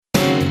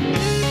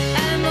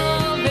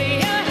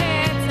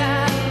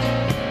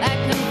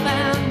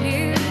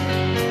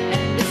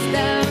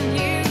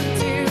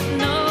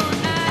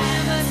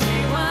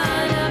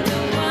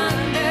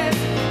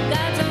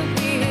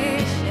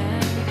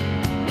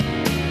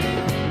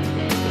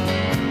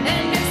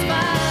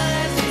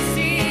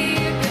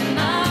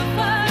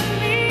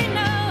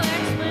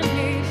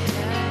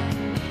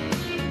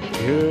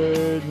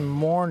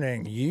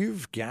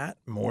you've got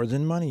more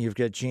than money. You've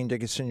got Gene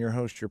Dickinson, your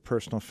host, your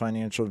personal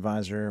financial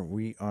advisor.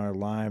 We are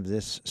live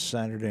this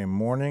Saturday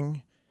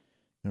morning,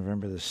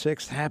 November the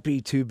 6th. Happy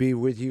to be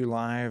with you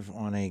live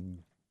on a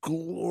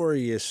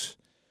glorious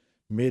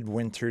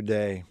midwinter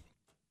day.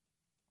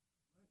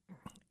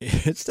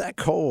 It's that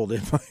cold.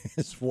 It might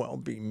as well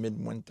be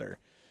midwinter.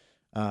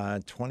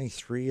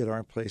 23 at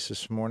our place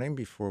this morning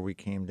before we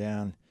came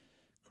down.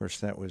 Of course,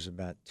 that was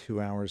about 2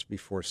 hours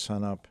before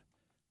sunup,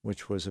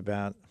 which was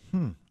about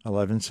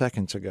 11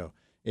 seconds ago.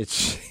 It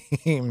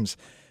seems.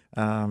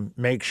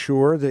 Make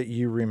sure that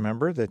you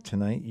remember that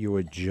tonight you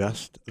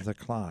adjust the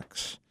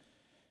clocks.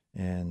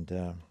 And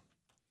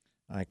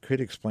I could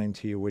explain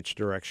to you which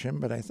direction,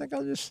 but I think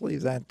I'll just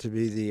leave that to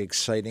be the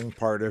exciting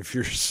part of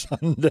your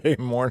Sunday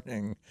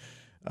morning.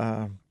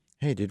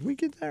 Hey, did we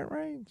get that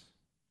right?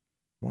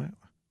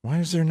 Why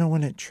is there no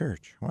one at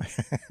church? Why?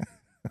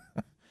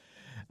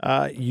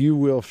 You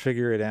will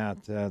figure it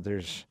out.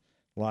 There's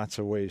lots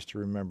of ways to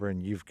remember,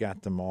 and you've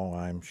got them all,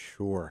 I'm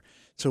sure.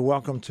 So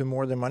welcome to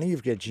More Than Money.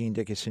 You've got Gene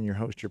Dickinson, your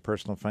host, your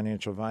personal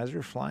financial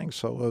advisor, flying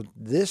solo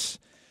this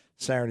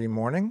Saturday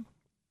morning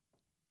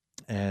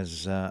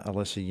as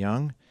Alyssa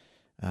Young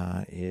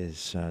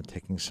is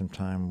taking some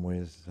time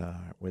with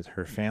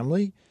her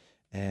family,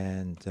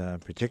 and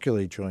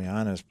particularly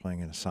Juliana is playing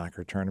in a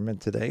soccer tournament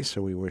today,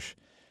 so we wish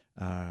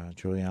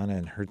Juliana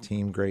and her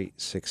team great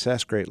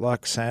success, great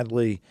luck.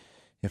 Sadly,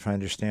 if I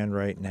understand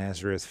right,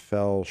 Nazareth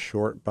fell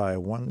short by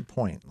 1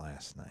 point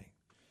last night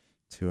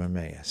to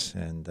Emmaus.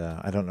 And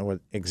I don't know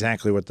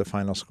exactly what the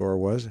final score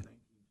was.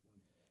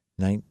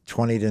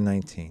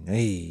 20-19.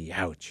 Hey,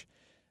 ouch.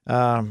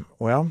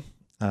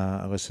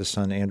 Alyssa's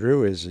son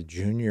Andrew is a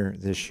junior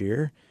this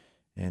year.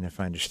 And if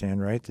I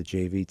understand right, the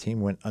JV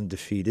team went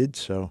undefeated.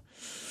 So,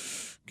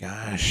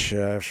 gosh,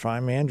 if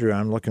I'm Andrew,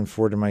 I'm looking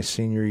forward to my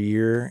senior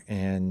year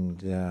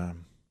and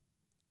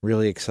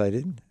really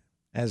excited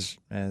as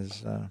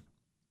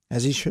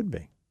he should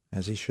be,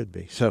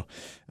 So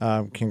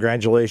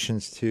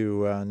congratulations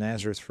to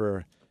Nazareth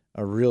for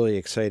a really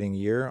exciting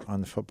year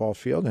on the football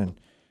field, and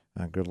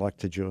good luck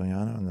to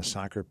Juliana on the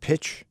soccer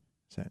pitch.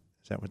 Is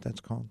that what that's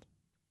called?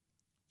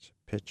 It's a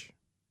pitch?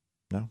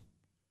 No?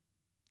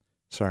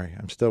 Sorry,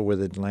 I'm still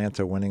with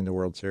Atlanta winning the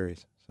World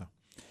Series. So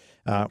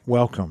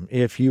welcome.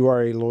 If you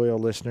are a loyal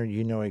listener,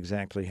 you know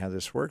exactly how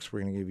this works.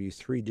 We're going to give you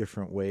 3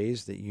 different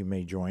ways that you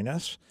may join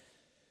us.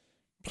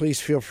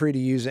 Please feel free to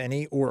use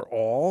any or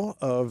all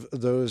of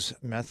those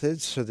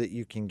methods so that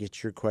you can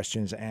get your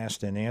questions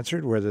asked and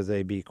answered, whether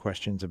they be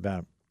questions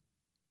about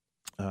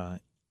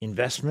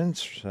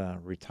investments,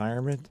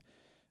 retirement,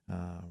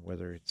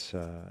 whether it's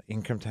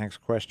income tax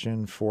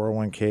question,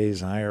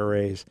 401ks,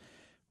 IRAs,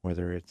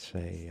 whether it's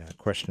a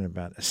question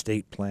about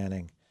estate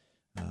planning,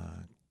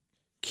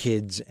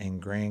 kids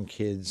and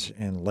grandkids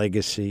and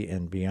legacy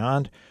and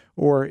beyond,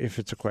 or if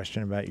it's a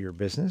question about your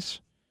business.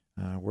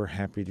 We're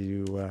happy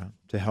to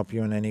help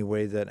you in any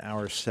way that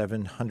our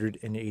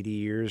 780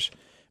 years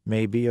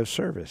may be of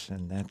service,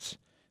 and that's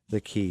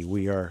the key.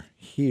 We are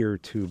here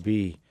to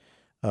be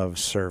of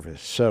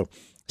service. So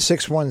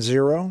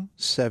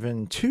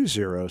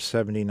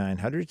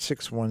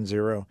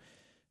 610-720-7900,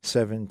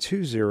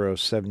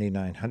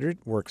 610-720-7900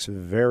 works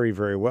very,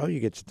 very well. You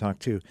get to talk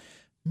to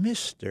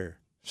Mr.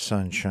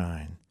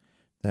 Sunshine.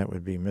 That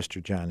would be Mr.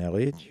 John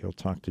Elliott. You'll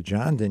talk to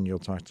John, then you'll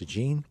talk to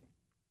Gene.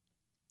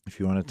 If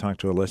you want to talk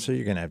to Alyssa,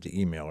 you're going to have to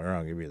email her.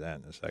 I'll give you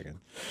that in a second.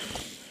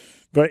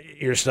 But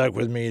you're stuck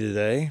with me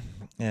today.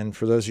 And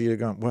for those of you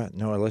going, what?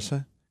 No,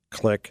 Alyssa?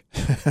 Click.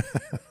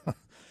 That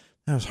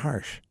was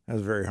harsh. That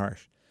was very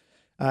harsh.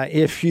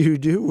 If you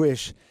do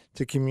wish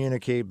to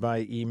communicate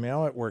by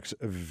email, it works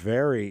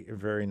very,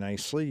 very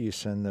nicely. You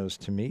send those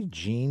to me,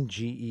 Gene,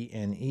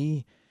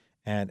 Gene,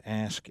 at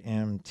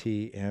askmtm.com,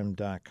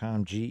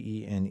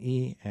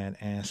 Gene at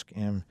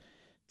askmtm.com.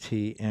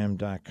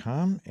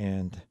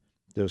 And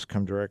those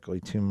come directly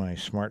to my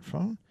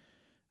smartphone.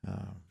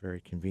 Very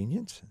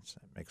convenient, since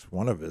that makes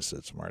one of us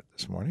smart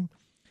this morning.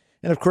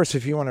 And, of course,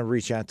 if you want to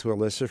reach out to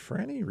Alyssa for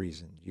any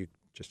reason, you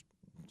just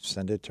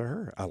send it to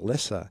her,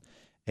 Alyssa,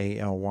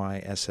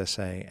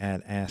 Alyssa,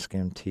 at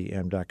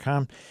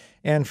askmtm.com.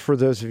 And for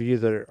those of you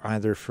that are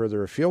either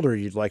further afield or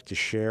you'd like to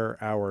share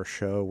our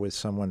show with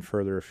someone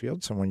further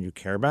afield, someone you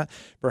care about,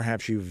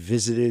 perhaps you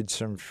visited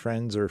some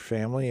friends or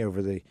family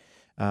over the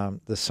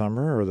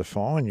summer or the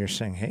fall, and you're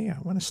saying, hey, I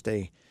want to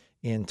stay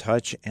in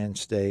touch and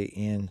stay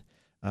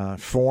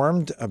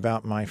informed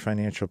about my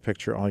financial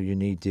picture. All you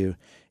need to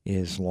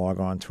is log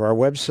on to our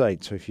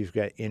website. So if you've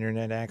got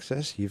internet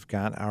access, you've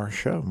got our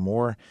show,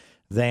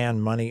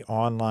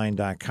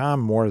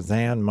 morethanmoneyonline.com,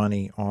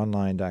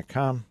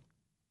 morethanmoneyonline.com,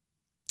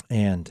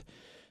 and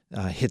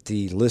hit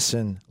the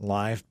listen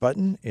live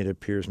button. It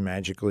appears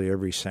magically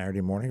every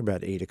Saturday morning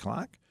about 8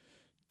 o'clock,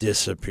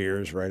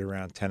 disappears right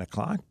around 10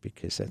 o'clock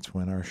because that's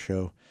when our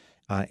show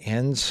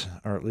ends,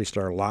 or at least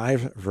our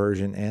live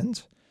version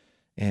ends.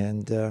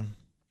 And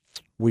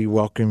we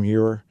welcome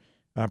your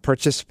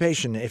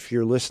participation. If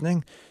you're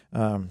listening,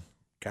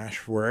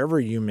 wherever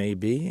you may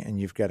be, and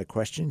you've got a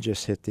question,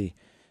 just hit the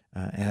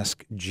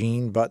Ask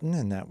Gene button,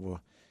 and that will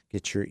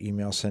get your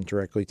email sent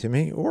directly to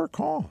me or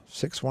call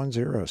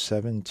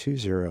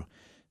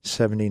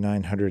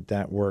 610-720-7900.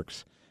 That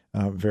works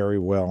very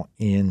well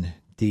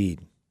indeed.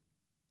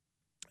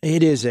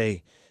 It is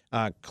a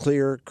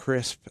clear,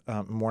 crisp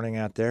morning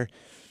out there.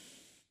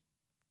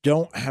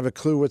 Don't have a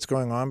clue what's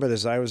going on, but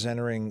as I was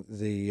entering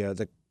the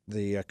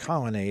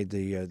colonnade,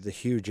 the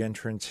huge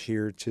entrance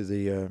here to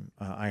the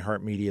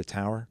iHeartMedia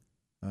Tower,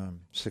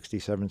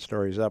 67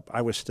 stories up,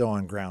 I was still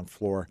on ground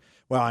floor.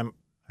 Well,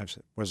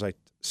 was I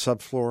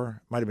subfloor?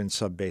 Might have been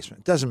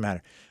sub-basement. Doesn't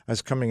matter. I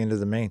was coming into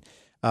the main.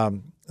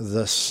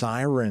 The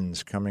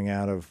sirens coming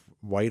out of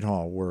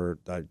Whitehall were,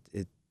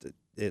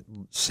 it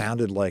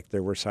sounded like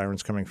there were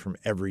sirens coming from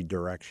every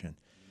direction.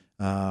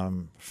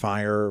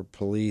 Fire,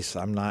 police,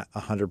 I'm not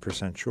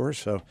 100% sure.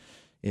 So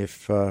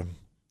if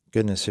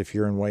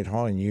you're in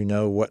Whitehall and you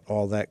know what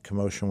all that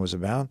commotion was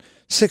about,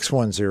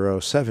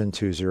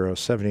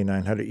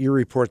 610-720-7900. You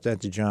report that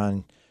to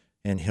John,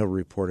 and he'll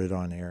report it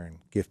on air and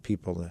give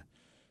people the...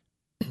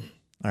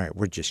 All right,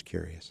 we're just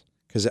curious.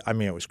 Because,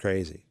 it was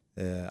crazy.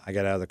 I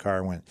got out of the car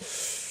and went...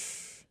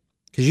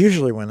 Because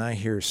usually when I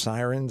hear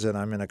sirens and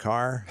I'm in a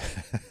car...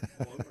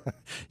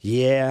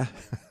 yeah.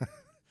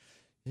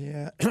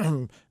 Yeah.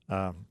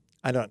 I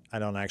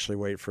don't actually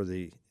wait for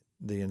the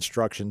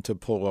instruction to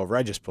pull over.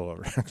 I just pull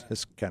over.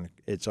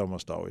 It's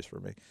almost always for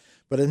me.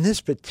 But in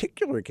this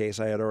particular case,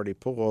 I had already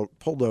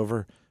pulled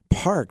over,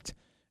 parked,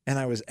 and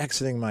I was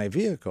exiting my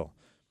vehicle.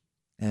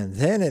 And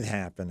then it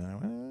happened. And I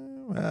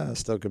went, well, it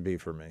still could be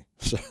for me.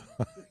 So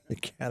you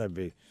gotta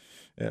be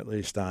at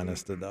least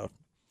honest enough.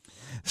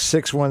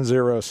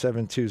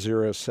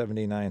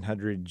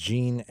 610-720-7900,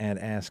 Gene at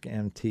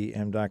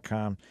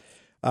AskMTM.com.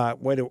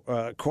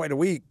 Quite a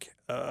week.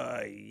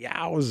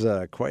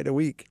 Yowza, quite a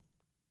week.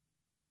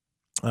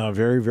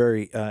 Very,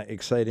 very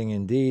exciting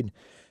indeed.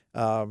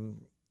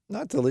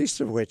 Not the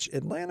least of which,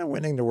 Atlanta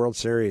winning the World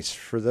Series.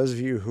 For those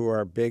of you who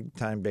are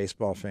big-time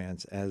baseball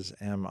fans, as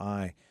am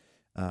I,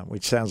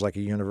 which sounds like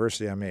a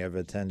university I may have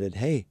attended.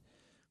 Hey,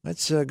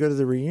 let's go to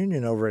the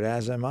reunion over at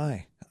As Am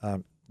I.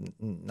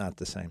 Not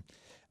the same.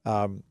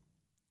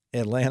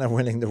 Atlanta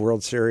winning the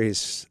World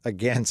Series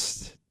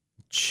against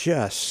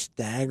just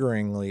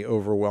staggeringly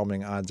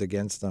overwhelming odds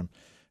against them.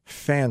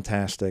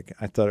 Fantastic.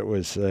 I thought it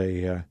was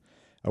a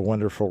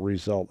wonderful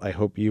result. I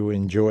hope you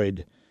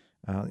enjoyed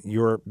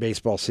your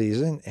baseball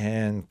season.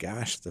 And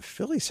gosh, the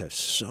Phillies have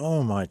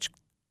so much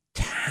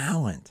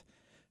talent,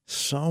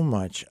 so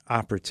much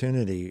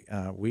opportunity.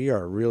 We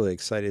are really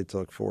excited to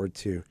look forward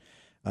to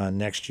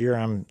next year.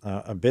 I'm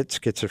a bit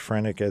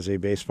schizophrenic as a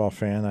baseball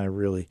fan. I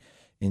really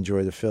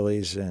enjoy the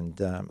Phillies, and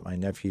my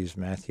nephews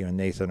Matthew and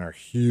Nathan are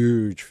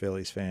huge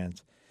Phillies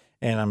fans.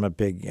 And I'm a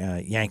big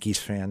Yankees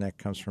fan. That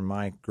comes from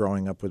my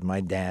growing up with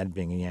my dad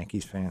being a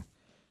Yankees fan.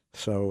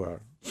 So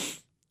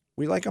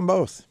we like them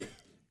both.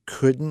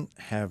 Couldn't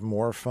have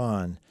more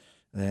fun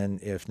than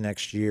if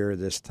next year,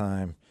 this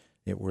time,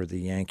 it were the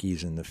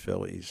Yankees and the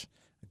Phillies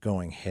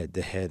going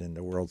head-to-head in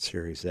the World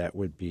Series. That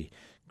would be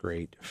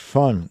great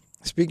fun.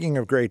 Speaking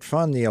of great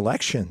fun, the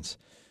elections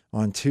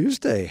on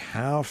Tuesday.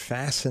 How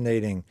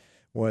fascinating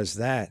was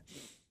that?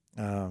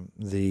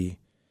 The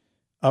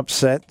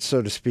upset,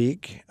 so to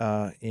speak,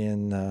 of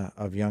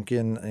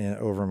Youngkin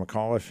over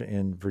McAuliffe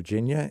in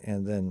Virginia,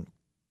 and then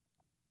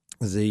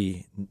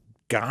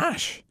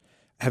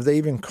have they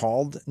even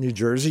called New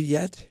Jersey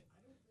yet?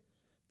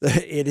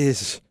 It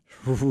is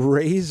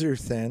razor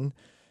thin.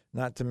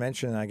 Not to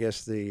mention, I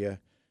guess the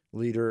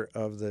leader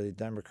of the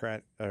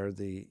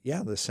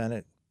the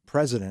Senate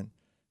president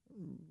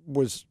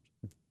was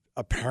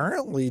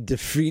apparently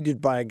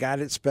defeated by a guy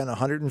that spent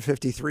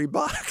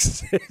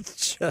 $153.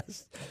 It's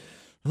just,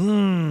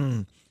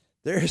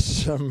 there's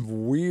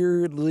some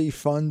weirdly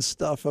fun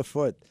stuff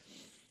afoot.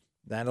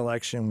 That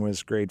election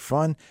was great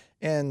fun.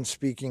 And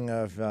speaking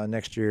of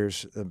next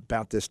year's,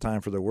 about this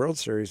time for the World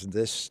Series,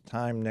 this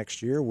time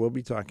next year, we'll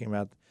be talking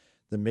about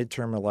the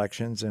midterm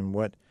elections and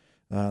what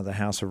the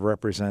House of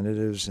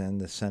Representatives and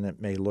the Senate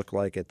may look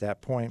like at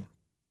that point.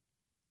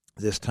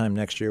 This time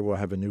next year, we'll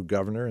have a new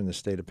governor in the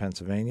state of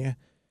Pennsylvania.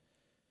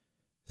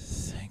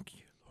 Thank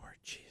you, Lord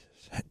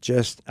Jesus.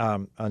 Just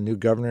a new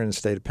governor in the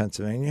state of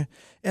Pennsylvania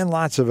and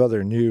lots of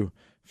other new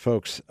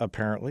folks,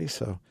 apparently.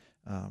 So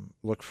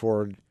look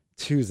forward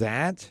to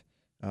that.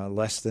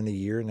 Less than a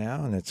year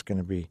now, and it's going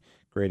to be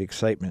great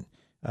excitement.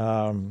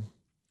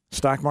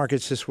 Stock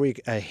markets this week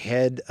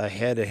ahead.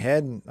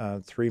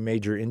 Three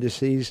major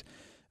indices,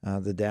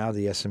 the Dow,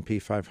 the S&P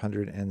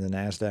 500, and the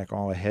NASDAQ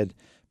all ahead,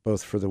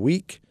 both for the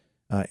week.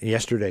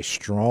 Yesterday,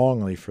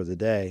 strongly for the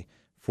day.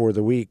 For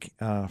the week,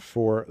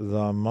 for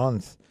the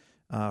month.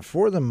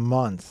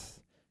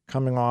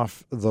 Coming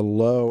off the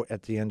low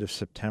at the end of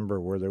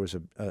September where there was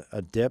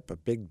a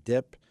big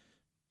dip.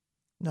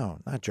 No,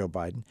 not Joe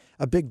Biden.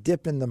 A big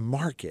dip in the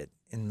market.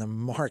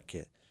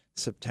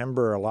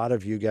 September, a lot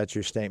of you got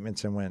your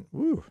statements and went,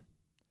 "Ooh,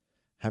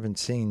 haven't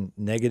seen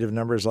negative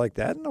numbers like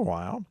that in a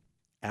while.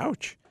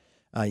 Ouch."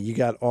 You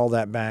got all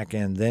that back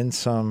and then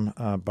some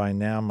by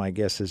now. My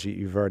guess is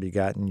you've already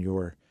gotten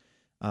your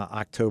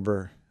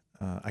October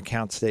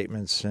account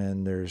statements,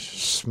 and there's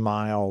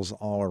smiles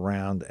all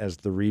around as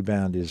the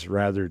rebound is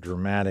rather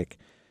dramatic.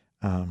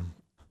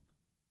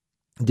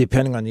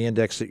 Depending on the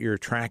index that you're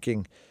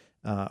tracking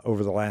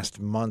over the last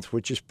month,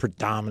 which is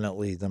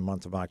predominantly the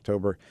month of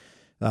October,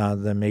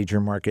 the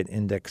major market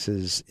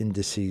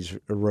indices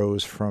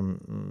rose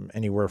from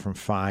anywhere from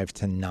 5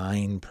 to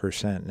 9%.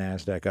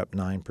 NASDAQ up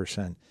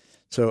 9%.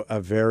 So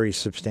a very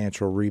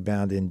substantial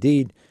rebound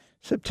indeed.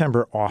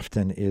 September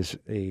often is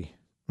a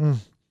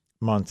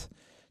month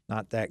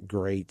not that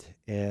great,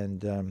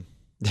 and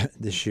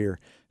this year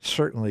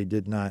certainly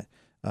did not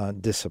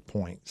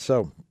disappoint.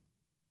 So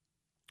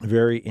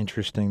very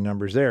interesting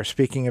numbers there.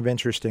 Speaking of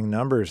interesting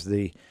numbers,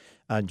 the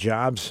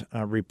jobs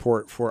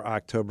report for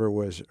October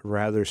was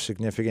rather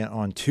significant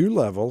on two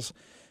levels.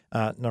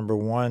 Number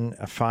one,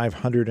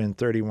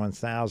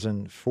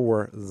 531,000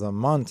 for the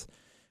month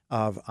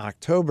of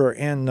October.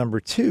 And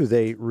number two,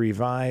 they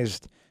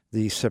revised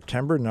the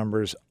September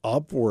numbers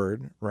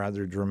upward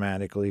rather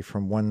dramatically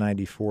from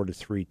 194 to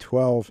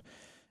 312.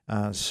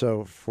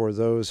 So for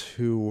those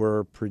who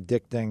were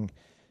predicting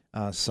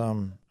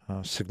some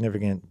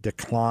significant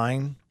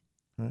decline,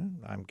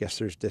 I guess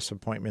there's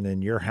disappointment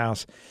in your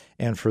house.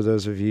 And for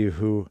those of you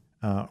who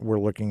were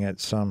looking at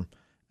some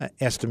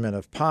estimate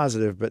of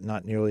positive, but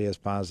not nearly as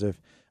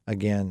positive,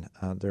 again,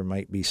 there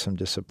might be some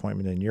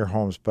disappointment in your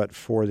homes. But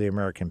for the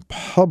American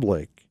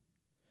public,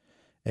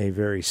 a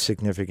very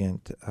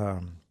significant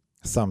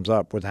thumbs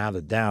up, without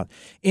a doubt.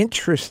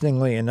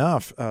 Interestingly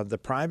enough, the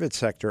private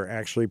sector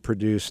actually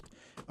produced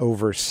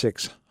over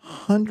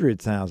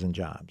 600,000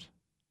 jobs.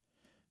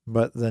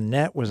 But the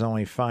net was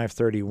only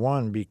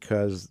 531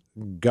 because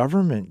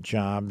government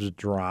jobs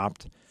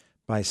dropped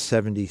by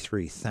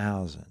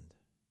 73,000.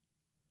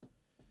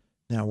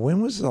 Now,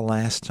 when was the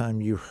last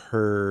time you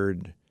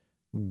heard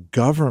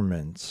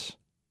governments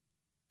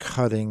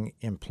cutting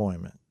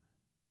employment?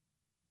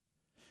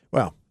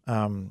 Well,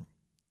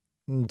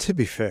 to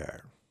be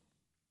fair,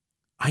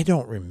 I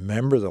don't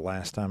remember the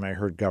last time I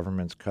heard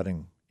governments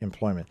cutting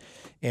employment.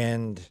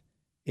 And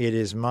it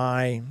is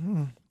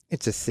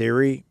it's a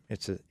theory,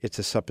 it's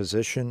a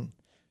supposition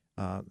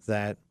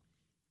that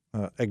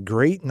a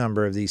great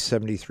number of these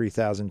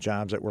 73,000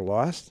 jobs that were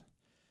lost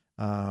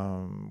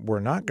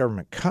were not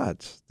government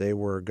cuts. They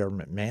were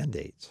government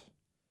mandates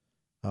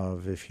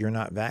of, if you're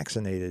not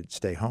vaccinated,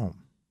 stay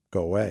home,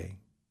 go away,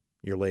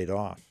 you're laid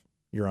off,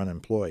 you're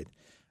unemployed.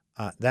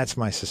 That's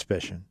my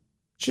suspicion.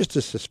 It's just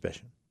a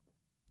suspicion.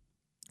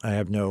 I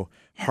have no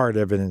hard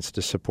evidence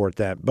to support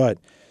that. But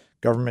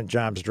government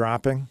jobs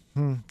dropping,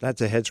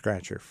 that's a head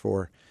scratcher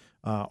for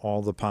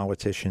all the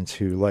politicians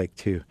who like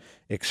to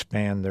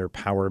expand their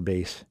power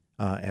base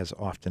as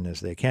often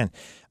as they can.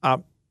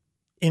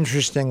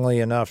 Interestingly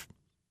enough,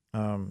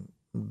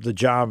 the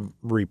job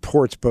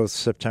reports, both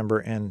September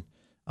and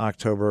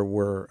October,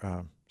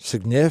 were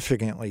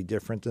significantly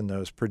different than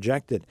those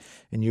projected.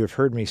 And you have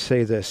heard me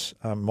say this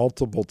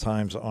multiple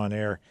times on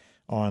air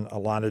on a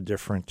lot of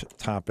different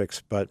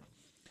topics, but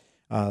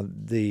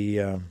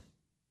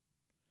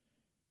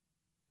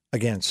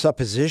again,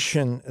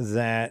 supposition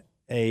that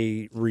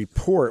a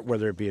report,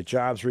 whether it be a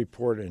jobs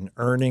report, an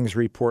earnings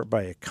report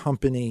by a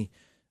company,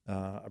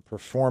 a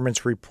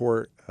performance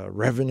report,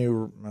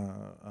 revenue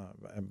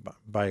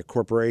by a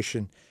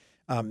corporation,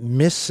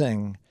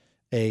 missing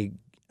an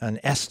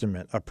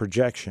estimate, a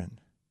projection,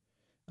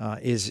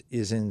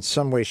 is in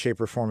some way, shape,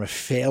 or form a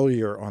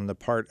failure on the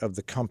part of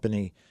the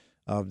company,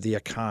 of the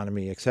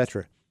economy,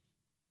 etc.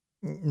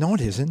 No,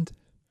 it isn't.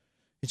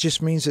 It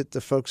just means that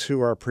the folks who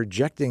are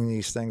predicting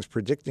these things,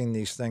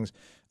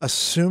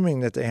 assuming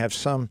that they have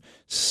some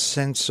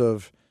sense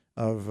of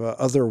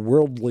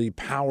otherworldly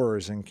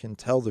powers and can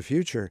tell the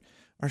future,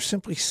 are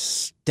simply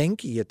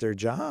stinky at their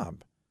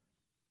job.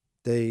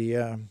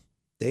 They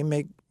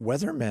make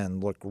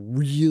weathermen look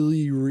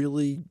really,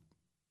 really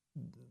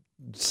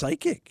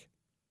psychic.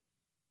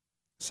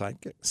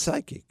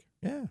 Psychic,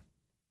 yeah.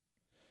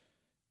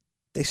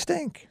 They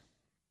stink.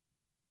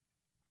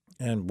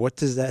 And what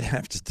does that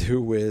have to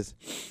do with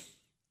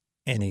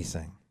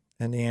anything?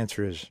 And the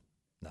answer is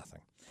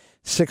nothing.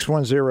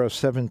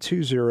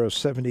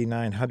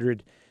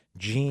 610-720-7900,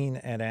 Gene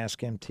at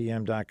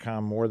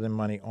AskMTM.com,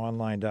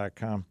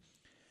 morethanmoneyonline.com.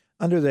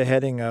 Under the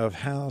heading of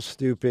How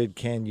Stupid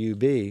Can You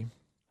Be?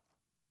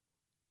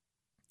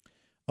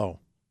 Oh,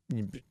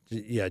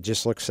 yeah,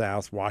 just look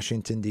south,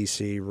 Washington,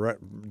 D.C.,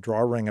 draw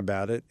a ring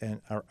about it and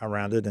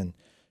around it, and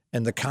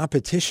the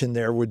competition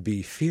there would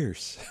be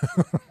fierce.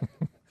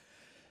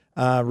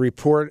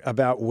 Report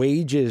about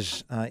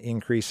wages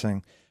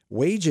increasing.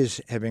 Wages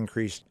have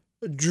increased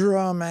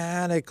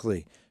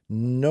dramatically.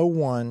 No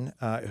one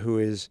who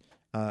is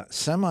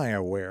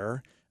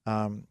semi-aware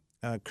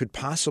could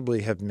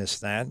possibly have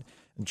missed that.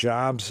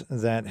 Jobs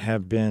that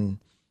have been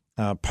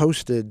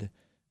posted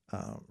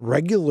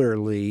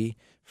regularly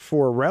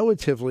for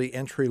relatively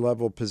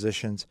entry-level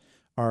positions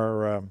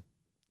are,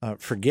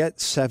 forget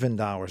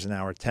 $7 an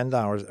hour,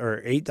 $10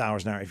 or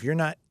 $8 an hour. If you're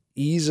not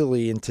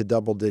easily into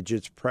double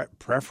digits,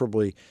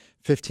 preferably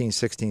 15,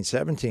 16,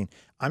 17,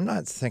 I'm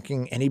not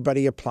thinking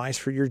anybody applies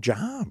for your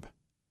job.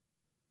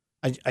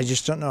 I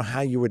just don't know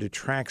how you would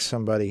attract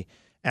somebody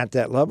at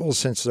that level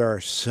since there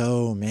are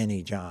so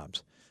many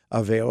jobs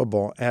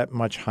available at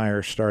much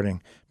higher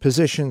starting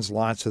positions,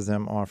 lots of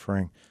them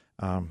offering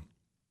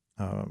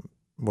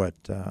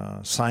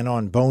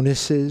sign-on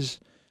bonuses,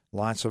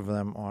 lots of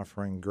them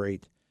offering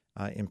great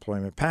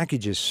employment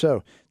packages.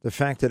 So the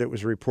fact that it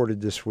was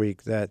reported this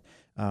week that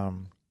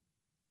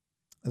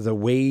the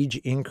wage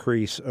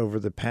increase over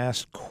the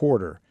past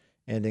quarter,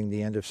 ending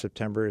the end of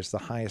September, is the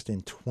highest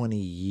in 20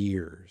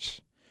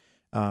 years,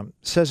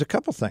 says a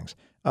couple things.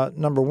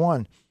 Number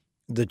one,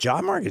 the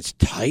job market's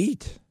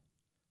tight.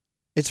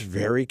 It's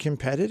very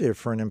competitive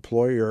for an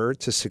employer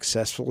to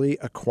successfully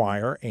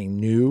acquire a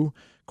new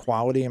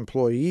quality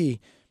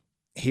employee.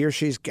 He or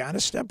she's got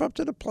to step up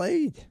to the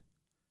plate.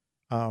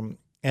 And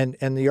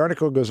the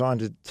article goes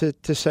on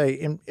to say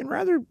in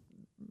rather,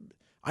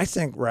 I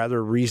think,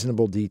 rather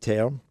reasonable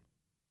detail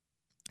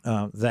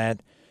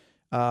that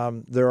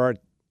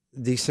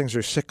these things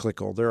are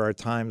cyclical. There are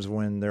times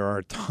when there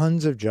are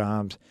tons of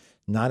jobs,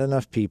 not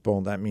enough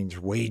people. That means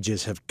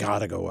wages have got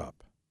to go up.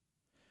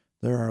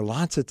 There are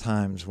lots of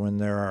times when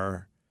there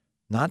are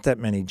not that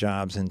many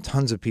jobs and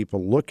tons of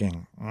people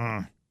looking.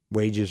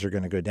 Wages are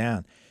going to go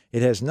down.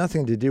 It has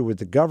nothing to do with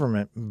the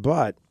government,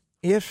 but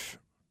if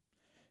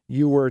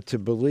you were to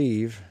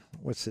believe,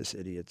 what's this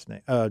idiot's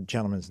name?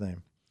 Gentleman's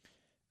name?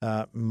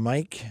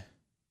 Mike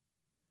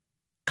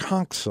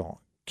Konczel,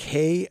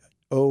 Konczel,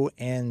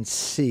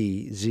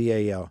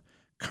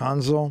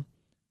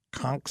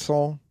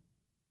 Konczel.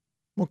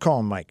 We'll call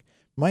him Mike.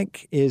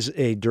 Mike is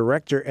a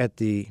director at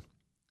the,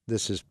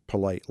 this is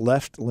polite,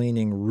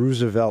 left-leaning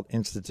Roosevelt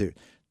Institute.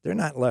 They're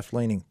not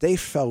left-leaning. They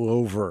fell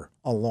over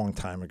a long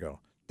time ago.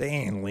 They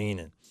ain't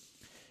leaning.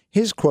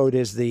 His quote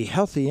is, "The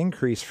healthy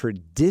increase for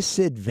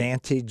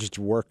disadvantaged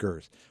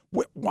workers."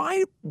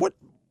 Why? What?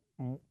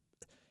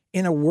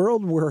 In a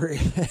world where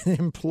an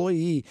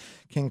employee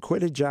can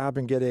quit a job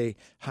and get a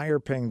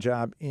higher-paying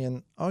job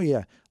in,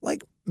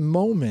 like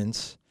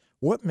moments,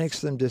 what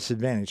makes them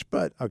disadvantaged?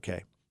 But,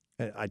 okay,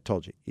 I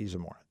told you, he's a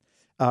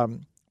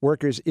moron.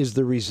 Workers is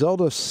the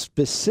result of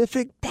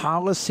specific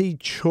policy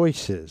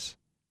choices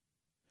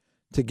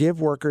to give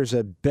workers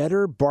a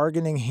better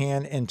bargaining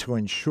hand and to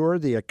ensure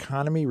the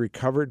economy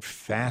recovered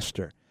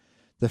faster.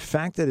 The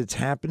fact that it's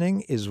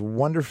happening is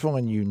wonderful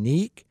and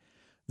unique.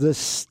 The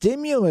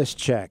stimulus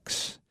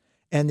checks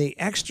and the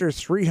extra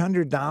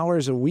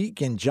 $300 a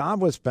week in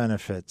jobless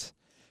benefits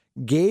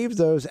gave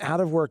those out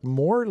of work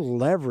more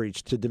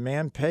leverage to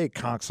demand pay,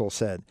 Konczel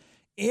said.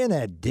 In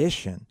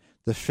addition,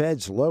 the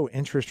Fed's low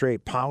interest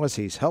rate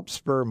policies helped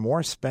spur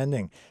more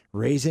spending,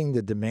 raising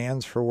the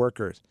demands for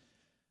workers.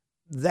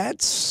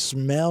 That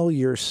smell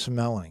you're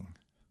smelling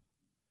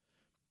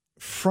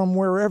from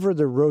wherever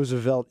the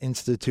Roosevelt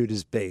Institute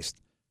is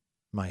based,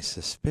 my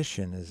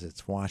suspicion is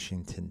it's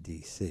Washington,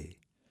 D.C.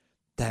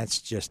 That's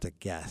just a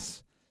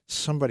guess.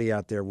 Somebody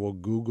out there will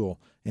Google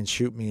and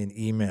shoot me an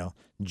email,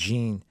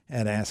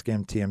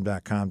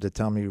 gene@askmtm.com, to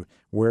tell me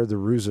where the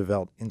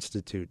Roosevelt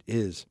Institute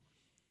is.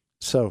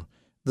 So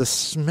the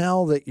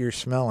smell that you're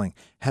smelling,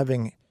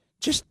 having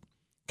just,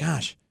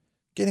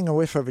 getting a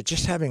whiff of it,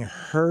 just having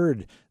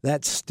heard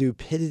that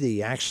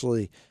stupidity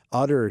actually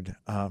uttered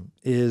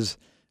is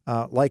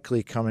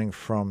likely coming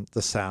from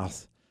the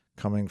South,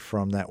 coming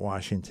from that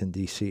Washington,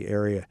 D.C.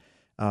 area.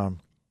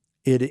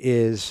 It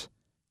is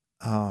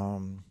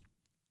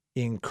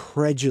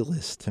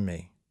incredulous to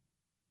me.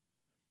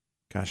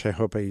 Gosh, I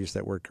hope I used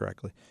that word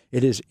correctly.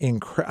 It is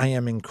I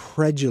am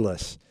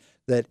incredulous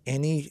that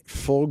any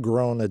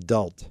full-grown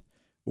adult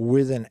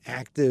with an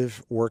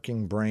active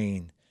working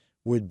brain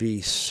would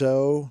be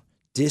so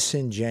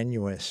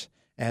disingenuous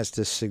as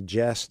to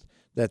suggest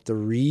that the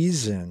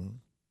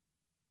reason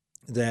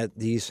that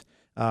these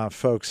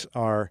folks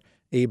are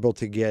able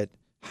to get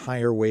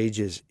higher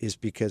wages is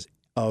because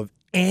of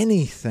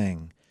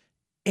anything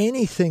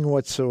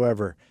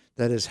whatsoever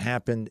that has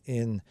happened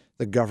in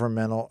the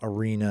governmental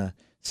arena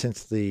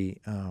since the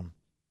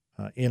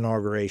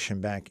inauguration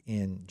back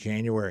in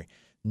January.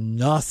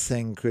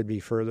 Nothing could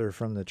be further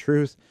from the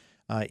truth.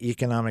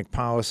 Economic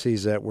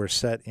policies that were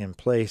set in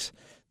place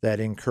that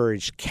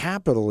encouraged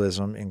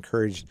capitalism,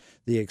 encouraged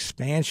the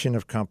expansion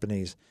of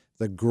companies,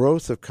 the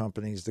growth of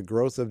companies, the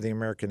growth of the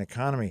American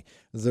economy,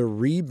 the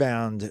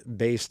rebound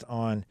based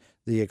on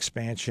the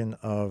expansion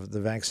of the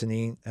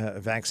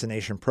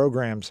vaccination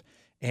programs,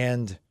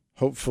 and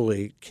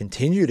hopefully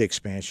continued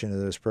expansion of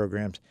those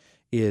programs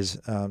is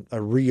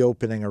a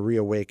reopening, a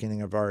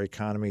reawakening of our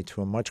economy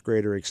to a much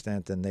greater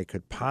extent than they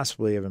could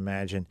possibly have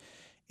imagined.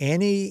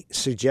 Any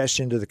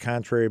suggestion to the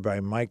contrary by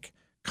Mike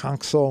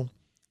Konczel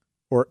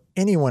or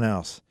anyone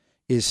else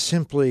is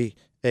simply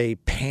a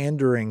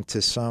pandering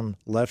to some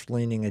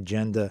left-leaning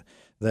agenda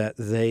that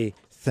they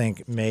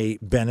think may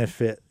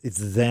benefit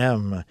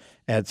them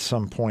at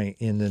some point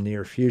in the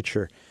near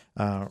future.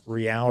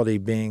 Reality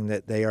being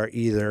that they are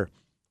either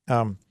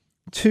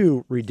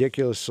too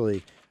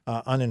ridiculously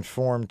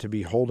uninformed to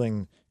be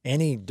holding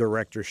any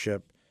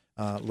directorship,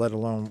 let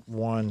alone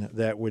one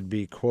that would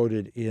be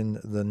quoted in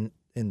the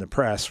in the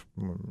press.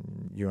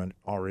 You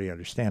already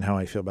understand how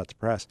I feel about the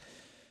press.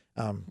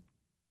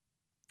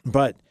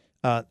 But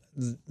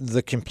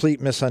the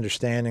complete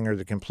misunderstanding or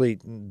the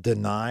complete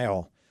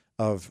denial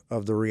of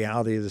the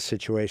reality of the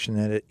situation,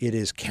 that it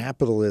is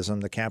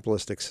capitalism, the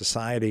capitalistic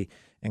society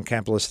and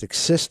capitalistic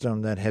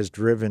system that has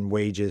driven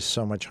wages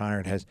so much higher.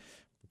 It has,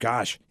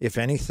 gosh, if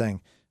anything,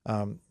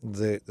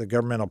 the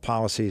governmental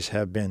policies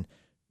have been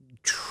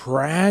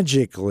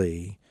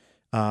tragically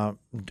a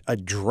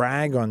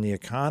drag on the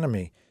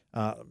economy,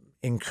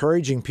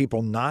 encouraging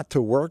people not to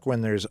work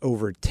when there's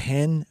over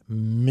 10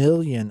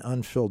 million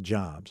unfilled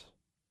jobs,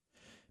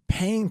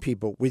 paying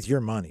people with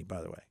your money,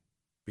 by the way,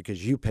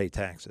 because you pay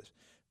taxes,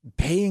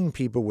 paying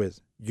people with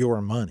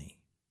your money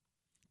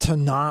to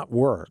not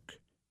work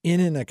in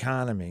an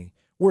economy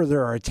where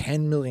there are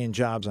 10 million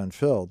jobs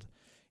unfilled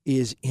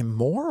is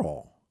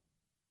immoral.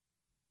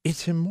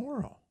 It's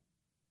immoral,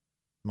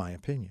 my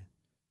opinion.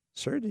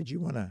 Sir, did you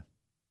want to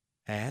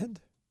add?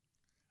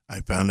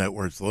 I found out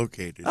where it's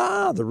located.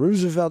 The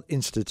Roosevelt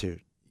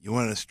Institute. You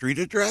want a street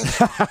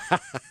address?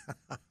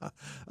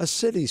 A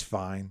city's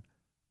fine.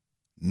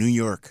 New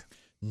York.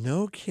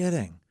 No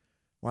kidding.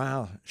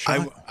 Wow.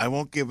 I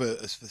won't give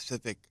a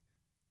specific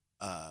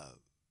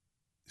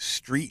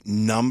street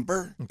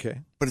number. Okay.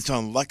 But it's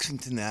on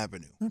Lexington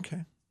Avenue.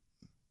 Okay.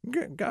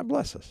 God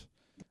bless us.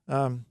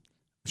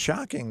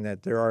 Shocking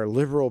that there are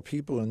liberal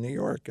people in New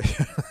York.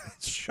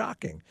 It's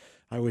shocking.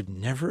 I would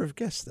never have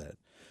guessed that.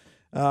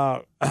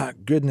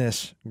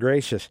 Goodness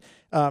gracious.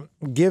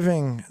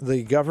 Giving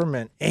the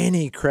government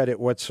any credit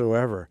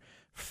whatsoever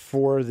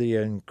for the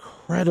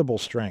incredible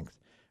strength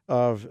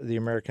of the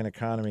American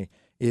economy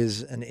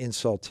is an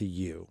insult to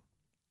you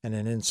and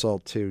an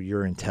insult to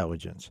your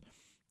intelligence.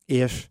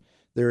 If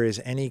there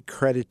is any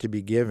credit to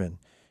be given,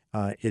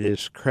 it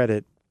is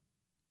credit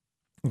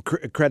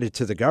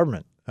to the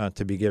government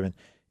to be given.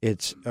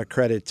 It's a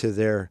credit to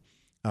their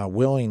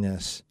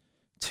willingness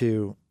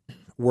to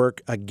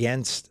work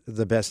against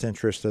the best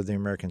interest of the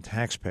American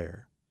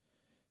taxpayer.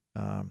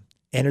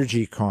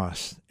 Energy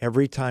costs.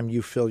 Every time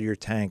you fill your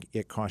tank,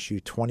 it costs you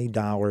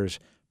 $20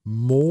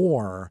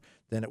 more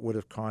than it would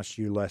have cost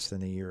you less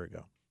than a year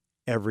ago.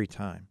 Every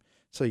time.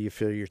 So you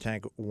fill your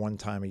tank one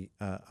time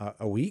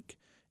a week.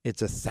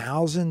 It's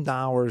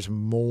 $1,000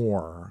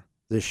 more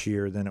this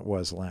year than it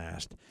was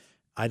last.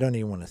 I don't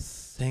even want to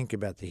think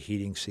about the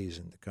heating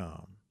season to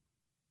come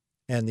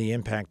and the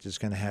impact it's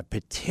going to have,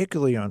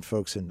 particularly on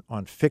folks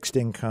on fixed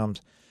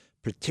incomes,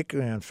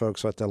 particularly on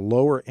folks at the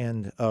lower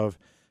end of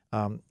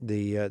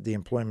the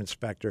employment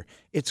spectrum.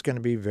 It's going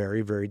to be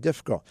very, very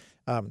difficult.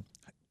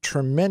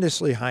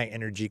 Tremendously high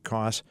energy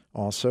costs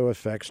also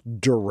affects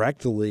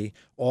directly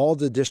all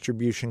the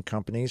distribution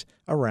companies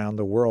around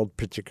the world,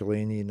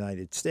 particularly in the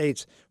United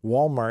States.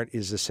 Walmart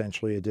is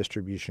essentially a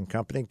distribution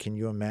company. Can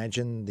you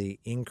imagine the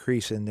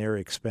increase in their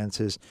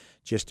expenses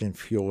just in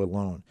fuel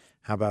alone?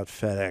 How about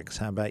FedEx?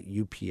 How about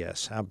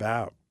UPS? How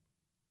about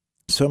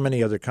so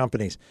many other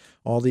companies?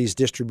 All these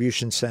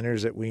distribution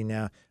centers that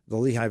the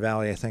Lehigh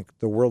Valley, I think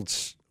the world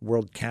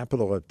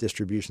capital of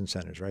distribution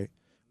centers, right?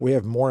 We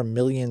have more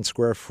million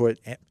square foot.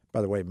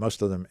 By the way,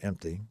 most of them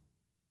empty.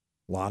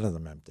 A lot of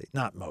them empty.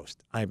 Not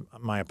most.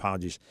 My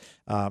apologies.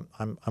 I'm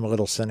a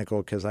little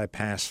cynical because I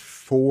pass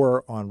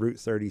 4 on Route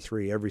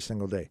 33 every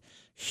single day.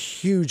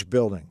 Huge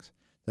buildings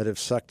that have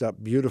sucked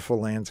up beautiful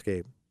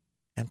landscape.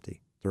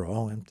 Empty. They're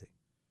all empty.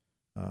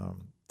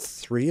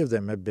 3 of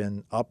them have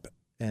been up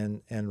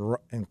and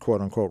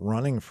quote unquote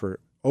running for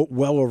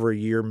well over a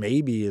year,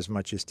 maybe as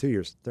much as 2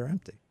 years. They're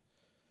empty.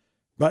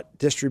 But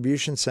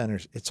distribution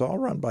centers, it's all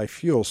run by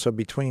fuel. So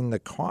between the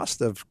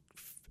cost of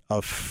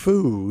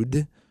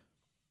food,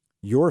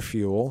 your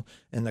fuel,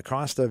 and the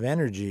cost of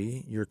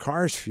energy, your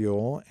car's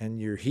fuel,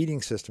 and your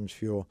heating system's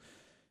fuel,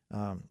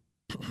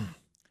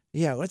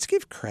 yeah, let's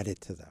give credit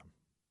to them.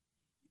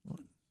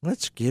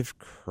 Let's give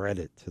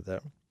credit to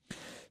them.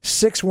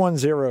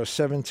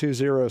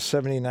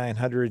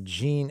 610-720-7900,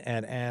 Gene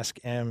at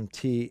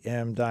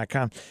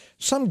AskMTM.com.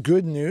 Some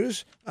good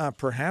news,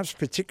 perhaps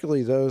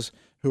particularly those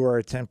who are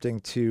attempting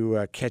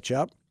to catch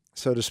up,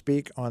 so to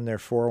speak, on their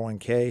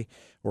 401k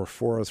or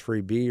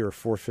 403b or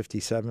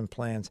 457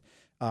 plans.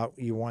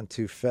 You want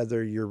to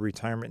feather your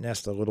retirement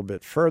nest a little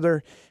bit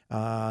further.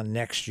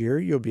 Next year,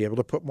 you'll be able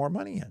to put more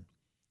money in.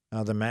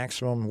 The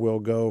maximum will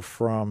go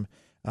from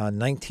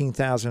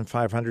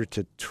 $19,500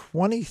 to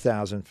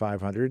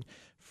 $20,500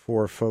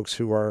 for folks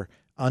who are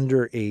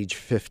under age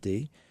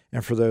 50.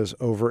 And for those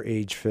over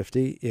age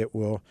 50, it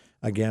will,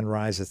 again,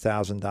 rise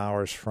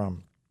 $1,000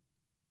 from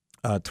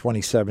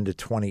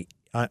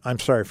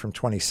from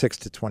 26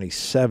 to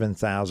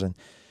 27,000.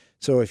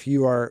 So if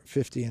you are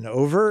 50 and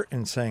over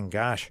and saying,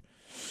 gosh,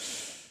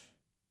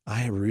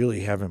 I really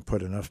haven't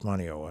put enough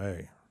money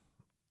away,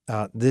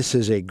 this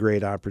is a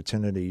great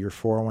opportunity. Your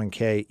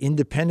 401k,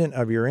 independent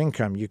of your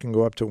income, you can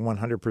go up to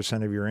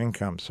 100% of your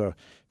income. So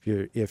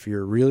if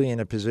you're really in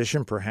a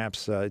position,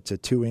 perhaps it's a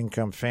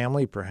 2-income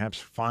family, perhaps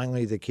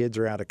finally the kids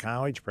are out of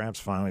college, perhaps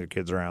finally the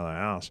kids are out of the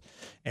house,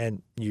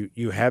 and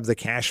you have the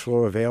cash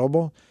flow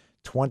available,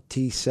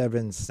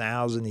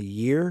 $27,000 a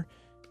year.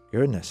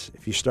 Goodness,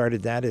 if you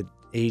started that at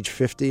age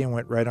 50 and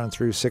went right on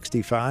through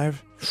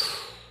 65,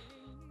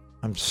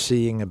 I'm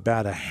seeing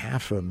about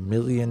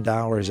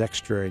 $500,000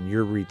 extra in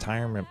your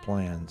retirement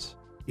plans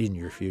in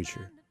your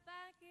future.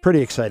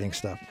 Pretty exciting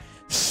stuff.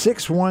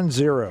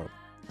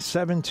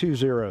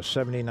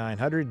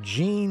 610-720-7900.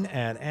 Gene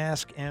at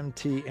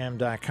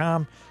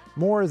AskMTM.com.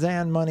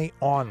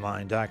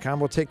 MoreThanMoneyOnline.com.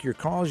 We'll take your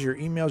calls, your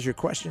emails, your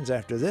questions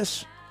after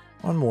this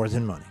on More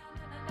Than Money.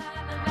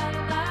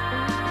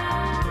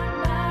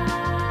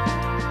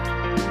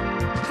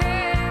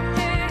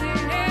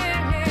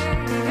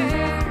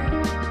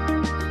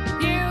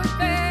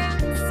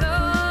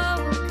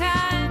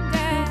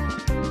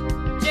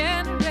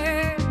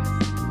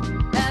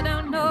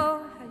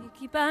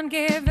 Keep on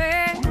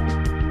giving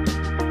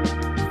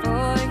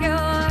for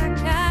your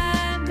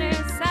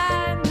kindness.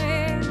 I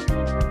made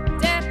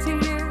debt to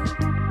you,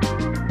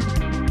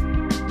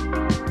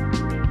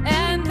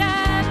 and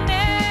I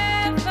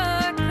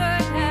never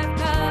could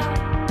have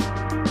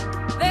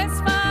come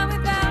this far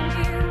without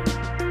you.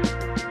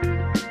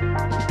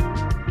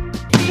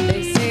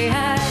 They say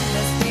I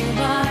must be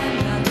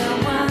one of the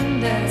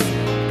wonders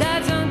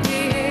God's own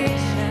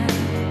creation,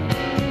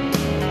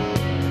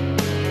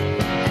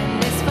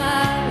 and as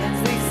far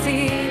as they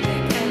see,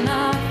 they can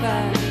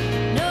offer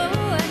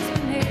no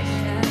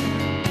explanation.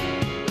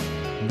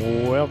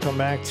 Welcome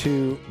back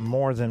to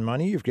More Than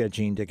Money. You've got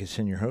Gene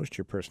Dickinson, your host,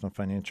 your personal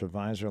financial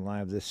advisor,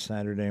 live this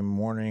Saturday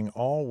morning,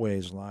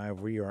 always live.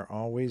 We are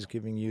always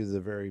giving you the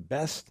very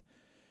best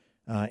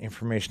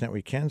information that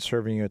we can,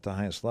 serving you at the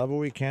highest level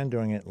we can,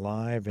 doing it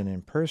live and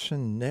in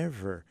person,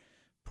 never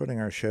putting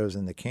our shows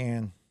in the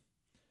can.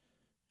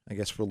 I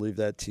guess we'll leave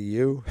that to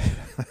you.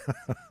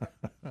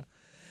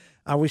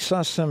 We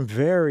saw some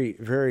very,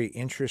 very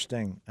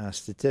interesting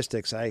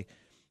statistics. I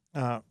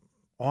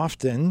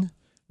often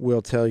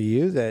will tell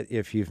you that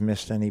if you've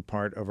missed any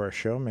part of our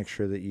show, make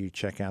sure that you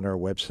check out our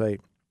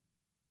website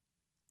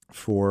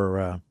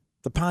for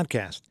the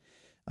podcast.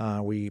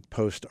 We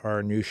post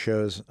our new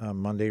shows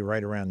Monday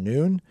right around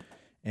noon,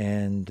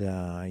 and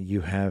you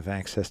have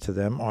access to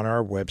them on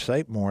our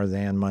website,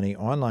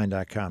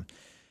 morethanmoneyonline.com.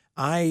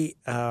 I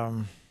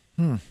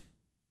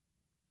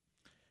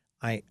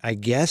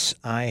guess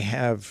I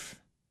have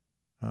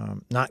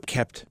not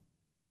kept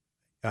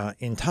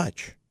in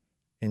touch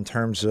in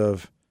terms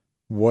of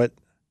what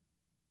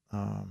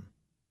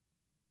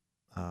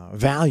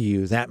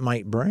value that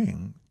might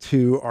bring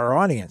to our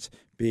audience,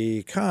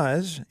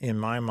 because in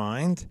my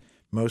mind,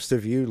 most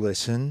of you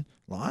listen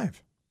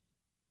live.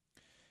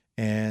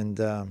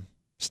 And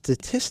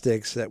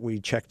statistics that we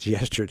checked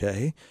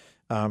yesterday,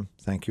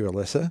 thank you,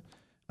 Alyssa,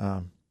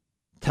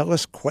 tell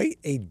us quite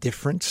a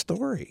different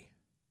story.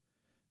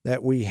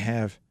 That we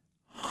have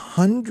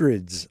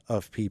hundreds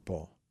of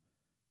people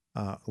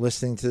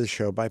listening to the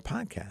show by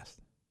podcast.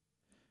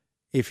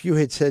 If you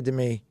had said to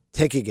me,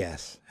 take a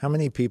guess, how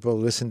many people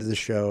listen to the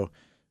show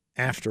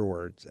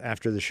afterwards,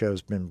 after the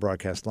show's been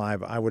broadcast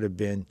live, I would have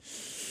been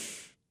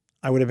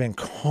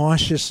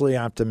cautiously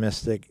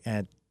optimistic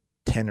at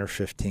 10 or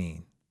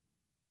 15.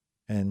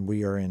 And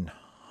we are in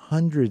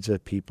hundreds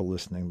of people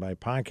listening by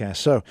podcast.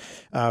 So,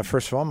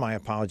 first of all, my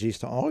apologies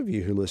to all of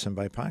you who listen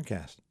by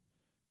podcast,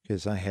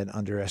 because I had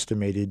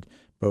underestimated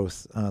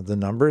both the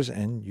numbers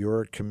and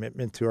your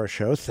commitment to our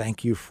show.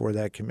 Thank you for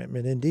that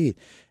commitment indeed.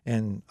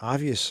 And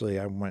obviously,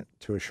 I want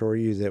to assure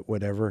you that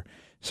whatever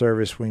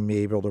service we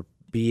may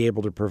be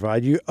able to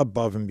provide you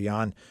above and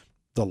beyond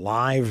the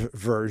live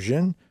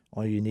version,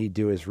 all you need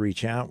to do is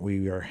reach out.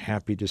 We are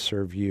happy to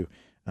serve you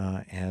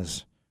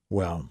as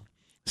well.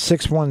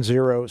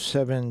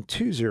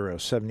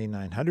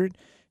 610-720-7900.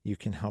 You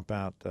can help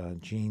out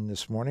Gene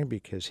this morning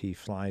because he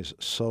flies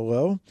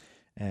solo,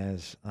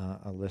 as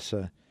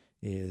Alyssa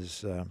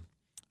is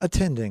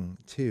attending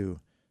to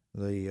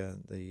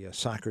the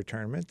soccer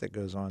tournament that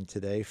goes on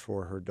today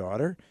for her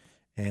daughter.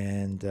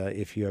 And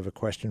if you have a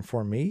question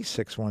for me,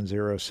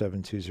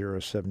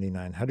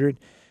 610-720-7900,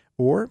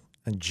 or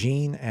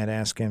Gene at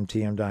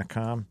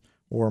AskMTM.com,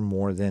 or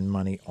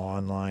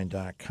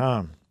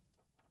MoreThanMoneyOnline.com.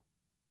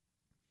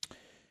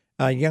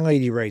 Young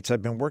lady writes,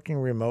 I've been working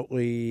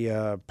remotely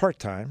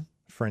part-time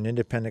for an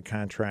independent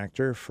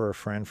contractor for a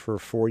friend for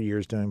 4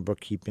 years doing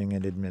bookkeeping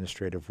and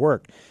administrative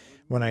work.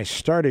 When I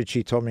started,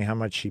 she told me how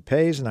much she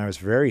pays, and I was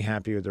very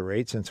happy with the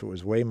rate since it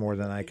was way more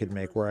than I could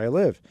make where I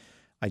live.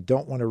 I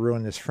don't want to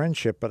ruin this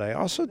friendship, but I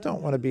also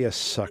don't want to be a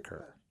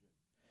sucker.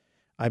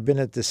 I've been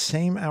at the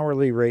same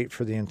hourly rate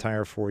for the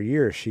entire 4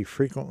 years. She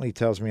frequently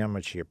tells me how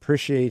much she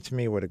appreciates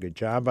me, what a good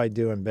job I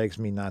do, and begs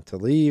me not to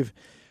leave.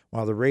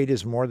 While the rate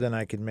is more than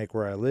I could make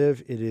where I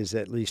live, it is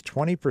at least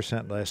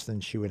 20% less than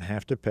she would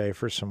have to pay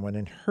for someone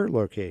in her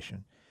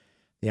location.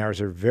 The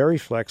hours are very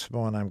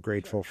flexible, and I'm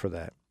grateful for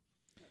that.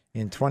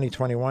 In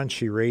 2021,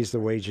 she raised the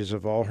wages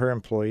of all her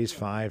employees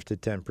 5 to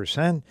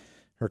 10%.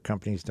 Her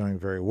company is doing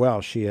very well.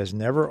 She has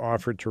never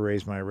offered to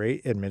raise my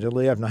rate.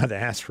 Admittedly, I've not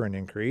asked for an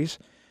increase.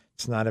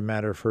 It's not a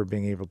matter of her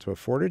being able to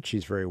afford it.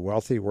 She's very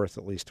wealthy, worth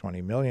at least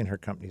 $20 million. Her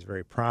company is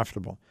very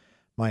profitable.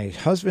 My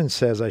husband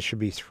says I should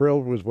be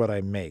thrilled with what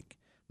I make.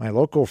 My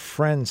local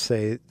friends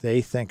say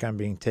they think I'm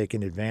being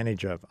taken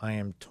advantage of. I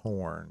am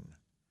torn.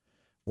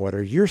 What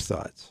are your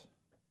thoughts?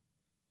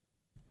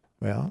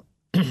 Well,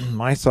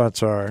 my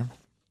thoughts are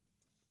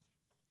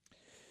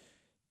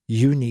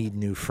you need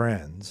new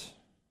friends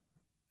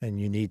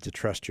and you need to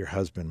trust your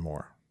husband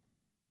more.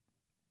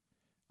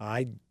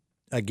 I,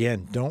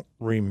 again, don't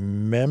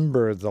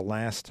remember the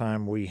last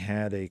time we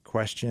had a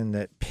question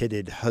that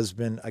pitted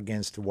husband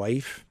against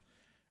wife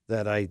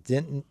that I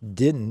didn't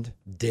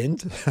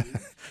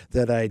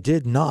that I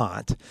did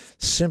not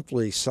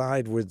simply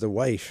side with the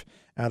wife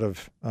out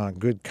of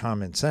good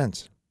common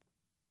sense.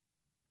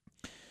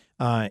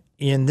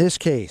 In this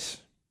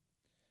case,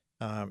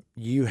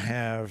 you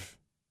have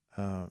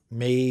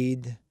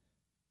made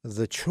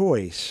the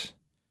choice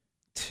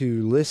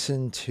to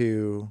listen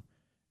to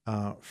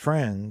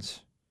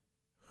friends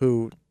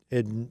who,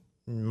 in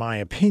my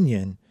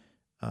opinion,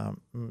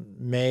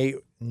 may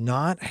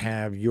not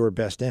have your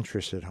best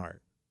interest at heart.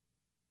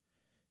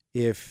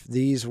 If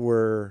these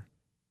were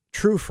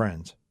true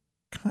friends,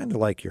 kind of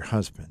like your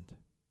husband,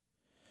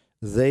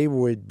 they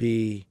would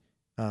be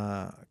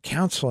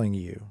counseling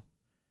you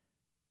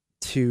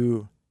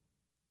to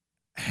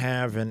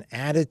have an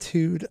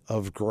attitude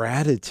of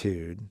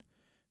gratitude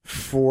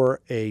for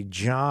a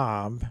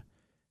job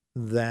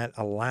that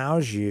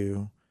allows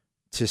you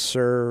to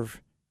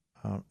serve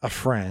a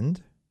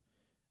friend,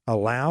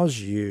 allows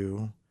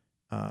you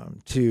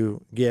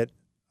to get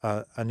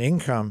an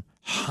income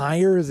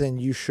higher than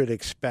you should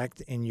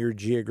expect in your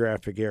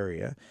geographic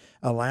area,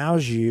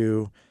 allows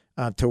you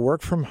to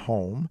work from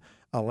home,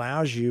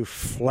 allows you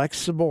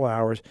flexible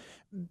hours.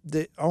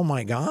 Oh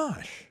my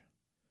gosh.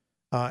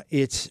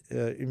 It's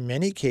in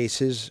many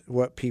cases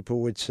what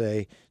people would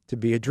say to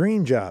be a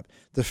dream job.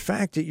 The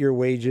fact that your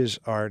wages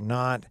are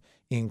not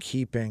in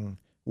keeping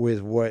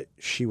with what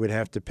she would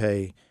have to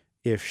pay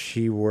if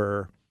she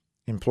were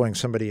employing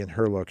somebody in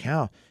her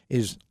locale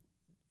is,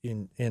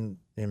 in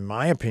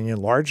my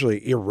opinion,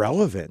 largely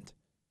irrelevant.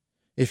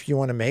 If you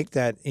want to make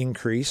that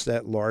increase,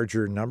 that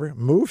larger number,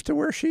 move to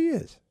where she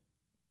is.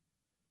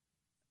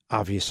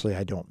 Obviously,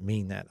 I don't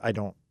mean that. I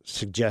don't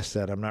suggest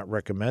that. I'm not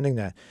recommending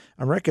that.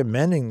 I'm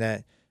recommending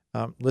that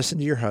listen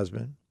to your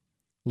husband,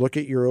 look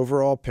at your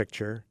overall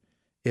picture.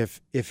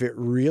 If it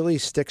really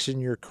sticks in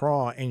your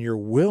craw and you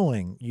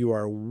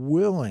are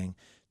willing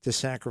to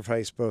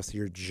sacrifice both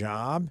your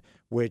job,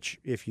 which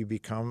if you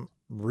become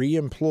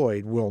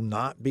reemployed will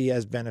not be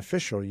as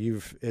beneficial,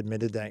 you've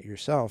admitted that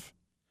yourself,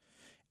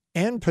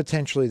 and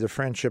potentially the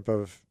friendship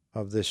of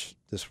this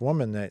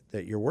woman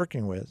that you're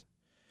working with.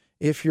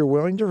 If you're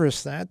willing to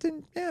risk that,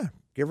 then yeah,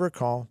 give her a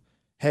call.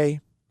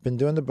 Hey, been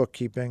doing the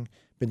bookkeeping,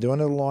 been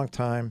doing it a long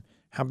time.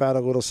 How about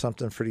a little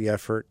something for the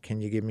effort? Can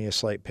you give me a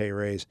slight pay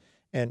raise?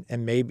 And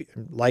maybe,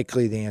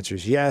 likely the answer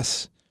is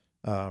yes.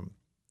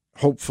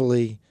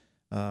 Hopefully,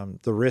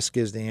 the risk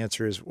is the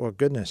answer is, well,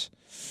 goodness,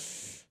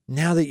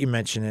 now that you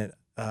mention it,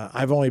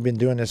 I've only been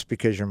doing this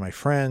because you're my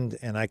friend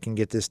and I can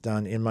get this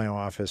done in my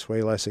office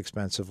way less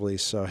expensively.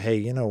 So, hey,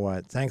 you know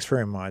what? Thanks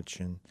very much.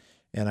 And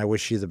I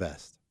wish you the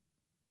best.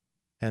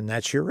 And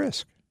that's your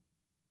risk.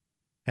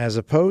 As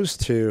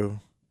opposed to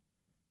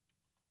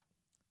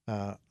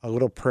a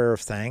little prayer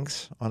of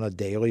thanks on a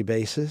daily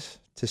basis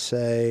to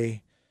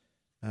say,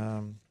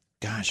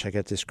 gosh, I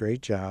got this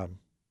great job,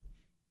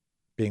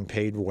 being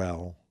paid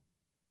well,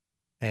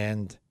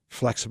 and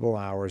flexible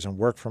hours and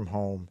work from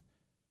home.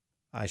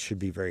 I should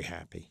be very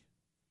happy.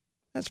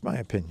 That's my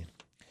opinion.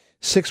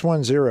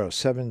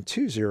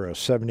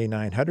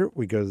 610-720-7900.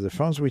 We go to the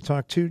phones. We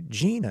talk to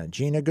Gina.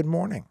 Gina, good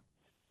morning.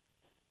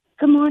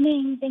 Good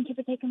morning. Thank you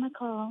for taking my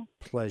call.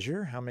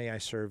 Pleasure. How may I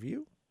serve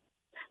you?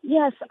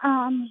 Yes,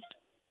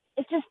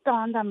 it just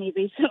dawned on me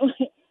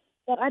recently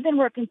that I've been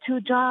working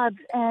 2 jobs,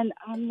 and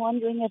I'm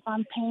wondering if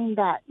I'm paying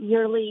that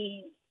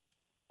yearly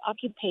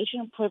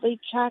occupation privilege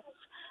checks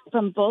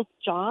from both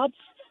jobs,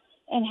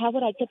 and how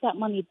would I get that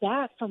money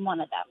back from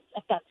one of them,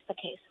 if that's the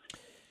case?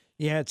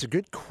 Yeah, it's a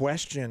good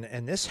question,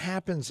 and this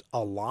happens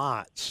a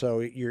lot. So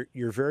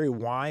you're very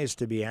wise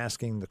to be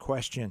asking the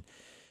question.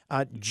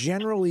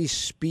 Generally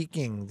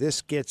speaking,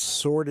 this gets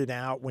sorted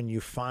out when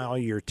you file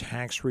your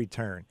tax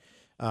return.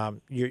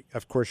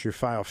 Of course, you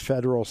file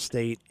federal,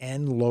 state,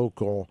 and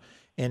local.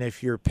 And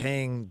if you're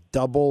paying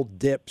double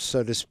dip,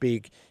 so to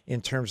speak,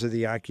 in terms of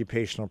the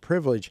occupational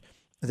privilege,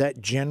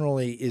 that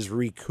generally is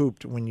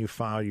recouped when you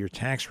file your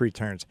tax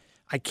returns.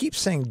 I keep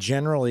saying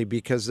generally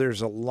because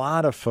there's a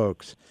lot of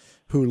folks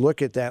who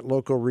look at that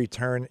local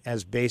return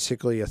as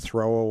basically a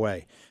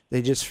throwaway.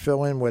 They just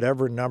fill in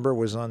whatever number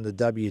was on the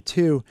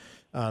W-2.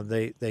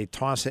 They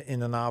toss it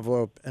in an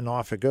envelope and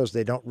off it goes.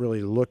 They don't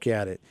really look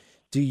at it.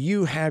 Do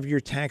you have your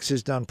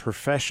taxes done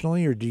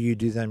professionally or do you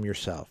do them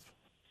yourself?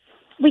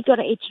 We go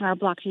to H&R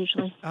Block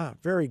usually.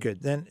 Very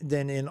good.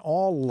 Then in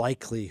all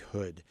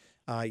likelihood,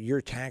 your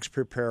tax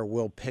preparer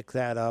will pick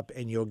that up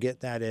and you'll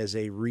get that as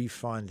a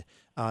refund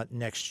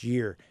next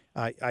year.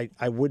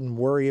 I wouldn't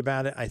worry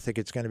about it. I think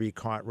it's going to be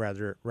caught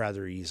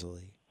rather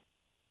easily.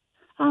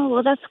 Oh,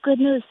 well, that's good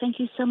news. Thank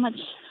you so much.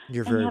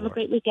 You're and very have welcome.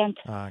 a great weekend.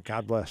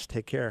 God bless.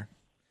 Take care.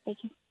 Thank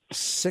you.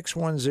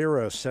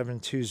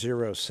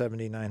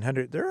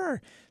 610-720-7900. There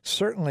are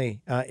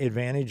certainly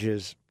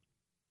advantages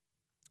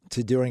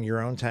to doing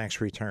your own tax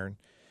return.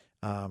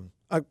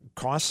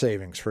 Cost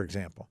savings, for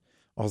example.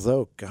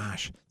 Although,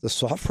 gosh, the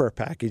software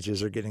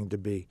packages are getting to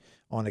be,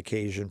 on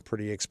occasion,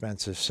 pretty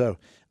expensive. So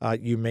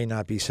you may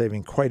not be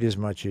saving quite as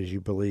much as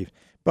you believe.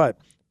 But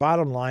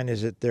bottom line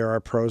is that there are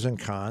pros and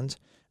cons.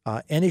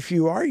 And if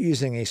you are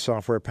using a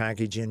software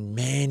package, in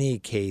many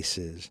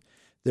cases,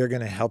 they're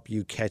going to help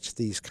you catch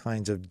these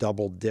kinds of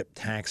double dip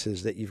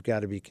taxes that you've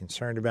got to be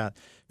concerned about.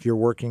 If you're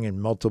working in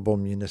multiple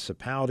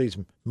municipalities,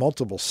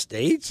 multiple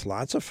states,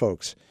 lots of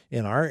folks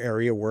in our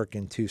area work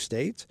in 2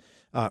 states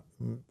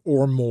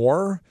or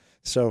more.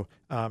 So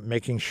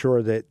making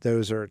sure that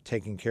those are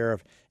taken care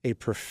of. A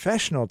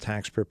professional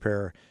tax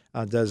preparer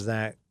does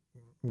that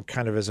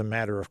kind of as a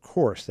matter of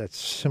course. That's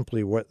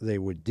simply what they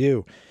would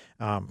do.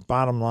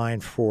 Bottom line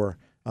for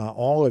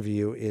all of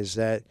you is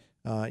that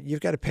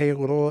you've got to pay a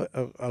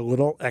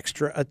little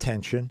extra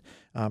attention,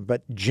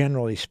 but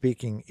generally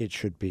speaking, it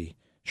should be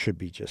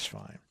just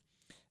fine.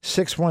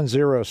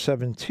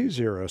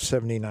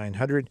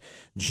 610-720-7900,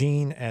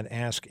 Gene at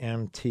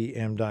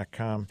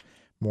AskMTM.com,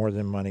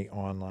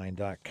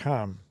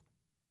 morethanmoneyonline.com.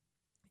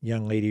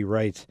 Young lady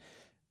writes,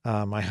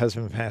 my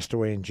husband passed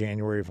away in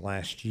January of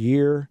last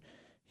year.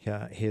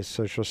 His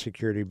Social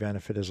Security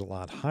benefit is a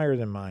lot higher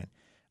than mine.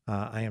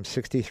 I am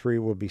 63,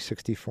 will be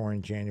 64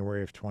 in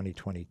January of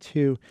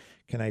 2022.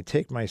 Can I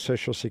take my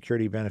Social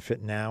Security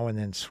benefit now and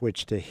then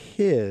switch to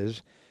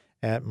his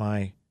at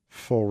my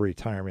full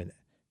retirement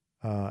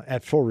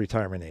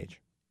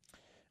age?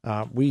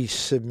 We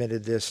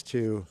submitted this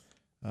to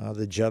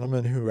the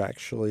gentleman who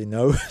actually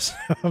knows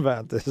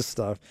about this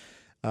stuff,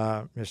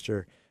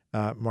 Mr.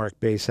 Mark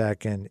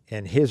Basak,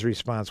 and his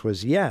response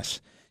was yes.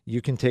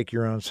 You can take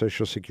your own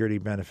Social Security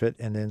benefit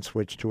and then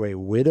switch to a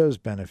widow's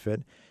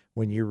benefit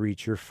when you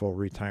reach your full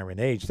retirement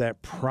age.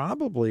 That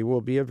probably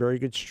will be a very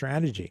good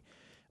strategy.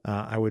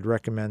 I would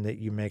recommend that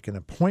you make an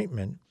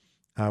appointment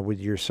with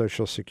your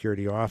Social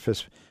Security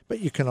office, but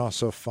you can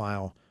also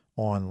file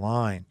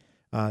online.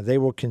 They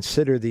will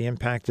consider the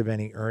impact of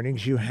any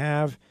earnings you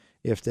have.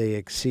 If they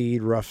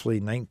exceed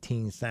roughly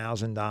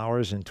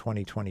 $19,000 in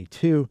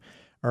 2022,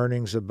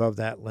 earnings above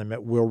that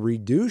limit will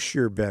reduce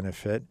your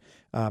benefit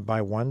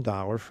by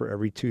 $1 for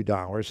every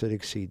 $2 that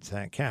exceeds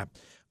that cap.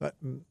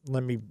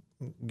 Let me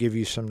give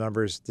you some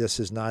numbers. This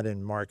is not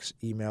in Mark's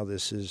email.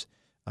 This is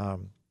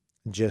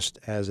just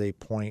as a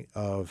point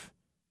of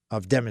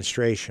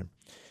demonstration.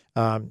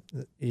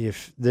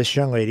 If this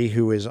young lady,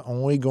 who is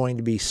only going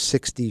to be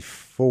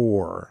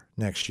 64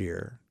 next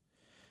year,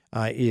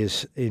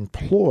 is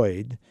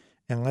employed,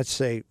 and let's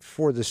say,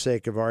 for the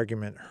sake of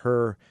argument,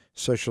 her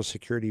Social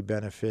Security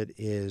benefit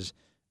is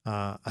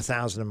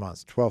 $1,000 a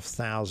month,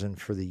 $12,000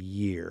 for the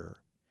year.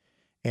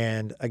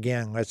 And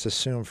again, let's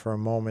assume for a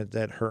moment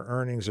that her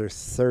earnings are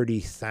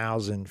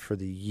 $30,000 for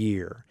the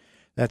year.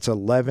 That's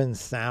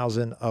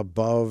 $11,000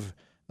 above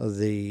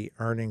the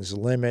earnings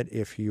limit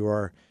if you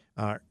are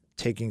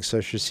taking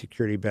Social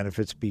Security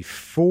benefits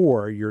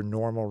before your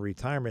normal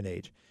retirement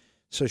age.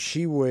 So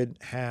she would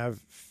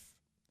have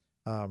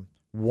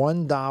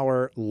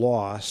 $1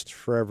 lost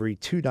for every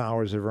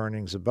 $2 of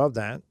earnings above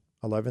that.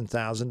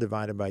 11,000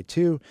 divided by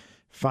 2,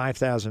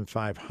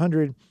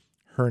 5,500.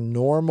 Her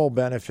normal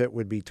benefit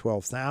would be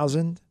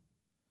 12,000.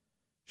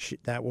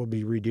 That will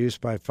be reduced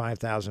by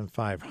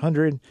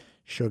 5,500.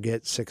 She'll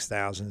get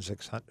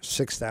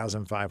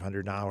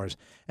 $6,500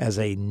 as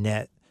a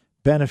net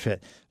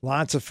benefit.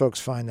 Lots of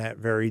folks find that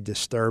very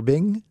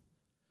disturbing.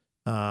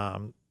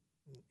 In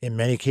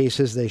many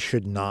cases, they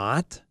should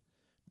not,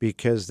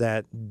 because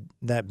that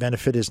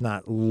benefit is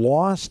not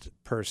lost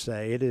per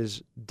se. It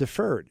is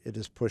deferred. It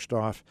is pushed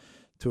off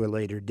to a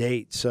later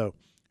date. So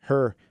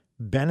her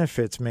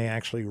benefits may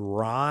actually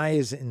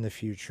rise in the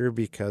future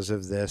because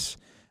of this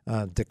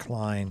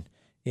decline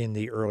in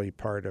the early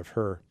part of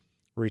her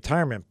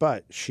retirement.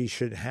 But she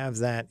should have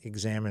that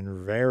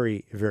examined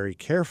very, very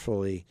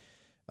carefully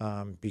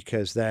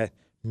because that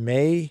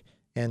may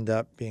end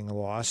up being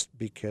lost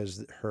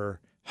because her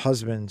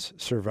husband's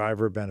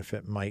survivor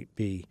benefit might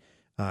be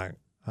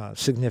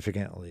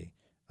significantly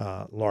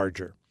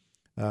larger.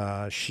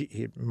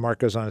 Mark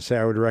goes on to say,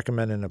 I would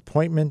recommend an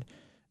appointment.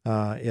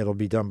 It'll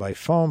be done by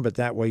phone, but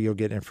that way you'll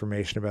get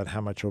information about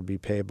how much will be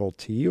payable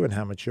to you and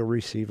how much you'll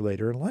receive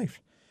later in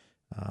life.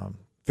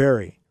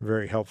 Very,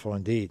 very helpful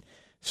indeed.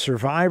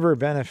 Survivor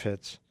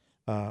benefits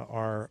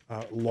are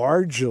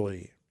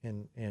largely,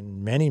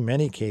 in many,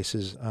 many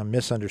cases,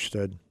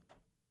 misunderstood.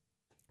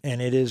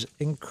 And it is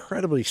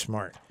incredibly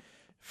smart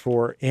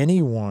for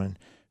anyone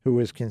who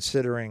is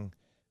considering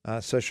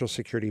Social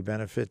Security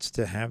benefits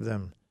to have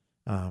them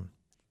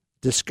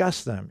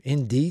discuss them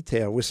in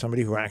detail with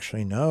somebody who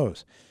actually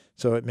knows.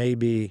 So it may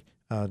be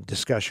a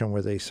discussion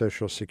with a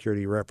Social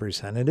Security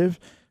representative,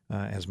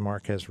 as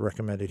Mark has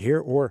recommended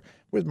here, or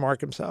with Mark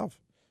himself.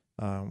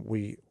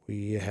 We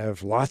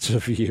have lots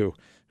of you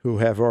who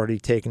have already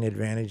taken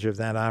advantage of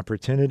that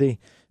opportunity.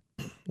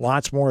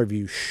 Lots more of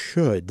you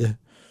should.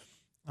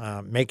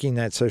 making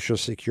that Social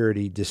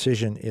Security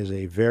decision is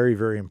a very,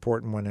 very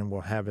important one and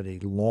will have a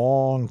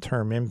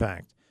long-term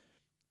impact.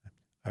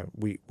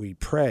 We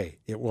pray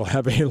it will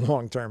have a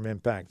long-term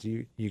impact.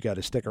 You got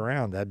to stick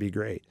around. That'd be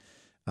great.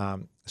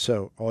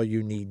 So all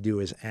you need to do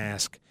is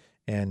ask,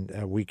 and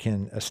we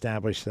can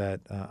establish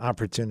that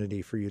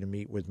opportunity for you to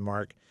meet with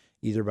Mark,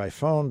 either by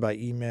phone, by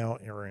email,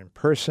 or in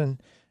person.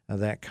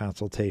 That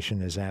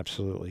consultation is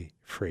absolutely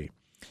free.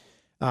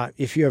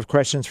 If you have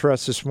questions for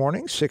us this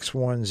morning,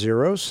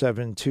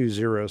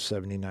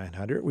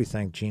 610-720-7900. We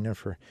thank Gina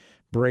for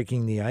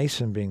breaking the ice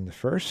and being the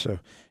first. So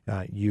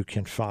you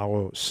can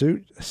follow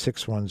suit,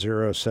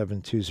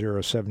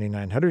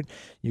 610-720-7900.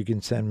 You can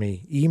send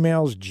me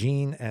emails,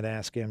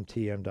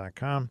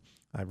 gene@askmtm.com.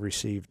 I've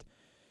received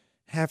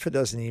half a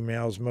dozen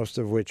emails, most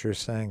of which are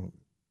saying,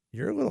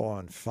 you're a little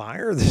on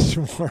fire this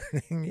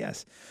morning.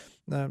 Yes,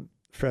 the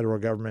federal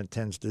government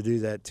tends to do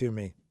that to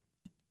me.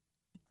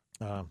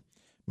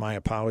 My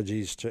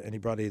apologies to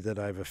anybody that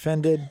I've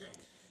offended.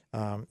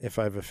 If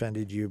I've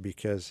offended you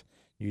because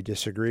you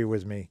disagree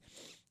with me,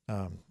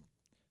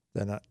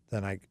 then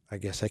I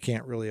guess I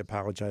can't really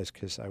apologize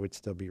because I would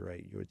still be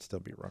right. You would still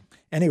be wrong.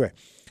 Anyway,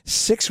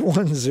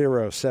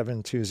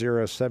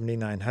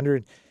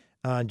 610-720-7900.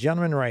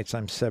 Gentleman writes,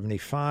 I'm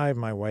 75.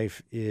 My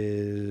wife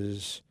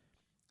is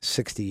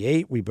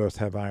 68. We both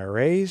have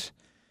IRAs.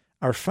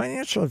 Our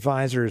financial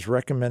advisor is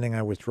recommending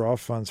I withdraw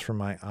funds from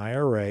my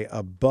IRA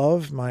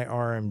above my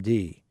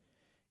RMD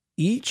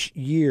each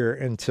year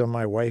until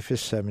my wife is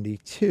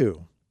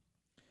 72.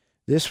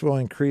 This will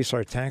increase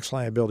our tax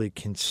liability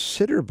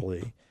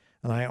considerably,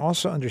 and I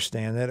also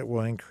understand that it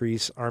will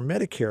increase our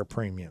Medicare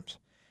premiums.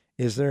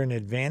 Is there an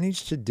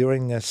advantage to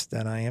doing this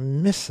that I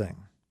am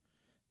missing?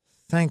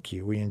 Thank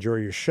you. We enjoy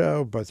your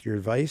show, both your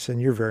advice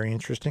and your very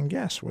interesting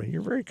guests. Well,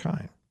 you're very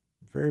kind.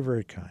 Very,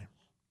 very kind.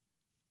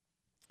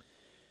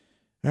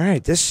 All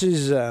right, this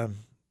is a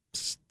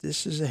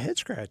head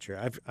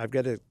scratcher. I've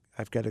got to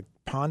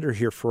ponder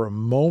here for a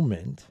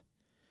moment.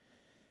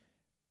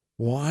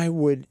 Why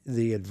would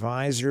the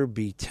advisor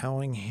be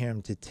telling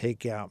him to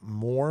take out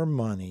more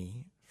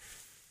money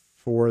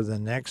for the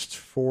next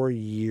 4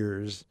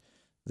 years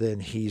than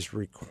he's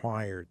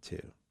required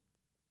to?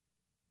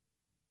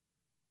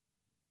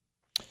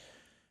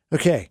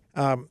 Okay,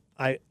 I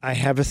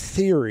have a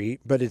theory,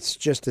 but it's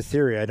just a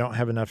theory. I don't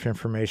have enough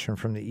information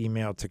from the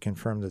email to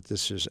confirm that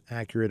this is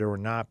accurate or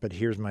not, but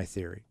here's my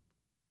theory.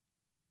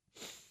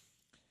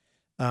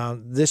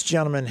 This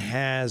gentleman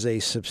has a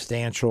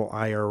substantial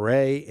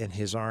IRA, and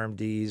his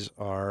RMDs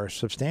are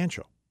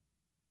substantial.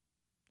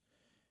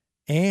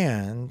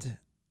 And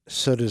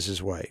so does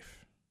his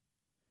wife.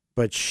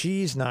 But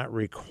she's not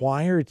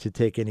required to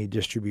take any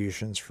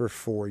distributions for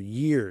 4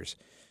 years.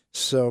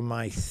 So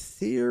my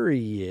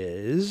theory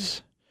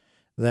is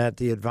that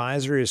the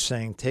advisor is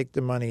saying take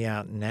the money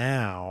out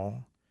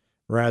now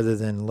rather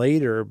than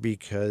later,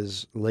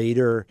 because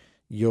later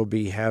you'll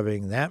be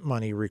having that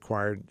money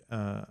required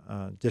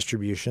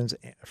distributions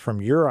from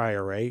your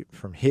IRA,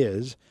 from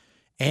his,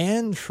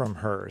 and from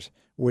hers,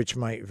 which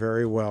might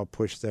very well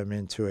push them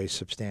into a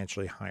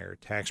substantially higher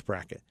tax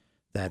bracket.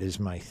 That is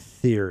my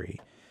theory.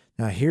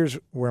 Now, here's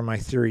where my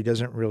theory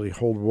doesn't really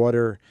hold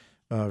water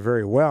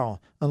very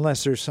well,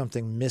 unless there's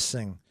something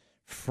missing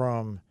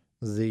from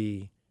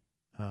the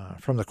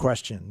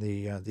question,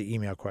 the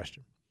email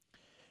question.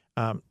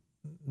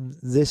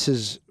 This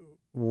is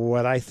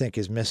what I think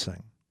is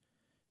missing.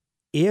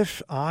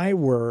 If I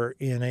were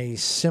in a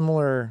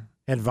similar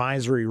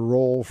advisory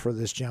role for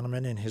this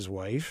gentleman and his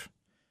wife,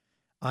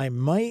 I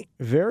might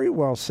very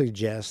well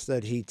suggest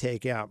that he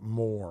take out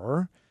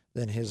more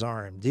than his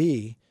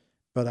RMD,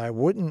 but I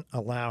wouldn't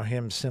allow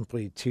him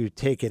simply to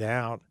take it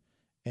out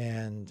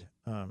and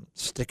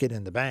stick it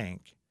in the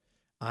bank.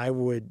 I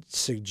would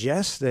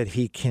suggest that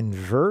he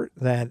convert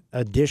that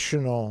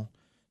additional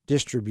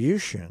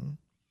distribution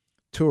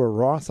to a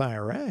Roth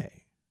IRA.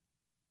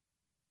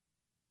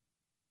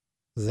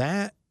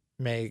 That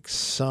makes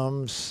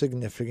some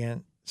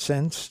significant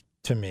sense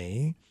to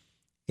me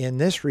in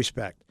this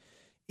respect.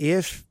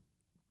 If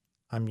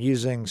I'm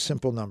using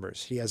simple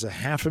numbers, he has a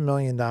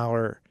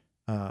 $500,000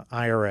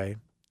 IRA.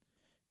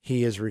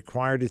 He is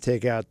required to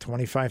take out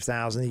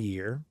 $25,000 a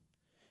year,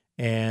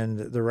 and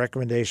the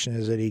recommendation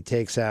is that he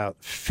takes out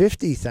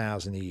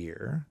 $50,000 a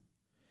year,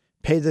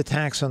 pay the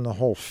tax on the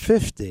whole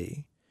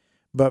 $50,000,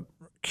 but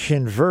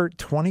convert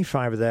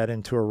 $25,000 of that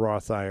into a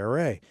Roth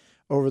IRA.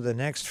 Over the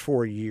next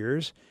 4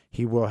 years,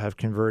 he will have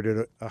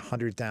converted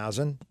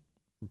 $100,000,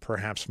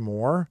 perhaps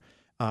more,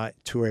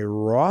 to a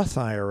Roth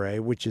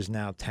IRA, which is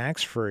now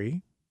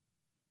tax-free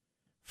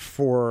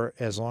for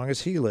as long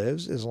as he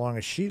lives, as long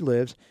as she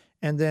lives,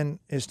 and then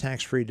is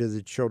tax-free to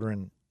the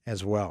children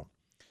as well.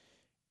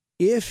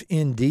 If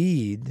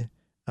indeed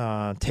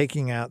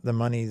taking out the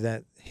money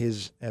that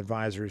his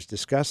advisor is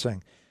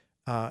discussing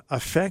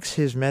affects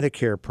his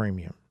Medicare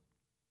premium,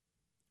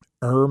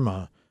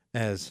 IRMA,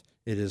 as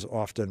it is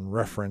often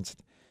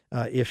referenced,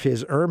 if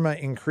his IRMA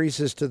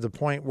increases to the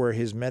point where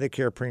his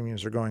Medicare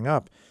premiums are going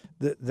up,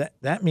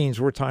 that means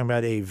we're talking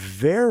about a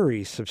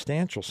very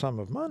substantial sum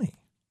of money.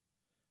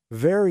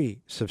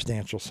 very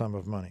substantial sum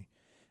of money,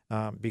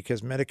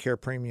 because Medicare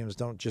premiums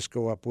don't just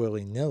go up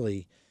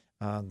willy-nilly.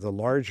 The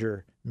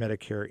larger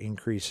Medicare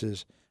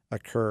increases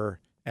occur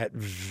at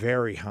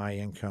very high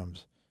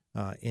incomes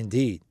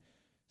indeed.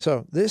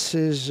 So this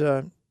is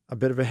a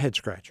bit of a head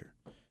scratcher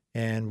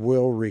and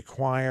will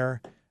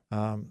require,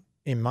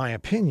 in my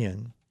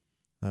opinion,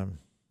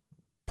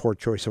 poor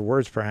choice of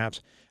words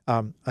perhaps,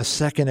 a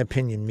second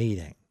opinion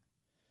meeting.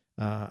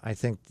 I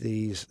think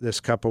this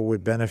couple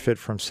would benefit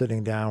from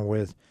sitting down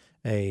with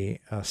a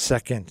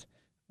second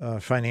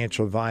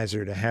financial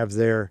advisor to have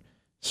their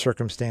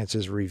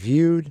circumstances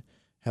reviewed,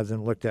 have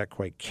them looked at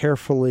quite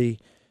carefully.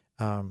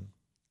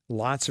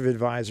 Lots of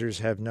advisors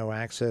have no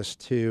access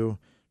to,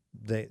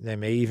 they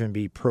may even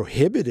be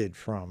prohibited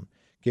from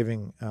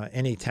giving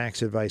any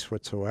tax advice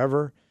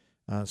whatsoever.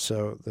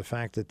 So the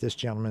fact that this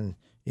gentleman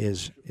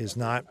is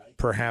not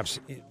perhaps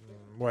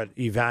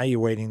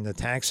evaluating the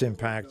tax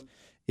impact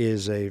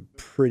is a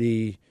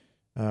pretty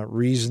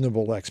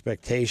reasonable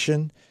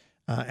expectation,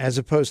 as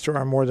opposed to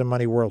our More Than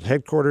Money World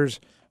headquarters,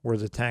 where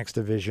the tax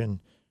division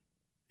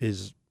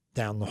is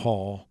down the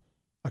hall,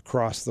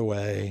 across the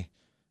way,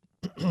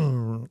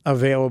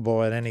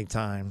 available at any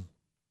time,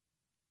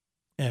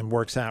 and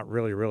works out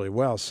really, really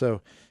well.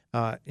 So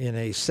in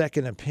a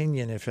second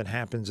opinion, if it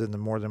happens in the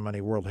More Than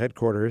Money World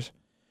headquarters,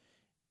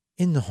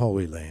 in the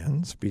Holy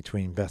Lands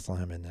between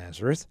Bethlehem and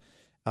Nazareth,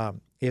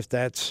 if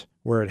that's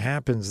where it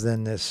happens,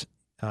 then this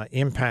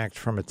impact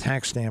from a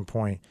tax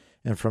standpoint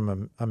and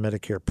from a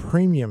Medicare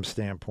premium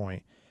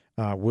standpoint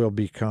will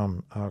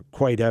become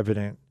quite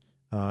evident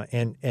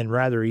and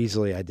rather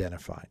easily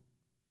identified.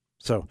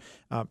 So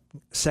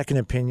second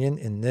opinion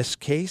in this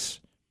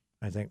case,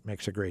 I think,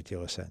 makes a great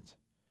deal of sense.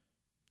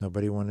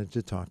 Nobody wanted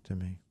to talk to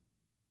me.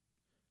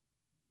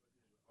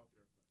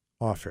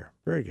 Off air.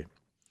 Very good.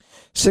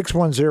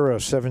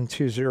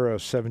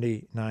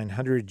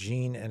 610-720-7900,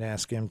 Gene at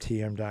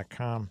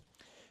AskMTM.com,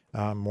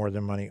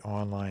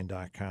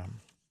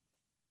 morethanmoneyonline.com.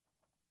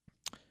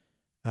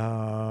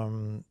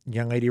 Young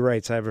lady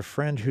writes, I have a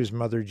friend whose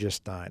mother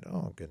just died.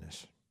 Oh,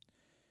 goodness.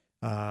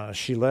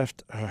 She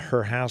left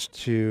her house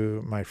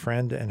to my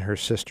friend and her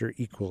sister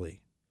equally.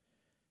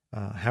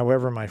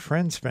 However, my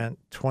friend spent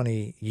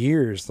the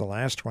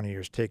last 20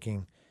 years,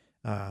 taking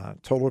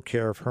total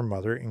care of her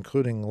mother,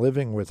 including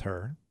living with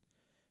her,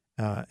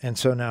 and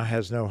so now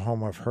has no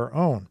home of her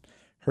own.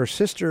 Her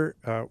sister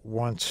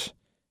wants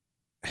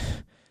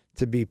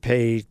to be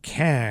paid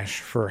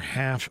cash for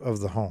half of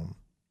the home.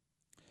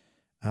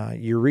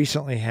 You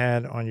recently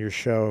had on your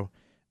show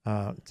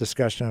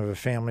discussion of a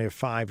family of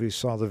 5 who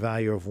saw the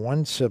value of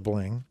one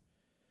sibling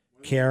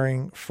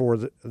caring for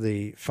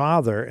the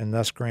father and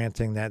thus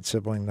granting that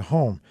sibling the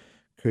home.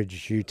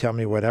 Could you tell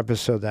me what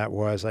episode that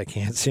was? I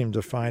can't seem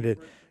to find it.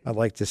 I'd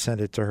like to send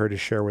it to her to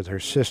share with her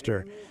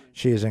sister.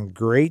 She is in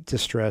great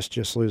distress,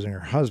 just losing her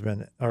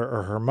husband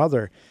or her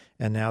mother,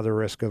 and now the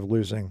risk of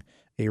losing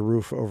a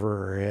roof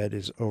over her head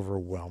is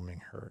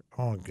overwhelming her.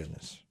 Oh,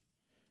 goodness.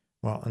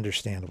 Well,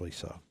 understandably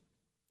so.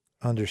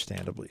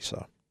 Understandably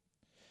so.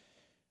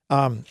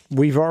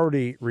 We've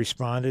already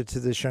responded to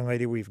this young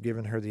lady. We've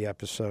given her the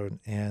episode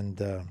and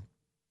the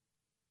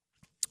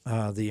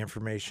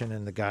information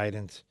and the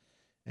guidance.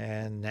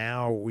 And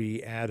now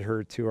we add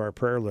her to our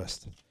prayer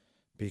list,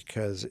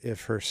 because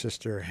if her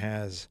sister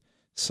has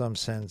some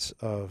sense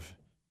of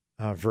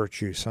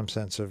virtue, some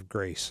sense of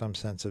grace, some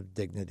sense of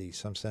dignity,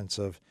 some sense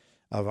of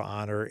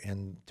honor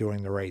and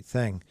doing the right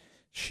thing,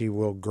 she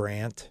will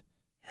grant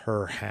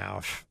her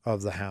half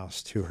of the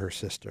house to her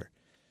sister.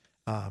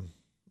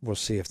 We'll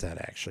see if that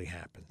actually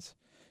happens.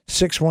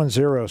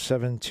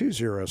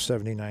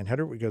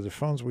 610-720-7900. We go to the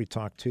phones. We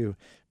talk to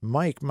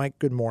Mike. Mike,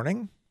 good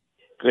morning.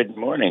 Good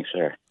morning,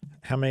 sir.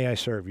 How may I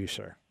serve you,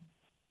 sir?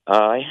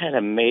 I had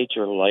a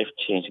major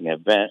life-changing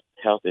event,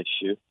 health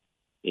issue,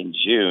 in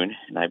June,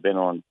 and I've been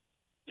on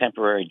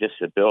temporary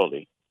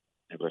disability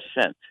ever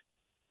since.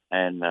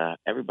 And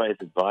everybody's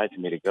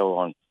advising me to go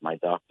on, my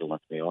doctor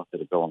wants me also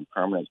to go on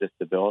permanent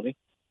disability.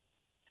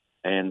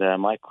 And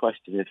my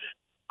question is,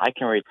 I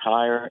can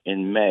retire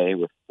in May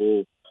with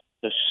full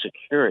Social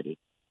Security,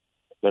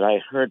 but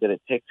I heard that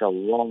it takes a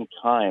long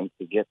time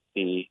to get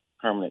the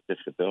permanent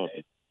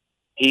disability.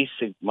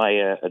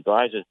 My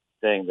advisor's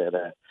saying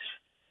that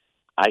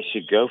I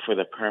should go for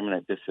the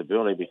permanent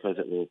disability because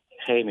it will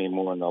pay me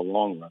more in the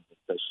long run with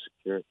Social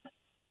Security.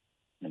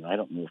 And I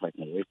don't know if I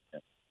can wait for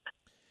that.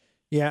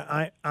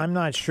 Yeah, I'm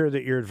not sure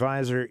that your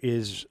advisor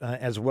is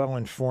as well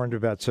informed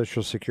about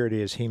Social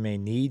Security as he may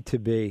need to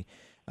be.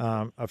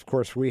 Of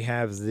course, we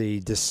have the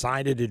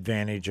decided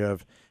advantage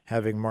of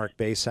having Mark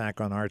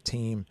Basak on our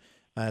team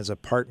as a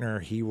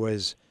partner. He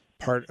was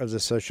part of the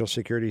Social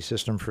Security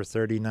system for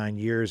 39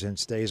 years and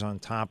stays on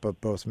top of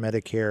both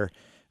Medicare,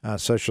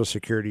 Social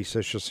Security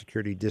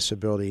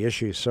disability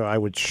issues. So I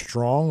would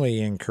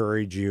strongly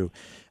encourage you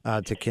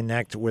to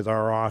connect with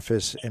our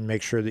office and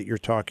make sure that you're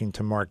talking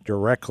to Mark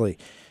directly.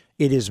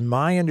 It is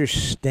my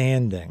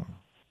understanding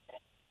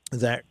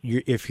that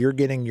if you're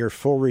getting your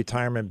full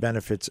retirement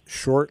benefits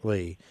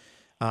shortly,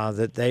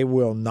 that they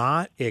will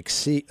not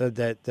exceed,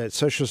 that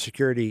Social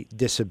Security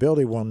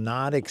disability will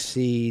not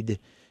exceed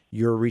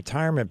your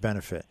retirement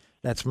benefit.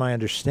 That's my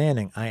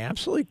understanding. I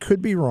absolutely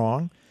could be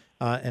wrong,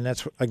 and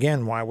that's,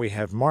 again, why we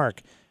have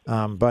Mark.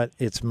 But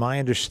it's my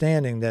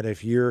understanding that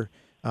if you're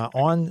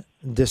on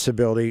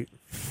disability,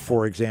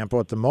 for example,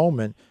 at the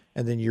moment,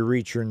 and then you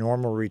reach your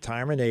normal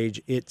retirement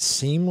age, it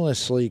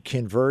seamlessly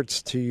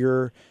converts to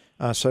your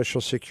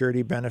Social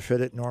Security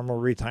benefit at normal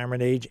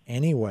retirement age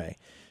anyway.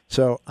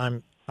 So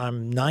I'm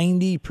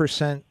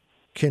 90%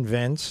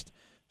 convinced,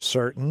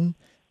 certain,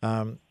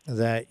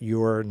 that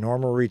your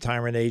normal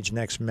retirement age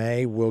next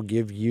May will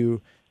give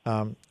you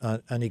an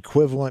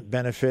equivalent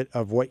benefit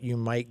of what you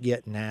might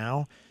get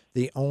now.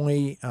 The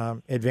only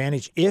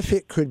advantage, if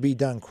it could be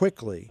done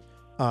quickly,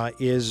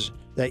 is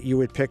that you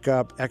would pick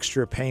up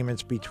extra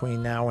payments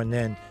between now and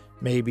then,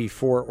 maybe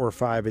 4 or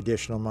 5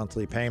 additional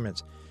monthly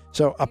payments.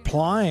 So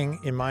applying,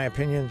 in my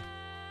opinion,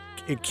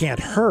 it can't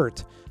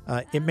hurt.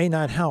 It may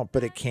not help,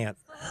 but it can't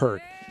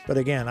hurt. But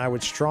again, I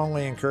would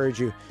strongly encourage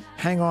you,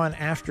 hang on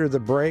after the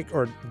break,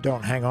 or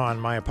don't hang on,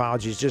 my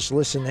apologies. Just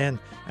listen in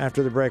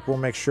after the break. We'll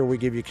make sure we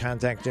give you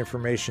contact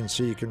information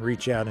so you can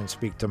reach out and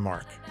speak to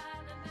Mark.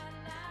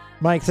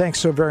 Mike, thanks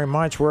so very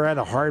much. We're at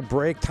a hard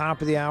break,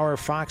 top of the hour,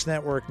 Fox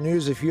Network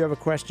News. If you have a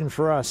question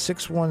for us,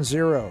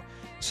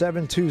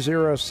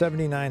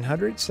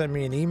 610-720-7900. Send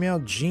me an email,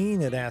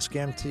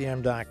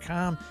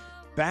 gene@askmtm.com.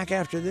 Back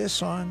after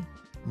this on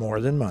More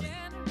Than Money.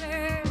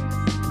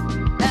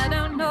 I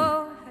don't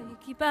know how you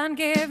keep on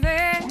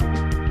giving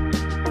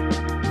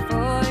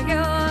for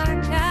your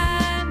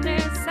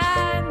kindness.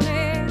 I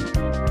made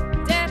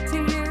debt to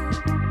you,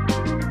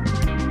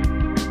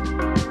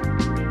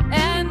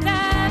 and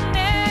I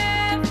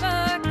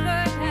never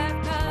could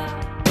have come.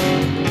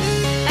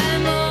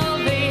 I'm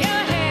over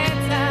your head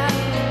now.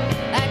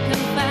 I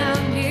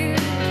confound you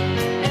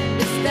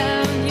and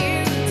astound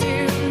you to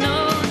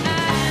know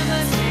I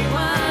must be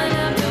one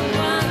of the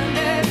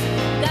wonders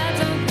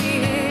God's own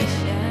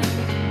creation.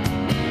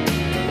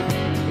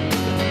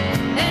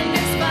 And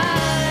as far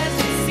as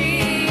you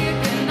see, you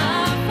can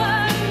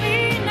offer me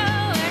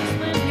no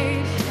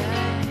explanation.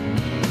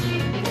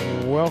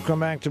 Welcome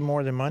back to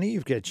More Than Money.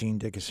 You've got Gene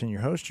Dickinson,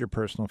 your host, your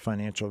personal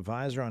financial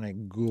advisor, on a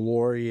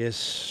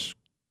glorious,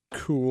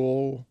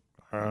 cool,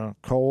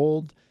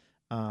 cold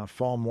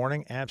fall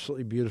morning.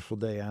 Absolutely beautiful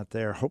day out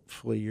there.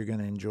 Hopefully you're going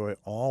to enjoy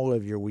all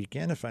of your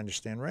weekend. If I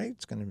understand right,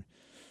 it's going to be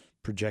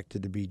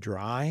projected to be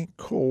dry,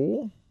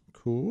 cold,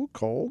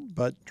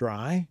 but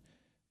dry.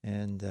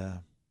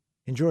 And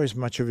enjoy as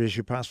much of it as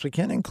you possibly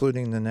can,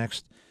 including the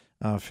next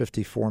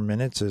 54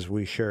 minutes as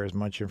we share as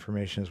much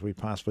information as we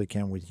possibly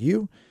can with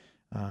you.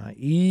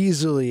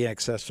 Easily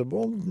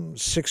accessible,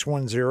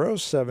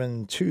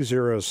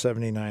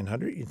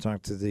 610-720-7900. You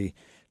talk to the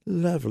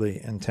lovely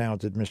and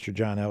talented Mr.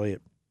 John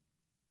Elliott.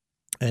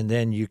 And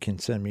then you can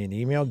send me an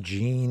email,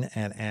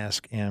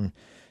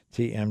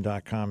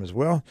 gene@askmtm.com as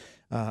well.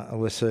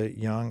 Alyssa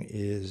Young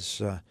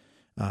is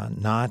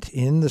not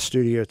in the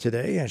studio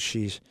today, as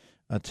she's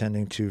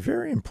attending to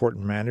very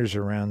important matters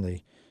around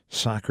the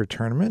soccer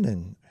tournament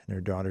and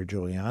her daughter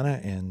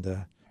Juliana,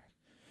 and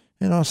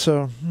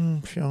also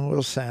feeling a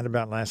little sad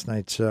about last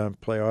night's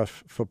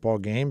playoff football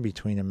game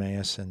between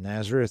Emmaus and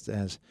Nazareth,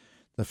 as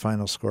the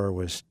final score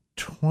was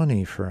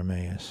 20 for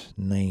Emmaus,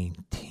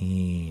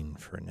 19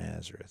 for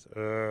Nazareth.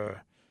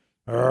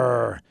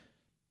 There's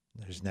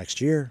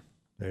next year.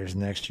 There's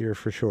next year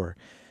for sure.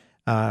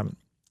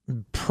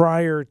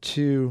 Prior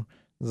to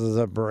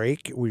the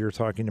break, we were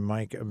talking to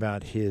Mike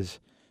about his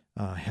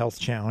health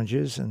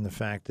challenges and the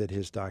fact that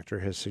his doctor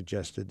has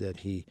suggested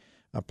that he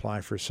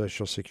apply for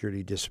Social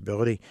Security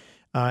disability.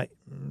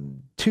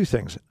 Two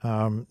things.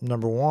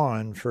 Number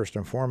one, first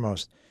and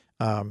foremost,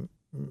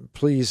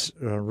 please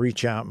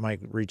reach out,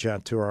 Mike, reach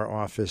out to our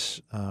office,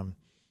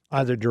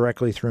 either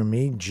directly through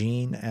me,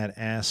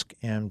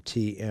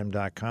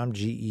 gene@askmtm.com,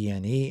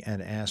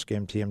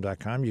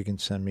 GENE@askmtm.com. You can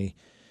send me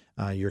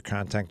your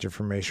contact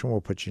information.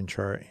 We'll put you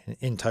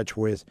in touch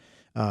with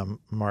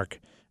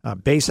Mark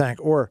Basak,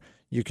 or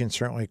you can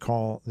certainly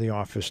call the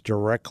office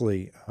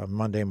directly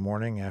Monday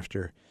morning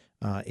after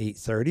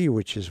 8:30,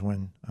 which is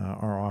when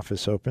our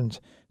office opens,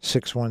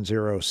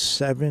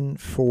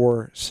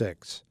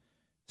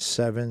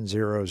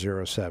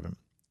 610-746-7007,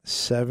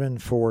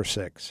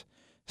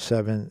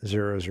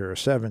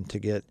 746-7007 to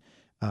get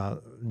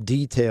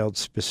detailed,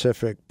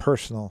 specific,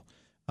 personal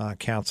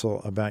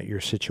counsel about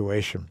your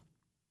situation.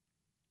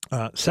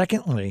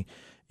 Secondly,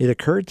 it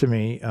occurred to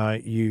me,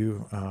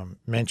 you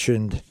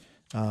mentioned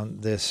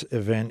this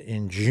event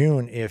in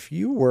June. If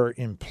you were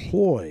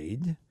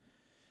employed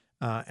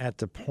at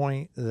the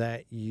point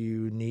that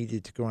you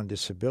needed to go on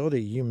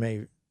disability, you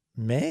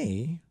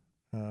may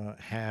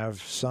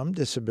have some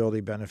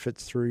disability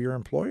benefits through your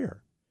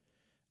employer.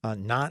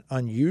 Not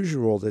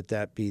unusual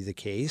that be the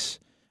case.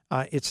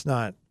 It's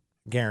not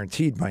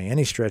guaranteed by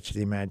any stretch of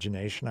the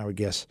imagination. I would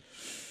guess,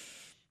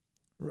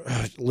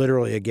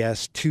 literally a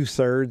guess,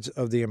 2/3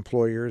 of the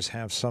employers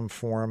have some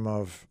form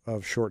of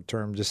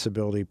short-term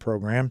disability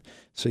program.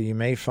 So you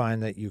may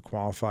find that you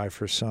qualify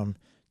for some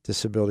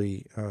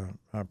disability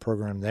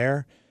program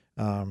there,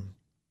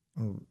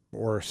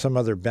 or some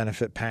other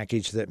benefit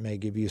package that may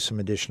give you some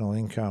additional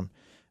income.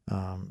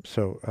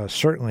 So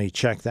certainly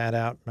check that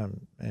out,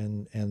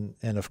 and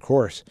of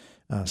course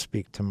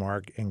speak to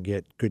Mark and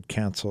get good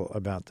counsel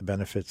about the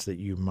benefits that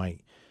you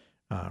might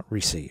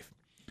receive.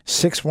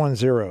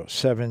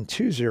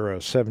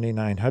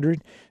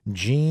 610-720-7900,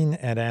 Gene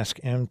at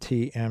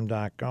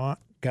askmtm.com,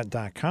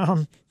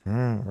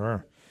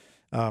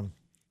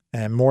 and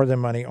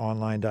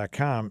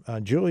morethanmoneyonline.com.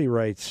 Julie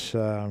writes,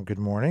 good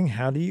morning.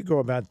 How do you go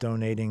about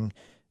donating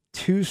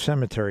 2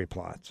 cemetery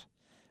plots?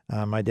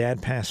 My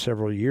dad passed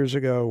several years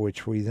ago,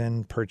 which we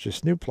then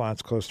purchased new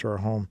plots close to our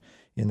home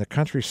in the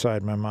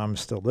countryside. My mom is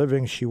still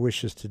living. She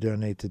wishes to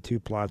donate the 2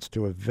 plots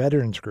to a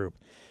veterans group.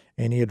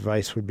 Any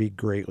advice would be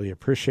greatly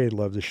appreciated.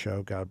 Love the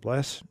show. God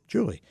bless.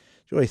 Julie.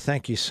 Julie,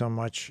 thank you so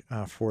much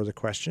for the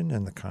question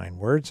and the kind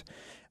words.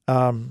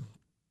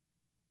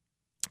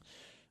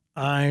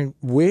 I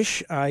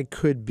wish I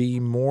could be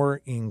more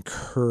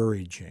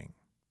encouraging.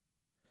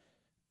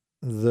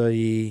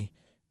 The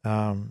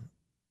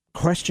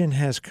question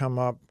has come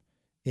up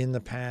in the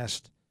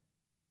past,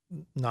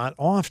 not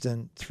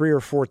often, 3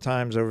 or 4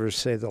 times over,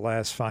 say, the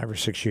last 5 or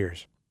 6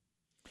 years.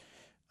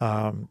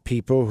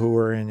 People who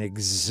are in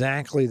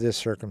exactly this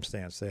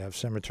circumstance. They have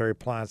cemetery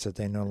plots that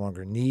they no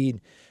longer need.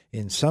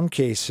 In some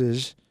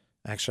cases,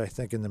 actually, I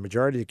think in the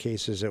majority of the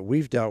cases that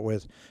we've dealt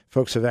with,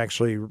 folks have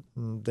actually,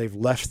 they've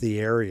left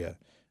the area.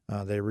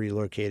 They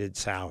relocated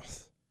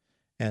south,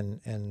 and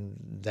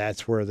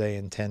that's where they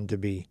intend to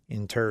be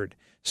interred.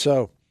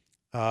 So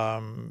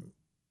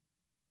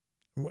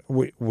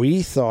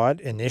we thought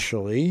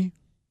initially,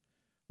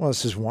 well,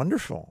 this is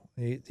wonderful.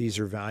 These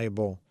are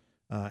valuable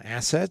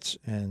assets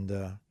and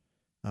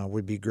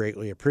would be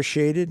greatly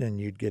appreciated, and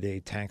you'd get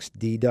a tax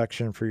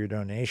deduction for your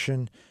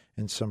donation,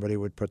 and somebody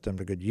would put them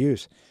to good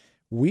use.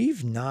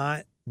 We've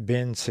not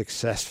been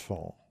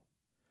successful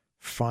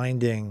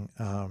finding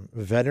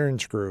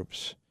veterans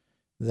groups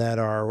that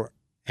are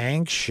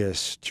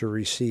anxious to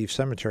receive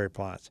cemetery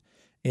plots.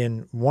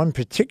 In one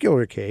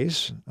particular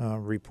case,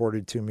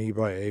 reported to me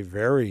by a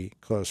very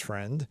close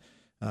friend,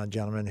 a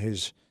gentleman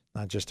who's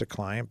not just a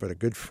client, but a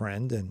good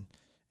friend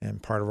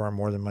and part of our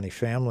More Than Money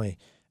family,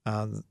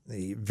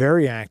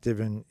 very active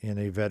in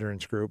a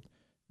veterans group.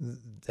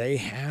 They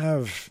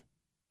have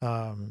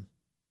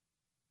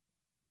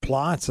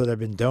plots that have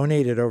been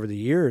donated over the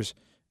years,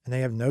 and they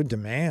have no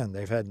demand.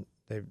 They've had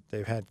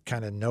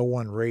kind of no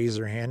one raise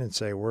their hand and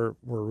say, we're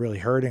really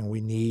hurting.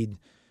 We need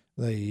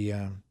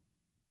the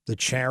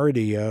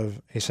charity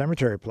of a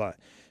cemetery plot.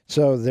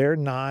 So they're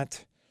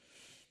not,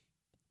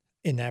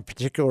 in that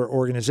particular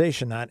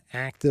organization, not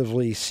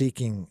actively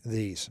seeking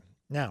these.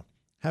 Now,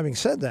 having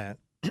said that,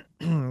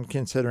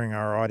 considering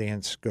our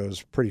audience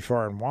goes pretty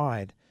far and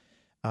wide,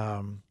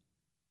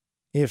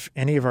 if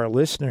any of our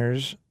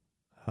listeners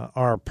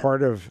are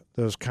part of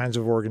those kinds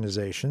of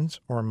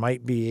organizations or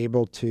might be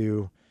able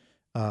to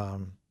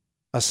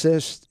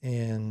assist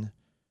in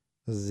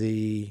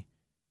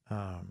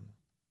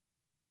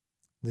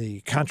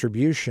the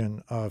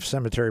contribution of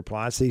cemetery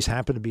plots, these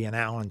happen to be in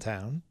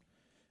Allentown,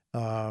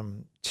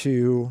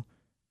 to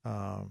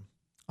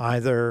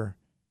either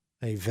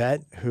a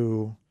vet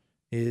who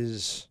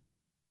is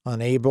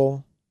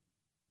unable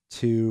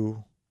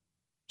to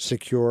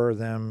secure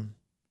them,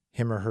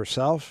 him or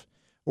herself,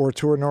 or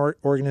to an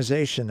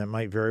organization that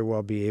might very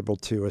well be able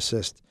to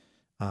assist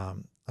a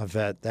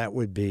vet, that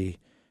would be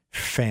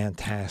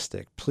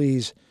fantastic.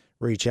 Please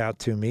reach out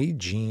to me,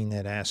 Gene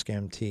at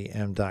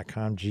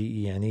askmtm.com,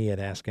 Gene at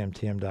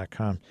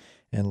askmtm.com,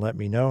 and let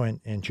me know.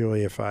 And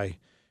Julie, if I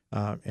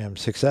am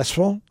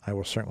successful, I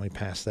will certainly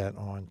pass that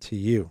on to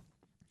you.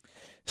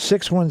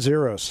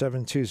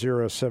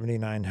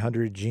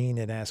 610-720-7900, Gene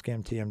at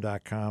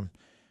askmtm.com.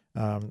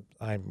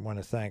 I want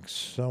to thank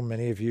so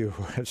many of you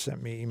who have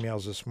sent me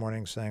emails this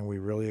morning saying we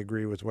really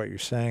agree with what you're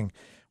saying.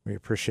 We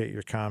appreciate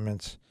your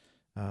comments.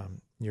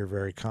 You're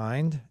very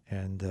kind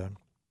and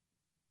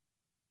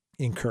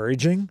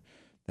encouraging.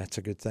 That's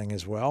a good thing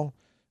as well.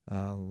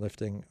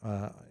 Lifting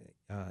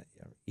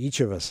each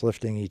of us,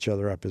 lifting each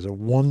other up is a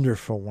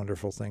wonderful,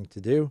 wonderful thing to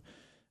do.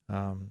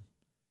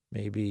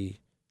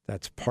 Maybe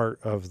that's part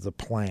of the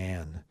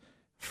plan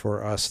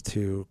for us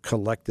to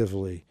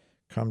collectively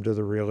come to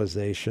the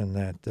realization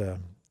that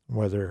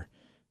whether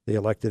the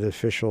elected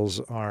officials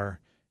are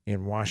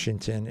in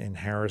Washington, in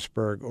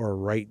Harrisburg, or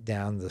right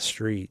down the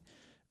street,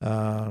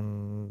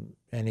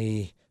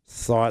 any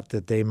thought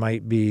that they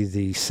might be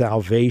the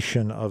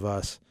salvation of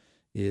us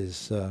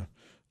is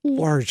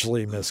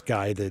largely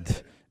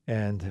misguided,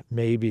 and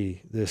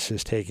maybe this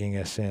is taking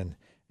us in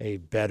a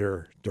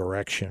better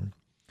direction.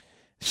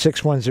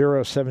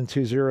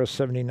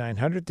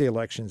 610-720-7900. The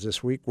elections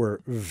this week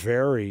were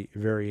very,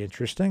 very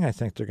interesting. I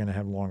think they're going to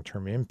have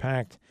long-term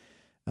impact.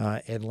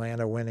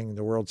 Atlanta winning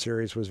the World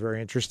Series was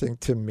very interesting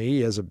to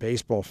me as a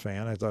baseball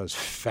fan. I thought it was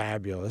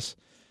fabulous.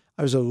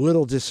 I was a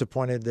little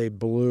disappointed they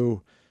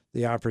blew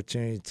the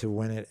opportunity to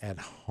win it at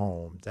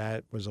home.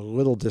 That was a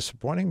little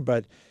disappointing,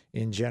 but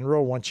in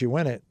general, once you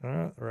win it,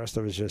 the rest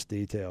of it's just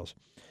details.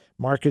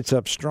 markets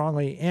up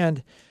strongly.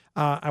 And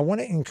I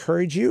want to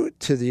encourage you,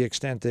 to the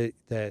extent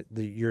that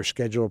your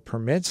schedule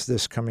permits,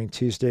 this coming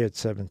Tuesday at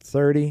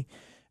 7:30,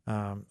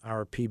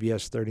 our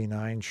PBS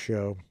 39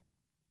 show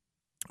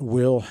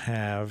will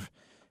have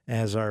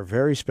as our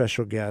very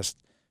special guest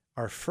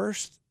our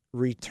first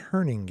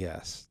returning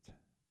guest,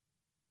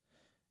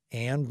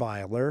 Ann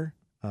Byler,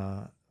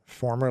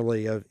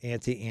 formerly of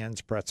Auntie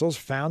Anne's Pretzels,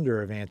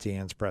 founder of Auntie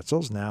Anne's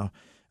Pretzels, now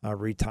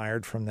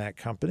retired from that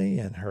company,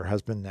 and her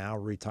husband now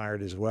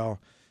retired as well.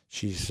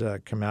 She's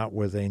come out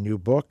with a new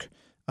book,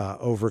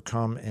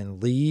 Overcome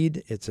and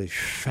Lead. It's a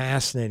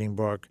fascinating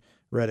book.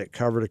 Read it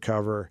cover to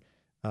cover.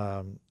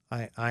 I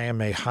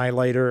am a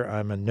highlighter.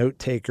 I'm a note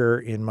taker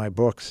in my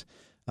books.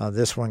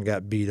 This one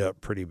got beat up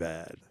pretty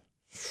bad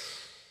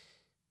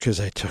because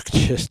I took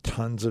just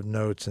tons of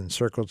notes and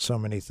circled so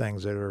many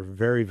things that are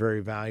very, very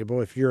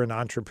valuable. If you're an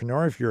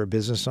entrepreneur, if you're a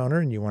business owner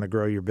and you want to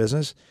grow your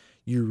business,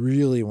 you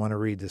really want to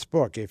read this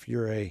book. If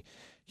you're a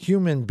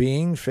human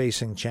being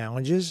facing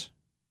challenges,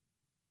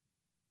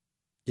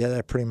 yeah,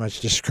 that pretty much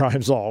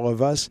describes all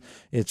of us.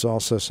 It's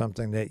also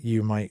something that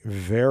you might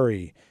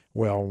very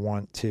well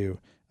want to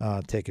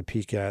take a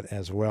peek at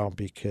as well,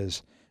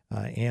 because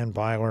Ann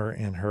Byler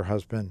and her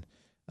husband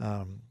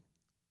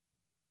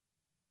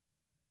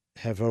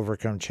have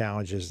overcome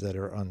challenges that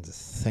are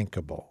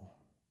unthinkable,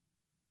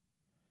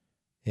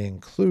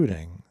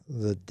 including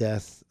the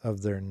death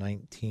of their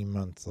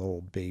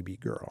 19-month-old baby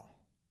girl.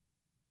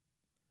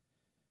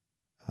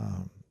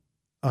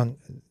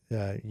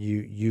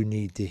 You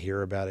need to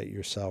hear about it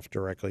yourself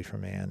directly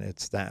from Ann.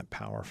 It's that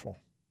powerful.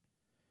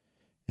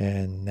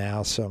 And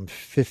now, some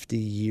 50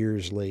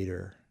 years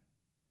later,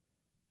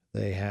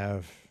 they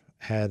have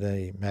had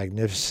a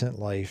magnificent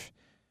life,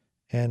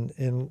 and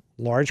in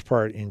large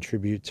part in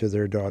tribute to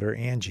their daughter,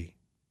 Angie,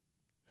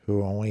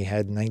 who only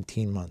had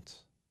 19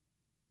 months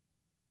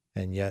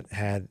and yet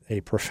had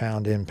a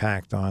profound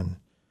impact on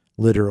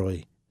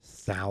literally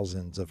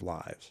thousands of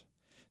lives.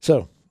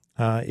 So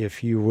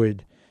if you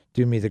would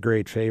do me the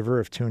great favor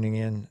of tuning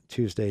in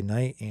Tuesday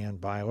night, Ann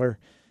Byler,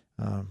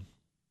 I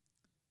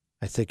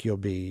think you'll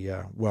be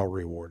well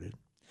rewarded.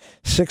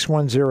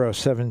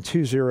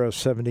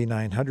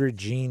 610-720-7900,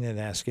 Gene at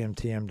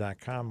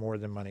AskMTM.com,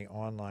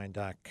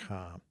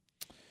 MoreThanMoneyOnline.com.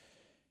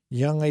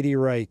 Young lady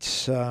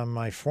writes,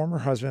 my former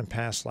husband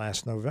passed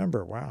last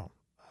November. Wow.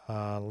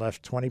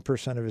 Left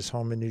 20% of his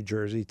home in New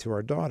Jersey to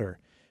our daughter,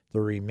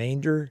 the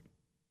remainder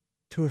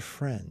to a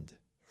friend.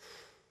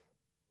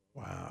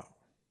 Wow.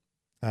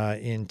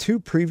 In 2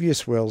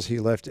 previous wills, he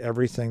left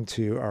everything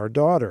to our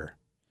daughter.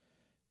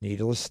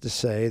 Needless to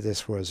say,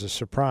 this was a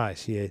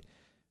surprise. He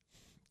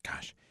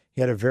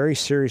had a very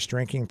serious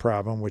drinking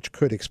problem, which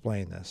could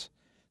explain this.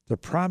 The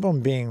problem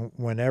being,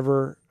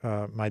 whenever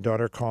my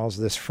daughter calls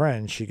this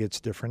friend, she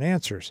gets different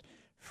answers.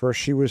 First,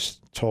 she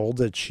was told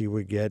that she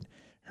would get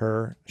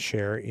her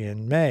share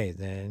in May.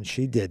 Then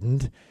she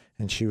didn't,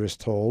 and she was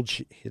told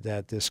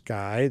that this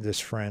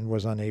friend,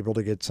 was unable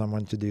to get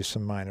someone to do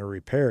some minor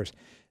repairs.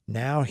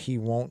 Now he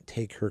won't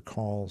take her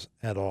calls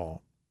at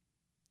all.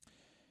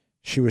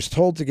 She was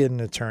told to get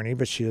an attorney,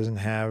 but she doesn't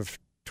have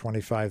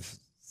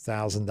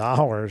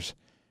 $25,000.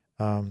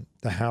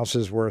 The house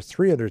is worth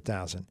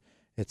 $300,000.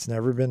 It's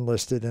never been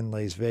listed and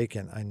lays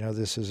vacant. I know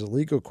this is a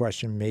legal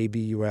question. Maybe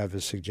you have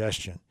a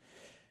suggestion.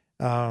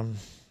 Yeah,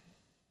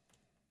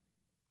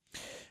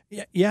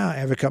 I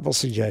have a couple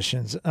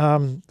suggestions.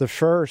 The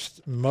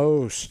first,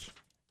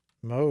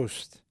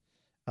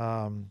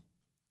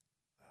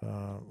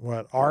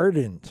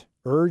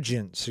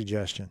 urgent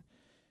suggestion.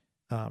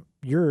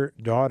 Your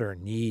daughter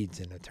needs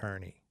an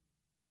attorney.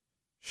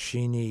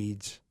 She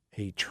needs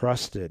a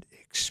trusted,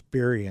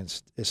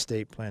 experienced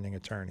estate planning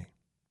attorney.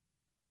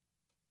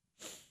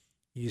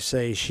 You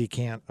say she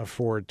can't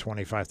afford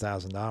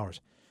 $25,000.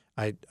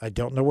 I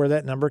don't know where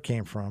that number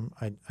came from.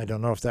 I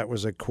don't know if that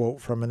was a quote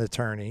from an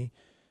attorney.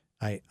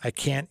 I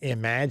can't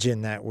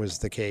imagine that was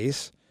the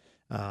case.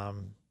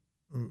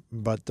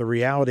 But the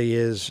reality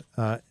is,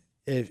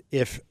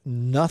 if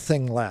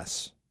nothing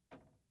less,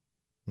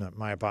 no,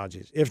 my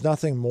apologies, if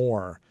nothing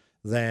more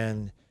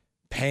than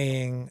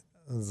paying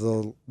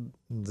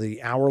the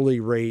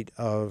hourly rate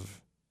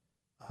of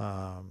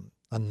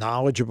a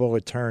knowledgeable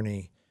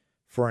attorney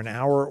for an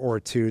hour or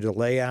two to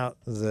lay out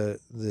the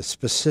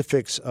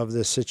specifics of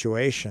this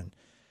situation,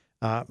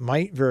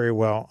 might very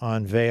well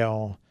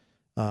unveil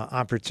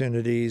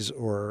opportunities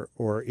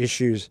or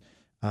issues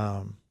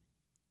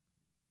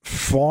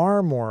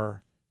far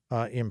more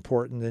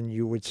important than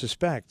you would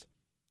suspect.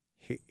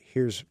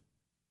 Here's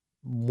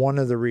one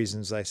of the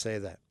reasons I say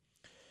that.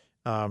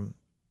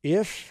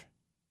 If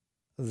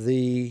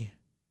the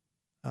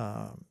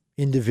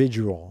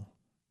individual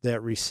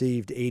that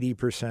received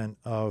 80%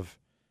 of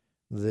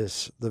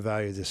the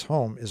value of this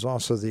home is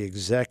also the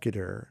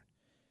executor,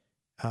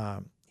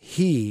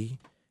 he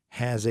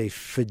has a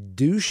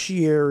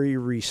fiduciary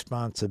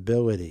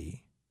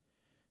responsibility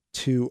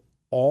to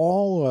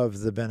all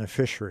of the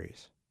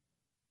beneficiaries,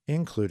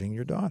 including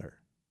your daughter.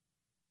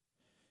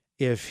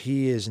 If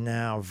he is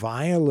now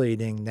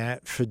violating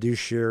that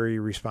fiduciary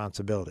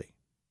responsibility,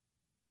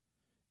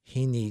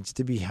 he needs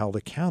to be held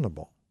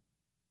accountable.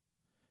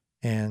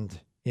 And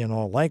in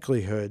all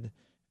likelihood,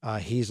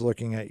 he's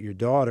looking at your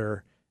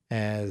daughter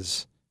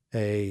as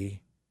a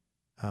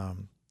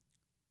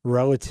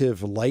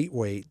relative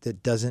lightweight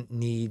that doesn't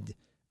need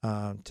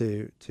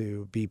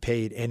to be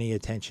paid any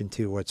attention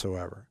to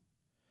whatsoever,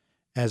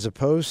 as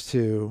opposed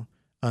to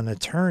an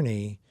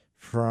attorney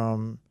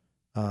from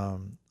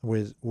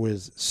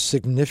with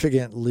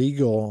significant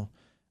legal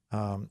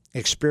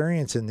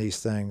experience in these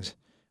things,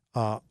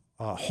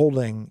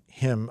 holding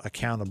him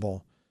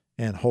accountable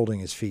and holding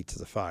his feet to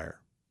the fire.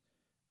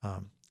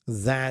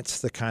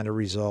 That's the kind of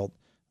result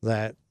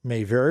that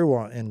may very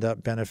well end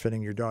up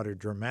benefiting your daughter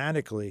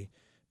dramatically,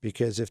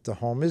 because if the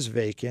home is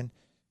vacant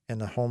and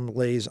the home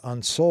lays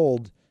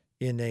unsold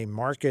in a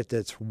market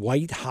that's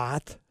white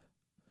hot,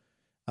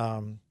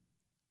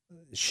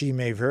 she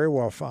may very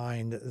well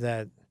find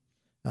that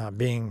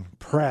being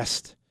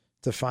pressed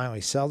to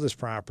finally sell this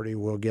property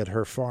will get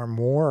her far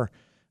more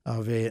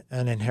of an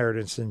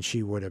inheritance than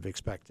she would have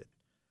expected.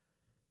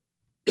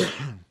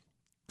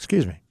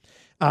 Excuse me.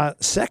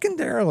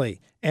 Secondarily,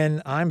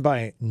 and I'm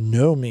by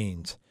no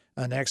means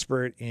an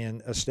expert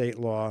in estate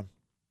law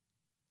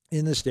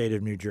in the state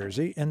of New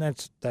Jersey, and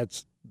that's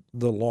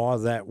the law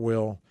that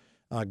will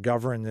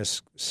govern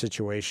this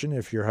situation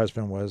if your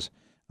husband was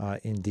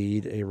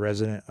indeed a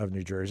resident of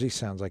New Jersey.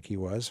 Sounds like he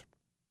was.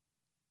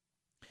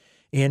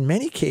 In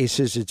many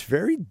cases, it's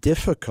very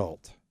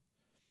difficult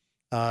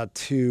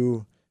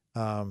to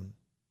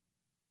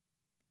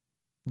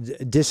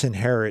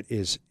disinherit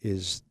is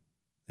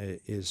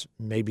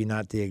maybe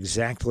not the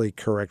exactly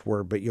correct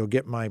word, but you'll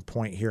get my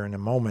point here in a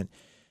moment.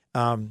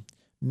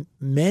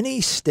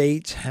 Many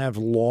states have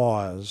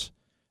laws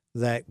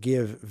that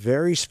give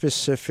very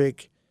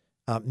specific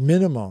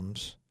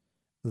minimums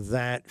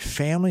that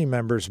family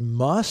members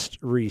must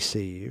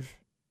receive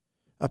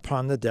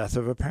upon the death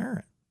of a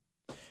parent.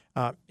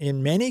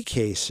 In many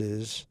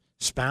cases,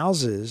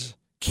 spouses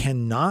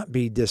cannot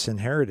be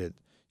disinherited.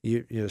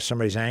 You know,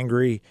 somebody's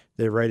angry,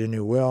 they write a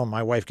new will,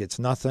 my wife gets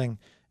nothing.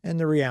 And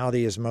the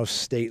reality is most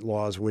state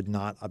laws would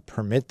not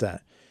permit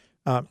that.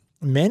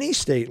 Many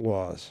state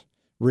laws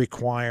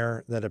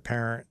require that a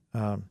parent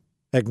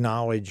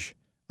acknowledge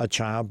a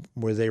child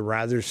with a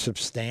rather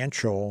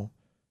substantial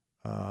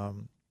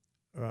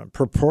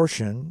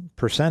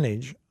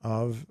percentage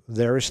of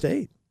their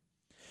estate.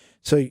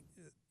 So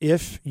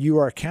if you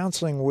are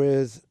counseling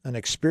with an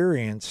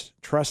experienced,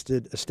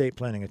 trusted estate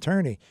planning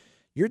attorney,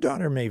 your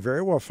daughter may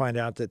very well find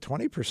out that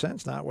 20%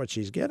 is not what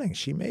she's getting.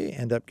 She may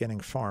end up getting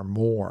far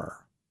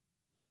more.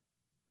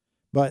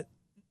 But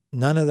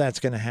none of that's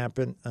going to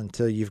happen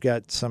until you've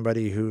got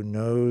somebody who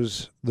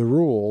knows the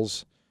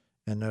rules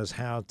and knows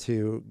how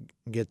to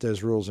get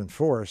those rules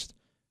enforced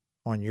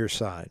on your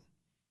side.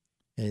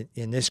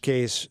 In this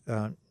case,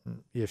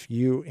 if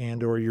you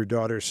and or your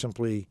daughter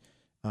simply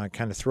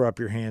kind of throw up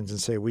your hands and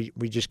say,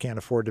 we just can't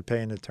afford to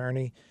pay an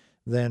attorney,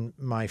 then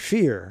my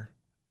fear,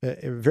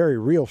 a very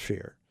real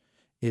fear,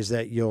 is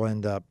that you'll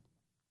end up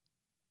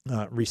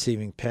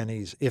receiving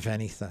pennies, if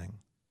anything,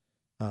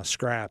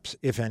 scraps,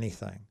 if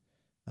anything.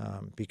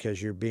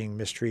 Because you're being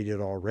mistreated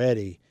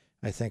already.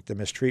 I think the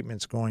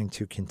mistreatment's going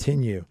to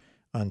continue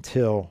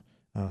until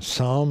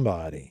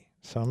somebody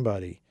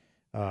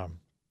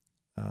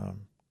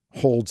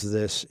holds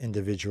this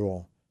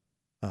individual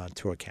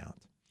to account.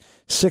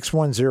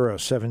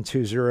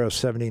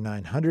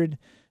 610-720-7900,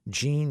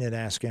 Gene at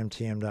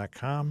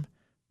AskMTM.com,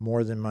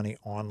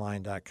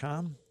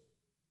 morethanmoneyonline.com.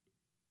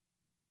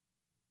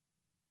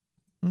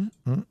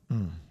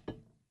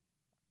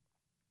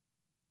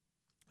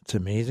 It's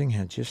amazing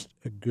how just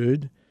a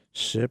good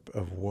sip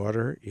of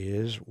water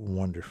is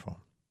wonderful.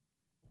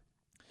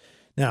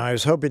 Now, I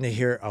was hoping to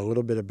hear a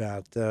little bit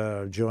about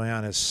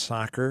Juliana's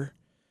soccer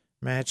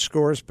match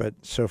scores, but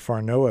so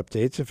far no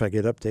updates. If I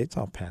get updates,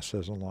 I'll pass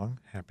those along.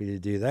 Happy to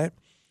do that.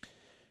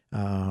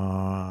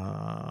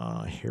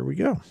 Here we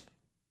go.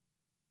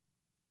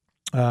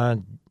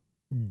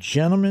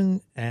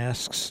 Gentleman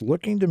asks,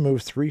 looking to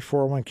move 3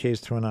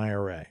 401ks to an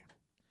IRA.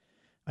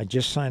 I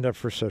just signed up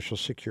for Social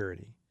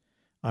Security.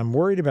 I'm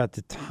worried about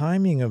the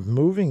timing of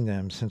moving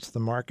them since the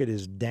market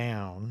is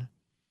down,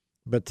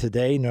 but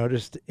today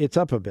noticed it's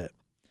up a bit.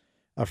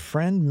 A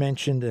friend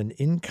mentioned an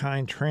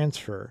in-kind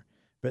transfer,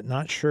 but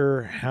not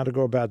sure how to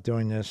go about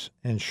doing this,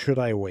 and should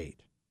I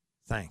wait?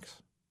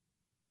 Thanks.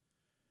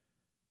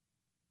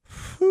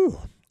 Whew.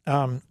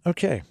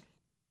 Okay.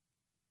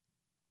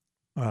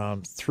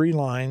 3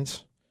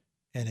 lines,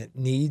 and it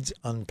needs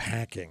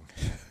unpacking.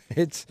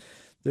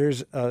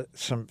 There's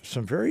some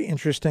very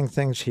interesting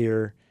things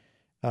here.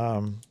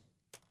 The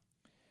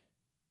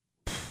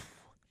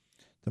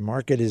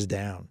market is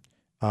down,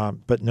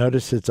 but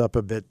notice it's up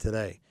a bit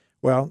today.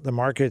 Well, the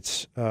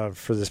markets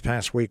for this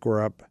past week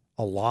were up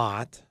a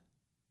lot.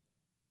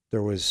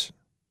 There was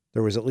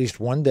at least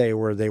one day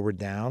where they were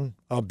down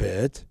a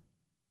bit,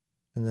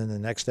 and then the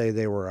next day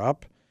they were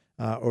up.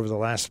 Over the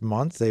last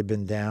month, they've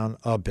been down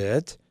a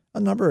bit, a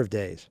number of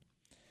days.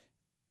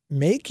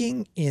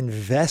 Making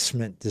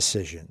investment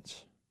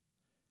decisions,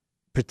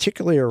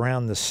 particularly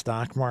around the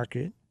stock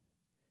market,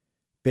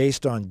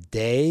 based on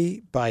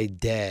day by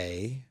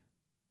day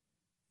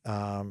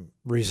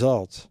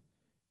results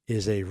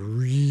is a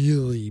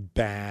really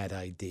bad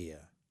idea.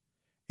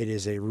 It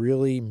is a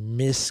really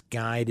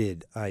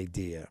misguided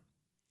idea.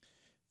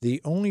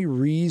 The only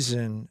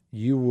reason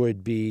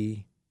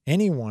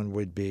anyone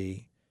would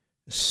be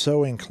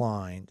so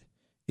inclined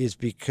is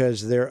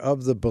because they're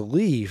of the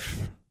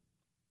belief,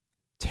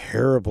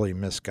 terribly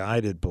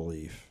misguided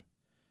belief,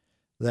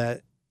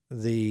 that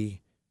the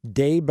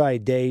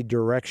day-by-day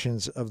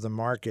directions of the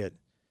market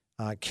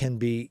can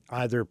be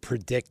either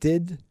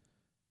predicted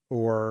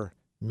or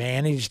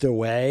managed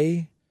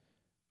away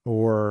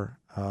or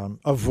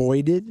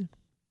avoided.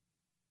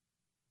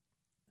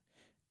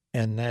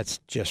 And that's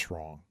just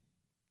wrong.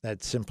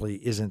 That simply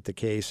isn't the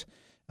case.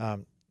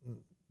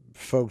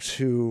 Folks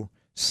who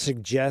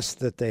suggest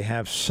that they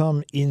have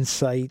some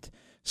insight,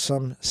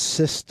 some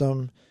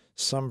system,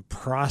 some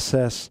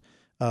process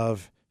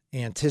of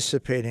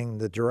anticipating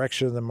the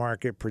direction of the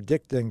market,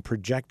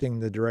 projecting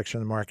the direction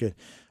of the market,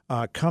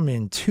 come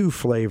in two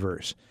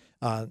flavors,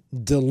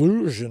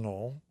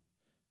 delusional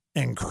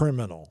and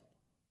criminal.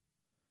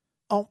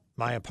 Oh,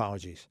 my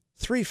apologies.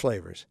 Three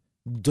flavors,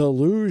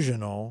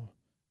 delusional,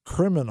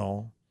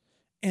 criminal,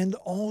 and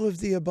all of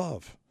the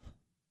above.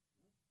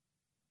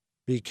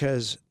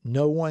 Because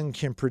no one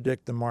can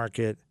predict the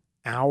market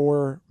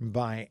hour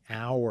by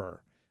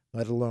hour,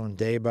 let alone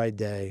day by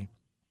day,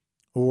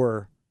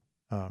 or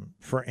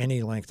for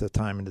any length of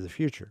time into the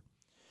future.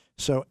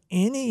 So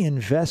any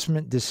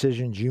investment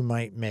decisions you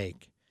might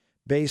make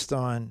based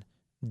on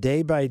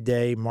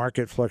day-by-day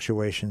market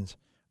fluctuations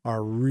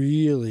are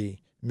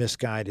really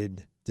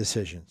misguided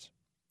decisions.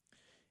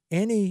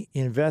 Any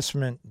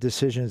investment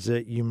decisions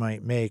that you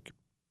might make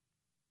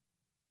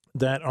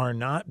that are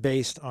not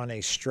based on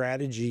a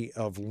strategy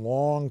of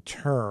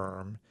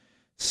long-term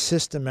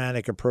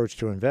systematic approach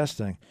to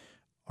investing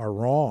are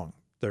wrong.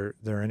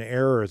 They're an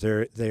error.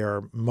 They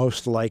are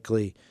most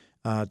likely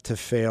to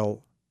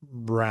fail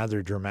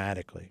rather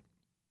dramatically.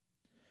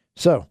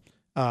 So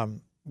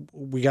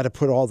we got to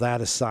put all that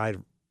aside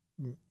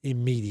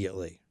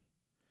immediately.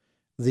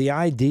 The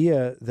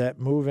idea that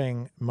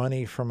moving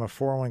money from a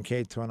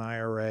 401k to an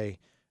IRA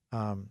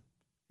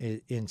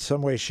in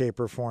some way, shape,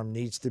 or form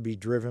needs to be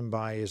driven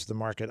by is the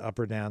market up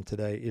or down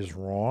today is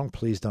wrong.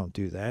 Please don't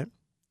do that.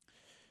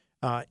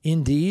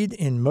 Indeed,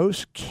 in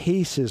most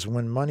cases,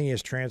 when money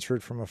is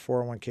transferred from a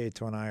 401k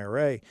to an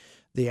IRA,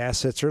 the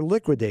assets are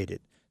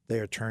liquidated.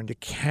 They are turned to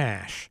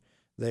cash.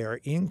 They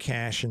are in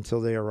cash until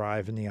they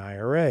arrive in the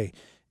IRA.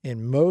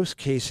 In most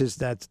cases,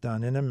 that's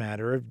done in a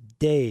matter of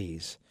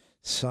days.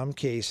 Some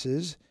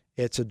cases,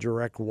 it's a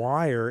direct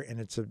wire and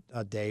it's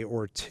a day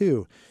or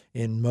two.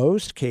 In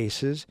most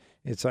cases,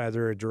 it's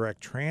either a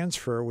direct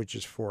transfer, which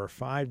is 4 or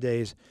 5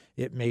 days.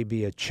 It may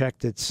be a check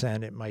that's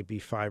sent. It might be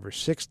 5 or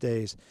 6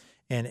 days.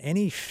 And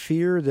any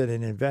fear that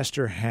an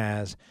investor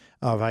has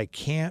of I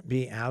can't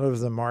be out of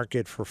the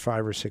market for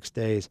 5 or 6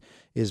 days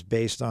is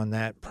based on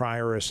that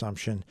prior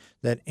assumption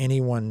that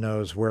anyone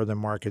knows where the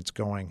market's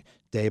going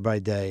day by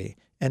day.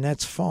 And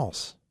that's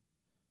false.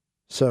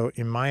 So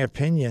in my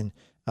opinion,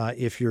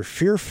 if you're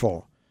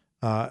fearful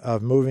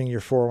of moving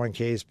your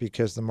 401ks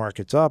because the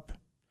market's up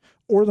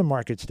or the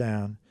market's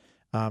down,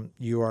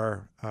 you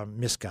are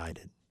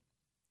misguided.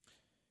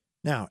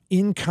 Now,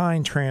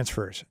 in-kind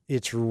transfers.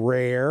 It's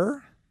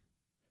rare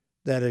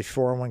that a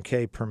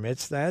 401k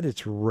permits that.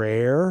 It's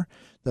rare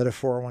that a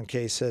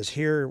 401k says,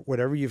 here,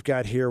 whatever you've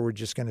got here, we're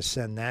just going to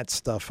send that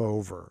stuff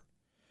over.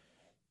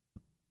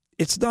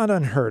 It's not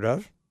unheard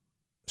of.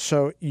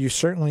 So you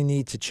certainly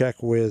need to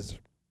check with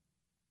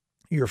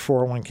your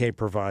 401k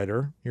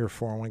provider, your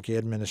 401k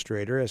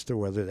administrator as to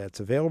whether that's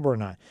available or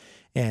not.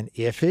 And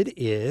if it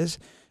is,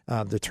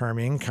 the term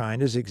in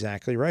kind is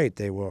exactly right.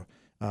 They will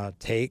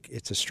take,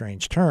 it's a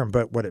strange term,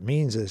 but what it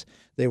means is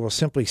they will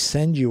simply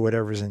send you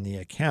whatever's in the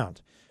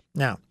account.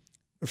 Now,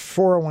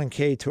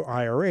 401k to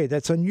IRA,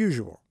 that's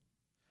unusual.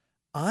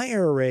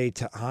 IRA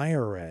to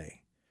IRA,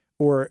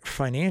 or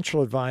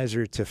financial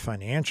advisor to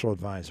financial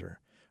advisor,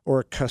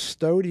 or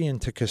custodian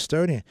to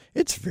custodian,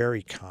 it's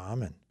very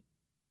common.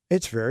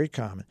 It's very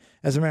common.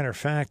 As a matter of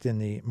fact, in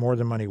the More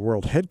Than Money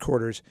World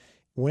headquarters,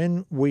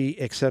 when we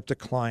accept a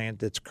client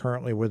that's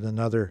currently with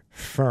another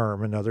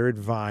firm, another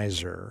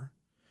advisor,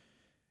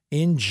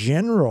 in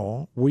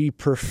general, we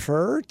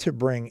prefer to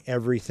bring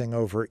everything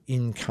over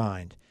in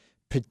kind,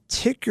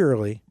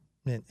 particularly,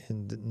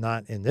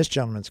 not in this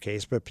gentleman's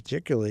case, but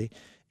particularly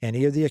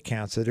any of the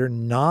accounts that are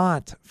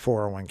not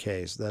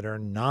 401ks, that are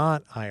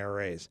not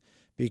IRAs,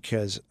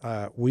 because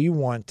we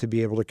want to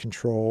be able to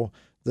control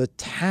the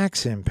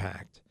tax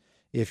impact.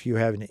 If you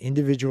have an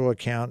individual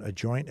account, a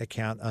joint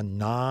account, a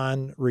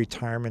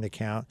non-retirement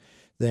account,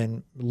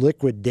 then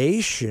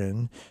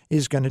liquidation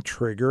is going to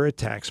trigger a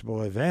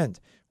taxable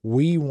event.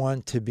 We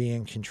want to be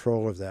in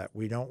control of that.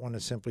 We don't want to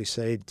simply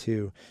say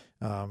to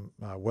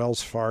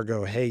Wells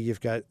Fargo, hey,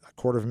 you've got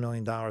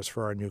 $250,000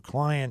 for our new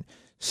client,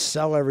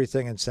 sell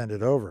everything and send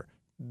it over.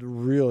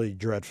 Really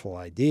dreadful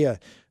idea.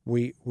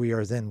 We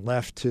are then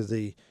left to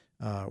the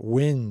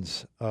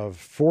winds of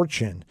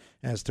fortune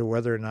as to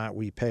whether or not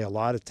we pay a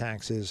lot of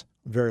taxes,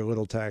 very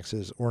little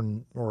taxes, or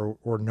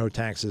no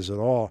taxes at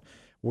all.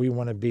 We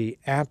want to be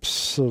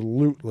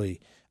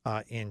absolutely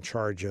in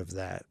charge of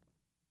that.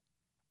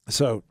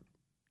 So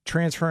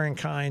transfer in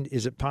kind,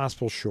 is it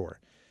possible? Sure.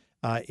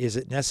 Is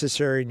it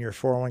necessary in your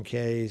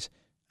 401ks?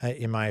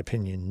 In my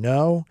opinion,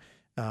 no.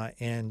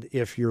 And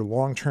if your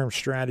long-term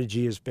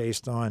strategy is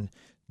based on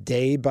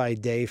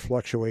day-by-day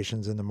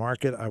fluctuations in the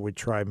market, I would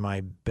try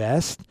my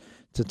best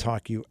to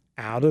talk you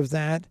out of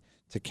that,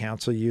 to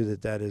counsel you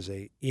that that is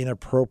a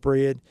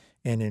inappropriate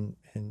and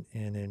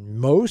in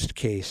most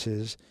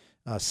cases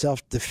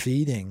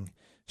self-defeating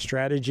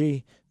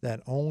strategy,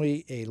 that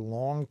only a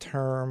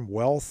long-term,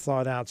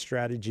 well-thought-out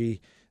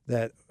strategy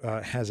that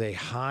has a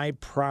high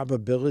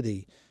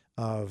probability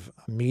of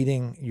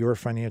meeting your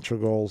financial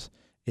goals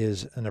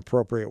is an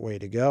appropriate way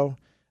to go.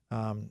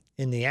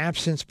 In the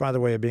absence, by the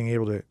way, of being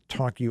able to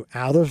talk you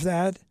out of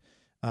that,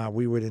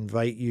 we would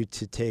invite you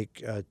to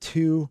take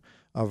 2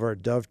 of our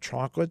Dove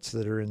chocolates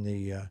that are in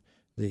the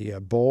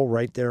bowl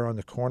right there on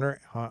the corner,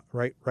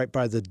 right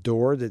by the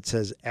door that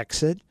says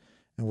exit,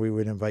 and we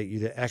would invite you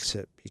to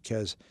exit,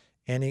 because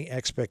any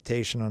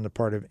expectation on the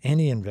part of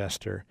any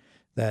investor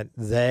that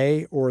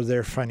they or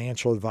their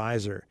financial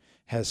advisor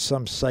has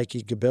some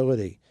psychic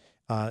ability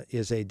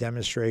is a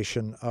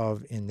demonstration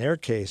of, in their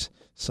case,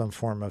 some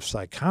form of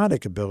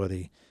psychotic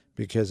ability,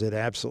 because it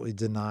absolutely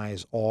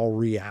denies all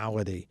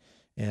reality.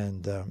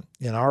 And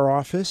in our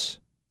office,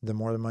 the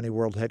More Than Money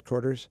World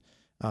headquarters,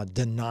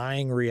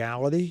 denying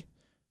reality,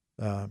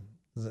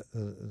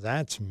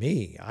 that's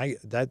me.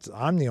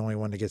 I'm the only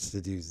one that gets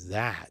to do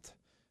that.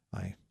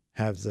 I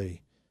have the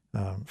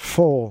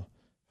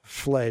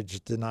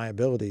full-fledged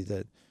deniability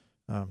that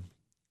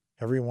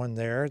everyone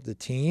there, the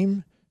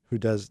team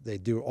they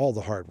do all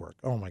the hard work.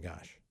 Oh my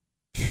gosh,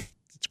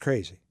 it's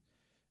crazy.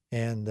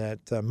 And that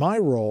my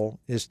role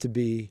is to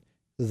be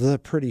the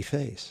pretty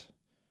face.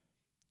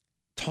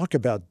 Talk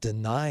about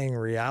denying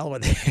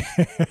reality.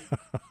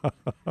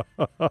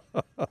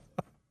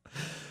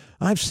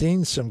 I've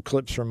seen some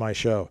clips from my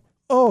show.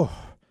 Oh,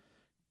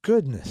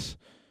 goodness.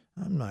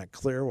 I'm not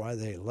clear why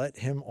they let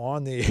him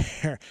on the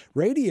air.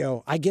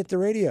 Radio, I get the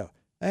radio.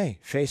 Hey,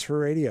 face for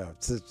radio.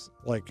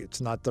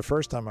 It's not the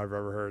first time I've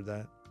ever heard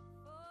that.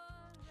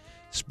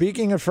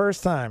 Speaking of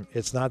first time,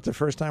 it's not the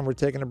first time we're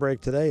taking a break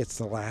today. It's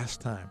the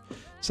last time.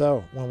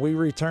 So when we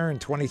return,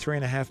 23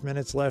 and a half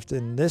minutes left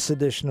in this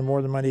edition of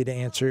More Than Money to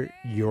answer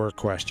your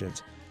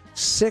questions.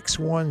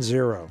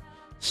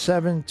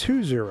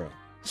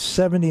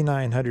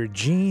 610-720-7900.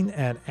 Gene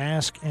at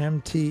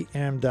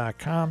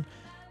AskMTM.com.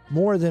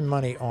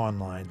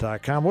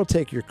 MoreThanMoneyOnline.com. We'll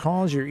take your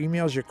calls, your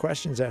emails, your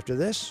questions after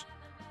this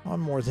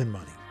on More Than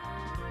Money.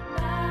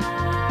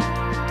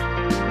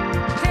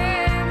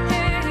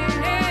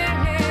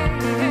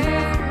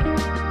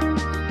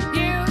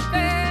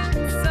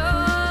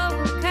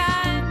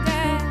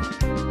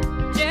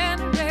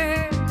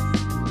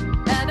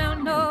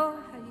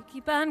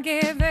 On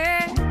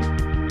giving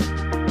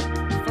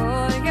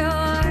for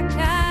your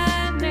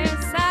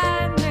kindness,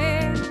 I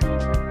made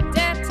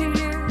debt to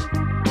you,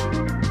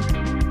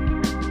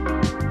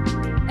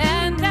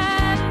 and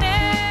I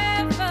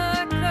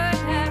never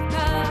could have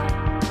come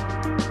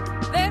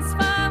this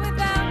far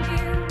without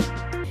you.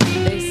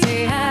 They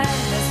say I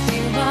must be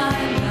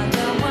one of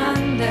the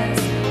wonders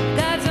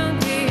God's own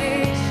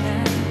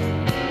creation,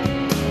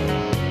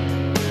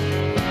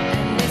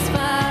 and as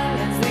far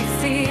as they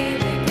see,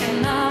 they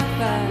can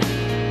offer.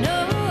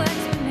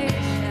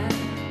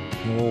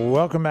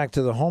 Welcome back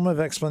to the home of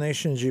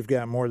explanations. You've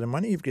got More Than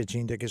Money. You've got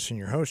Gene Dickinson,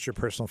 your host, your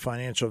personal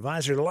financial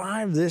advisor,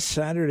 live this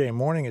Saturday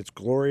morning. It's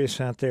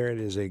glorious out there. It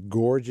is a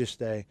gorgeous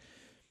day.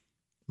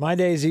 My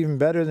day is even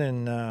better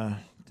than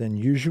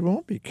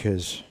usual,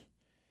 because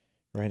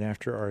right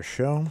after our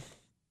show,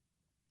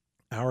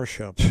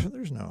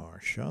 there's no our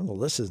show. The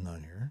list is not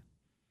here.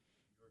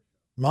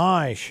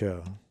 My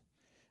show.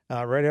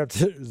 Right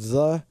after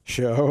the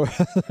show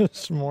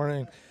this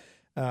morning,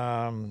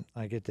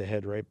 I get to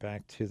head right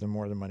back to the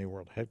More Than Money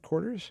World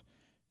headquarters,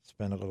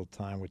 spend a little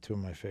time with 2 of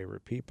my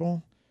favorite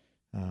people.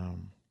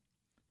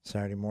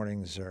 Saturday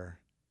mornings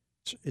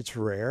it's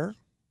rare,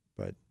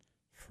 but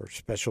for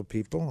special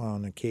people,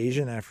 on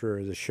occasion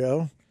after the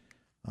show,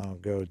 I'll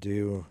go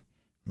do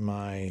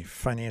my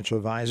financial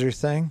advisor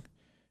thing.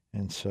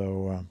 And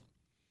so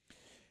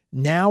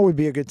now would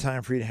be a good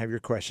time for you to have your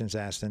questions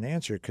asked and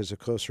answered, because the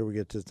closer we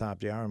get to the top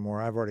of the hour and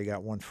more, I've already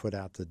got one foot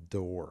out the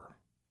door,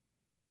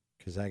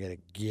 because I got to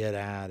get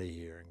out of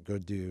here and go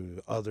do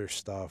other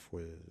stuff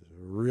with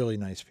really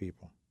nice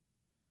people.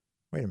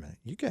 Wait a minute.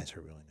 You guys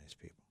are really nice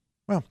people.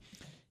 Well,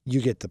 you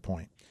get the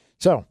point.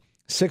 So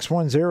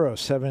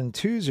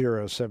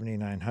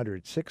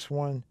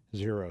 610-720-7900,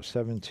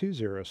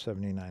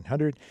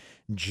 610-720-7900,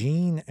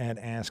 Gene at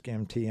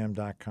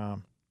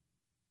AskMTM.com,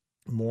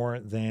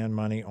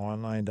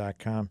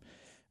 MoreThanMoneyOnline.com.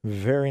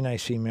 Very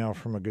nice email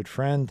from a good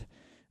friend.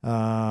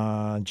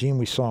 Gene,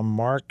 we saw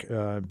Mark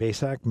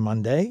Basak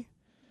Monday.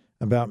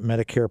 about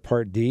Medicare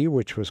Part D,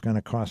 which was going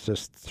to cost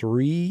us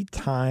 3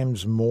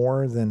 times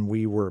more than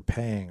we were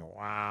paying.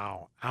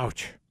 Wow.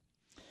 Ouch.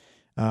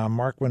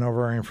 Mark went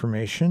over our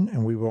information,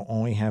 and we will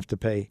only have to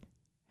pay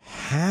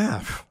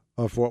half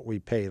of what we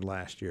paid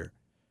last year.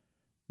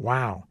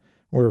 Wow.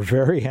 We're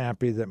very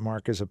happy that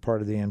Mark is a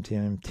part of the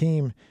MTM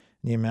team,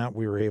 the amount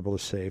we were able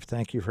to save.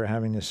 Thank you for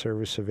having this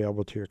service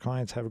available to your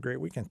clients. Have a great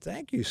weekend.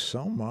 Thank you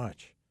so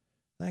much.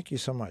 Thank you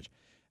so much.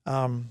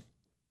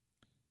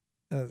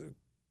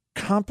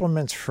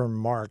 Compliments from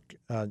Mark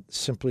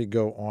simply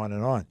go on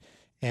and on.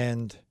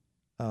 And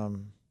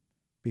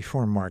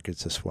before Mark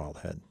gets a swelled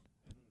head,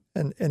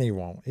 and he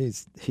won't.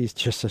 He's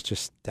just such a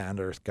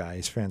down-to-earth guy.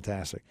 He's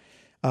fantastic.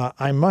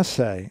 I must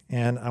say,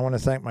 and I want to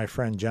thank my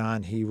friend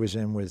John. He was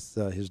in with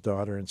his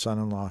daughter and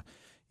son-in-law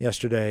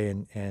yesterday,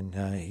 and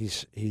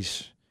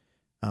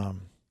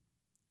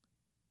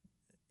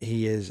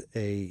he is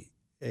a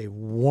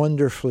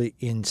wonderfully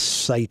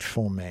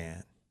insightful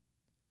man.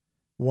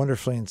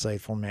 Wonderfully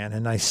insightful man.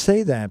 And I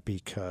say that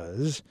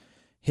because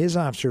his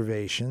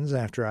observations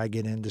after I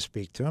get in to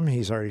speak to him,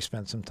 he's already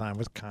spent some time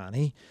with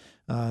Connie,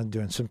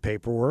 doing some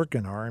paperwork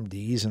and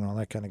RMDs and all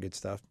that kind of good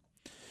stuff.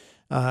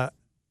 I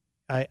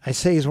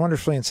say he's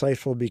wonderfully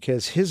insightful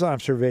because his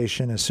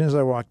observation as soon as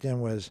I walked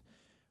in was,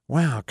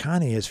 wow,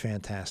 Connie is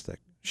fantastic.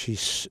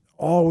 She's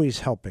always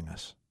helping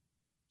us.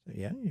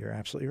 Yeah, you're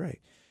absolutely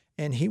right.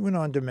 And he went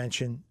on to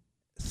mention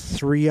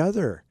 3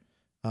 other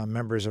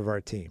members of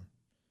our team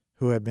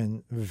who have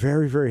been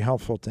very, very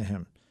helpful to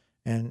him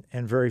and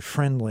very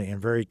friendly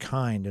and very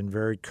kind and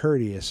very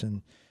courteous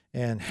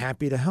and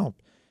happy to help.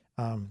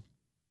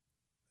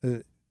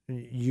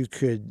 You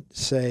could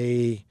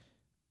say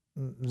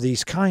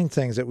these kind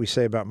things that we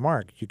say about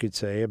Mark. You could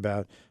say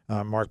about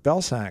Mark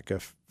Belsack,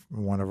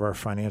 one of our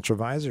financial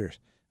advisors,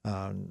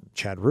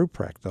 Chad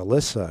Ruprecht,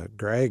 Alyssa,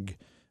 Greg,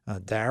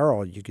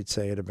 Daryl. You could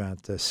say it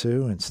about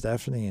Sue and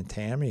Stephanie and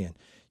Tammy, and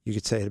you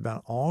could say it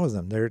about all of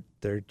them.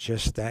 They're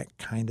just that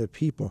kind of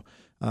people.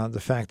 The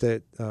fact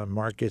that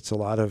Mark gets a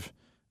lot of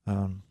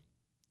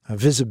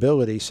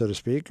visibility, so to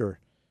speak, or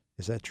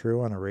is that true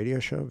on a radio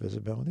show?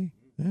 Visibility,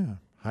 yeah,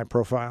 high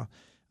profile,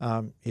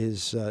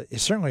 is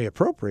certainly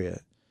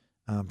appropriate.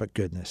 But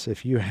goodness,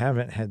 if you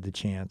haven't had the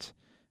chance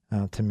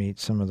to meet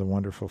some of the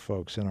wonderful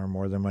folks in our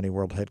More Than Money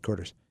World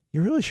headquarters,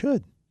 you really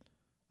should.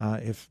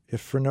 If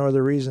for no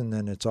other reason,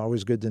 then it's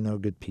always good to know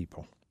good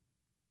people.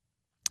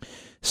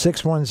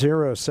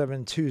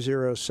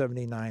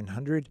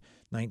 610-720-7900.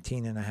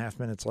 19 and a half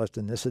minutes left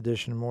in this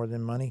edition of More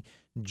Than Money.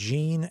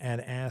 Gene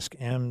at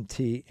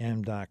AskMTM.com.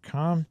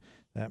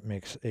 That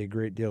makes a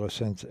great deal of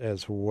sense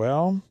as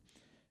well.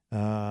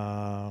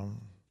 And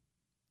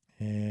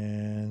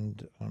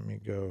let me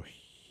go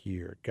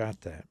here. Got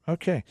that.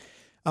 Okay.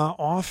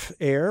 Off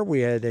air,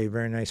 we had a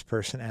very nice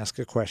person ask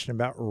a question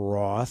about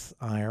Roth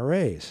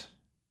IRAs.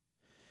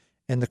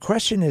 And the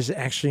question is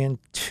actually in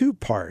 2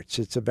 parts.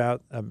 It's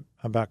about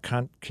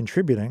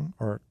contributing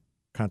or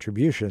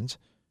contributions.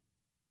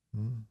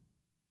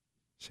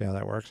 See how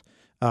that works?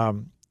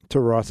 To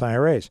Roth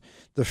IRAs.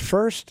 The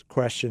first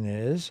question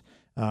is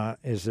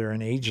there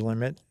an age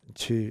limit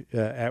to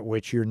at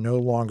which you're no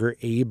longer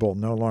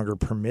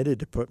permitted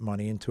to put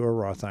money into a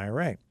Roth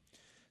IRA?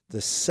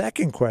 The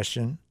second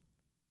question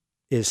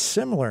is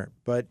similar,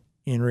 but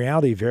in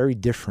reality very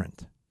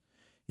different.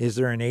 Is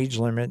there an age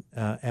limit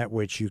at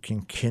which you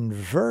can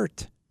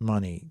convert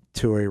money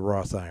to a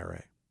Roth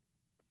IRA?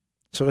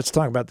 So let's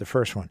talk about the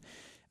first one.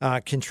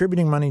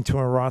 Contributing money to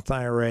a Roth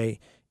IRA,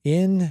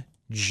 in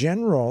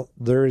general,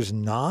 there is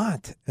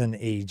not an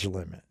age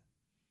limit.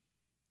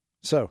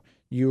 So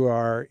you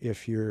are,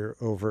 if you're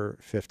over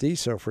 50,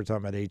 so if we're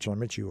talking about age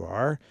limits, you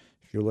are.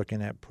 If you're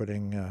looking at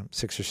putting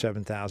 $6,000 or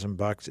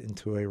 $7,000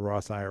 into a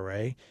Roth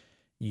IRA,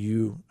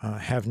 you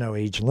have no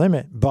age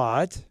limit.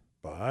 But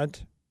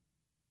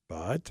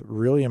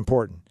really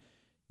important,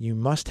 you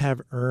must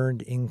have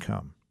earned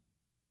income.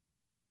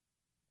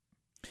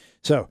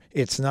 So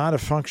it's not a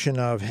function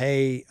of,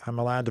 hey, I'm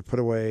allowed to put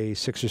away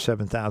 $6,000 or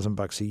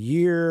 $7,000 a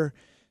year,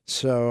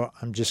 so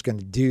I'm just going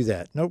to do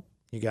that. Nope.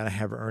 You got to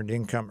have earned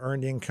income.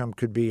 Earned income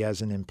could be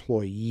as an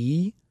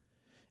employee.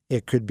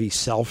 It could be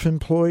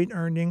self-employed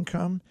earned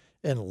income.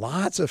 And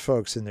lots of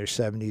folks in their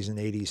 70s and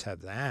 80s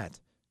have that.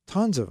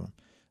 Tons of them.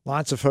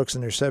 Lots of folks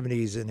in their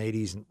 70s and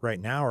 80s right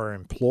now are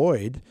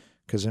employed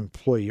because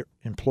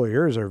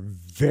employers are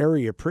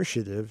very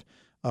appreciative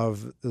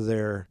of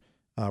their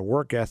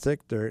work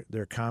ethic,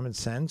 their common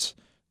sense,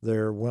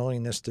 their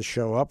willingness to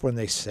show up when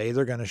they say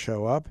they're going to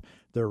show up,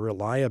 their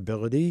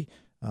reliability,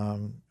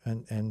 and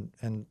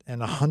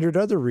 100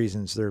 other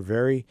reasons. They're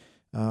very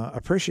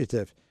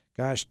appreciative.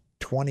 Gosh,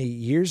 20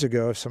 years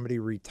ago, if somebody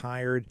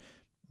retired,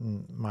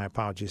 my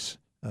apologies,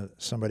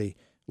 somebody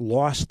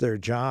lost their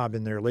job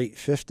in their late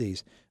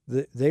 50s,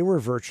 they were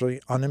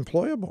virtually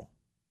unemployable.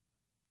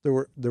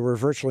 There were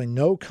virtually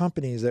no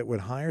companies that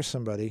would hire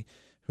somebody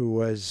who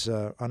was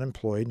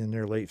unemployed in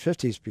their late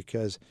 50s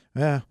because,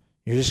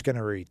 you're just going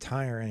to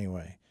retire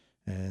anyway.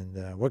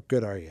 And what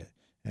good are you?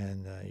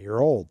 And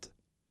you're old.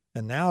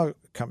 And now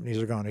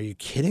companies are going, are you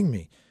kidding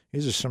me?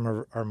 These are some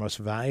of our most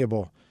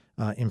valuable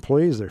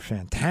employees. They're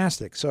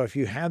fantastic. So if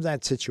you have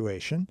that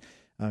situation,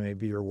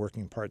 maybe you're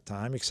working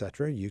part-time, et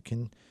cetera, you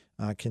can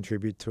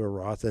contribute to a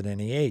Roth at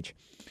any age.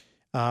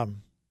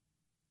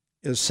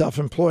 Is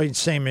self-employed,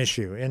 same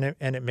issue.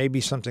 And it may be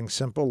something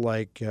simple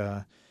like,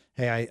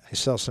 hey, I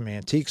sell some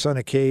antiques on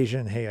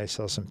occasion. Hey, I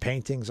sell some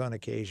paintings on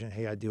occasion.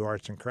 Hey, I do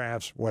arts and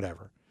crafts,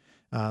 whatever.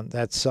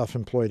 That's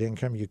self-employed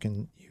income. You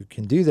can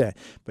do that.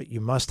 But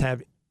you must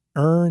have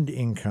earned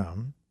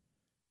income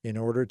in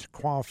order to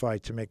qualify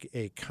to make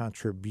a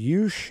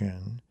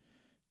contribution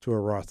to a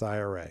Roth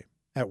IRA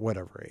at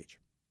whatever age.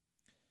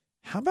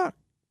 How about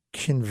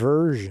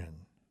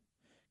conversion?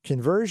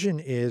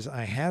 Conversion is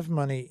I have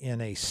money in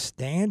a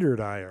standard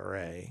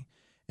IRA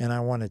and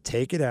I want to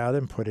take it out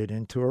and put it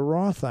into a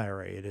Roth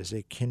IRA. It is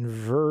a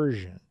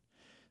conversion.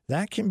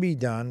 That can be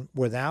done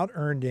without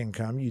earned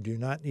income. You do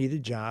not need a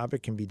job.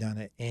 It can be done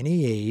at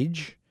any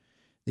age.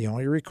 The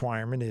only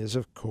requirement is,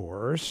 of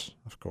course,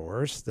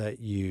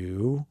 that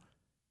you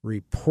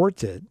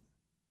report it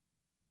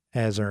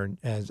as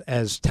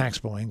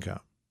taxable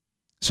income.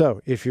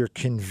 So if you're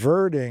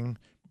converting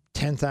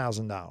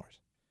 $10,000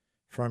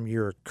 from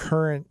your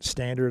current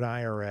standard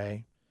IRA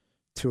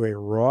to a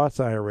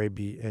Roth IRA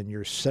and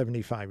you're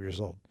 75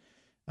 years old,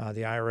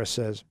 the IRS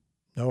says,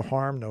 no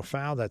harm, no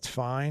foul, that's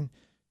fine.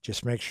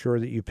 Just make sure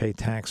that you pay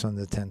tax on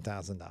the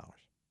 $10,000.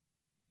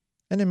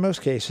 And in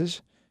most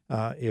cases,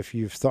 if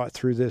you've thought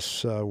through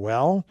this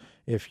well,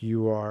 if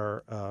you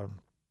are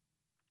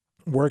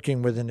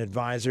working with an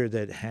advisor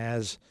that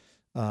has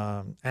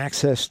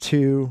access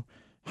to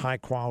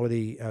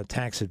high-quality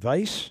tax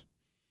advice,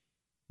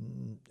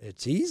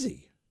 it's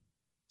easy.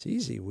 It's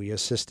easy. We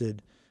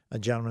assisted a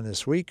gentleman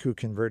this week who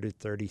converted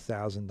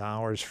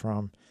 $30,000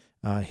 from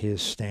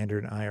his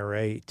standard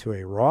IRA to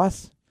a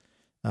Roth.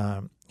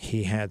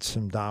 He had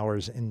some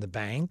dollars in the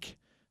bank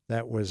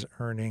that was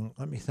earning,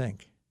 let me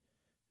think,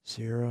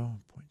 0.0,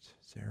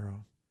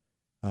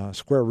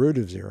 square root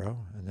of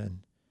 0. And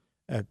then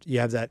you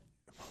have that,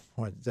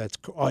 it's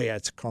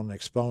called an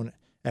exponent.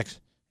 That's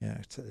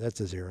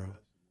a 0.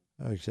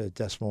 It's a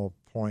decimal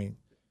point,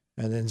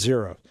 and then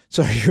 0.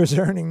 So he was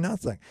earning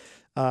nothing.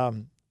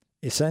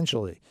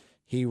 Essentially,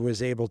 he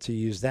was able to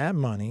use that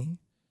money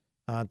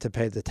to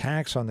pay the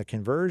tax on the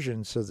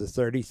conversion. So the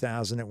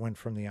 $30,000 that went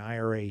from the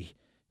IRA,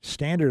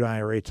 standard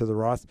IRA, to the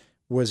Roth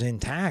was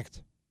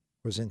intact.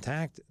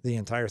 The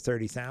entire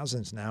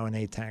 $30,000 is now in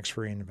a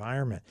tax-free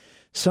environment.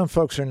 Some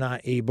folks are not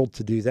able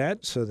to do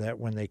that, so that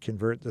when they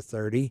convert the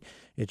 30,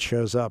 it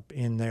shows up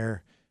in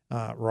their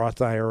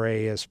Roth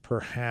IRA as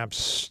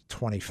perhaps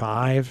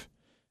 25,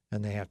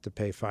 and they have to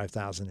pay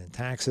 $5,000 in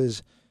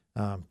taxes.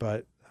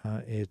 But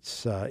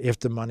it's if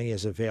the money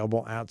is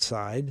available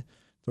outside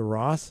the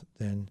Roth,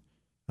 then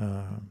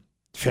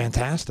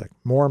fantastic.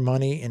 More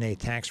money in a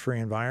tax-free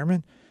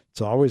environment.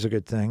 It's always a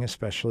good thing,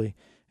 especially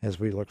as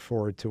we look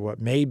forward to what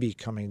may be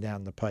coming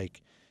down the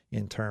pike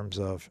in terms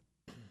of,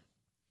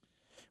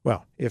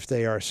 well, if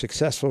they are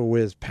successful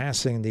with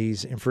passing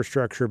these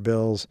infrastructure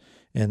bills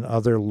and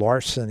other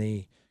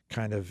larceny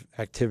kind of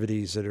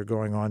activities that are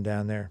going on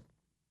down there,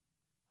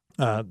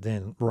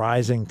 then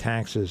rising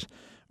taxes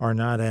are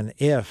not an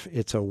if,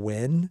 it's a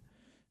when.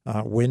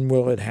 When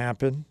will it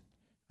happen?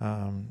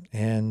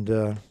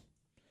 And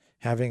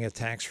having a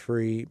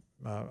tax-free,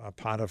 a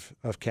pot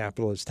of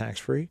capital is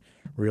tax-free,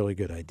 really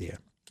good idea.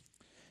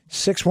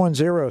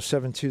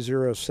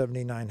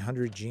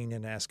 610-720-7900, Gene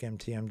at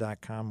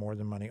AskMTM.com,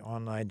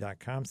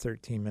 MoreThanMoneyOnline.com.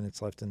 13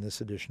 minutes left in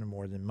this edition of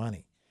More Than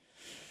Money.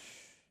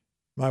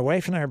 My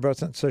wife and I are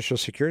both on Social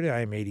Security. I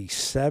am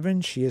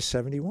 87. She is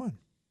 71.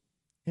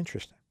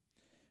 Interesting.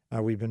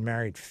 We've been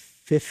married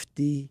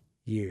 50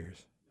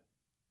 years.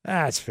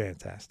 That's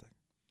fantastic.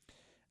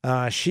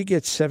 She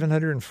gets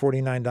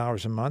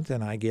 $749 a month,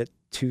 and I get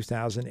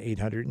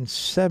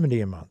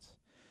 $2,870 a month.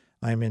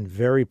 I'm in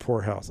very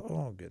poor health.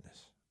 Oh,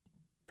 goodness.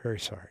 Very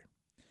sorry.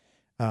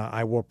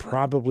 I will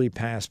probably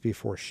pass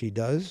before she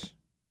does.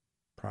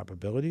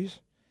 Probabilities.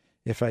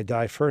 If I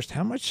die first,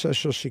 how much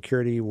Social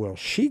Security will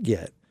she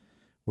get?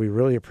 We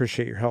really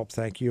appreciate your help.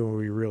 Thank you.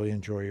 We really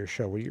enjoy your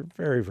show. Well, you're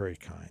very, very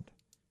kind.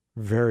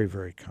 Very,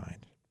 very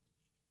kind.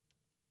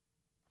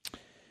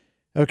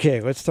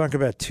 Okay, let's talk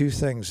about two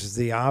things.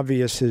 The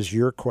obvious is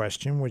your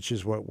question, which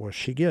is what will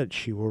she get?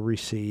 She will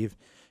receive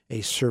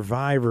a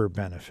survivor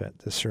benefit.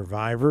 The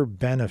survivor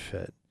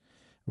benefit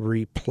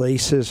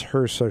replaces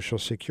her Social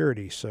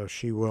Security. So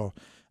she will,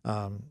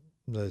 the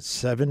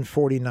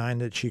 $749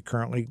 that she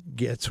currently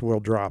gets will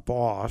drop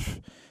off,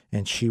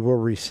 and she will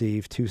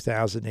receive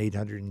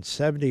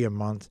 $2,870 a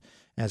month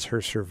as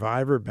her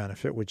survivor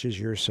benefit, which is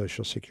your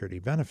Social Security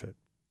benefit.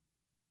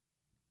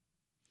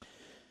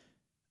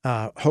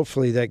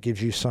 Hopefully that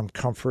gives you some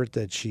comfort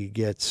that she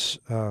gets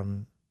a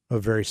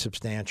very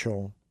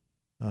substantial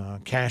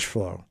cash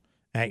flow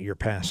at your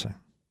passing.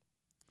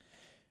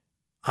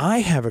 I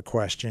have a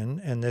question,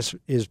 and this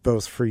is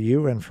both for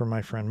you and for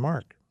my friend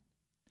Mark.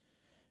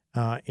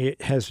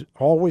 It has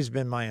always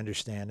been my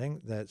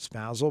understanding that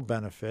spousal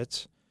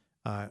benefits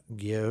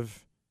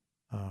give,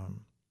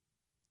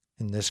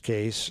 in this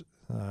case,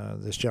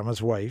 this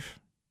gentleman's wife,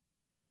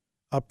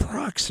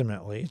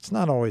 approximately, it's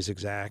not always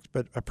exact,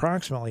 but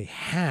approximately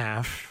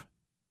half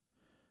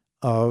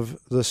of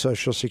the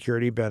Social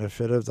Security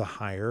benefit of the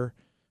higher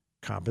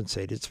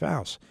compensated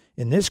spouse.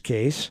 In this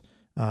case,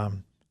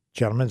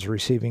 gentleman's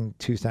receiving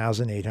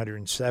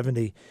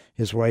 $2,870.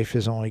 His wife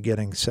is only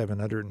getting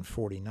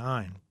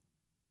 $749.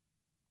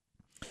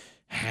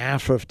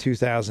 Half of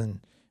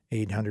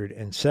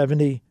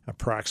 $2,870,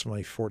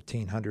 approximately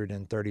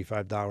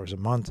 $1,435 a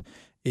month,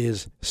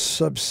 is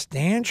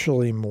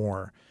substantially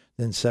more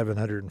than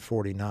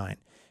 $749.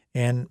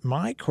 And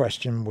my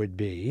question would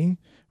be,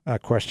 a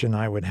question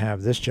I would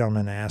have this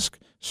gentleman ask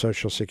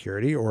Social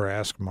Security or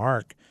ask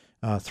Mark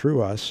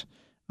through us,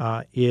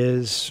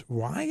 is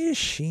why is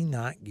she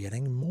not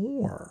getting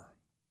more?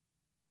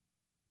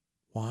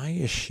 Why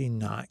is she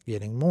not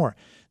getting more?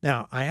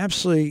 Now, I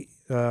absolutely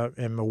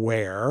am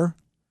aware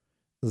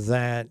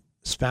that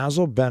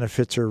spousal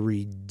benefits are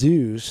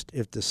reduced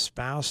if the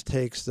spouse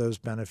takes those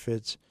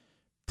benefits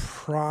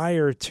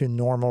prior to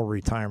normal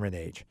retirement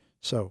age.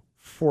 So,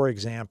 for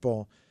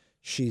example,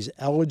 she's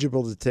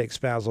eligible to take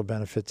spousal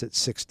benefits at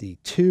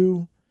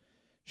 62.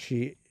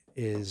 She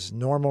is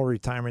normal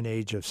retirement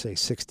age of, say,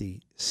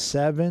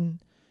 67,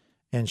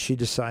 and she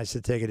decides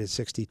to take it at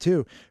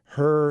 62.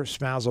 Her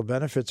spousal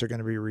benefits are going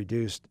to be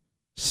reduced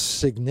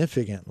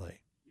significantly.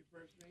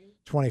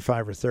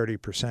 25 or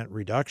 30%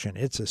 reduction.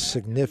 It's a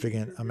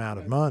significant amount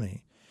of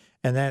money.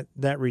 And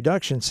that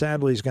reduction,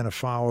 sadly, is going to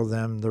follow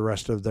them the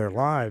rest of their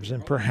lives,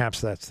 and perhaps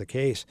that's the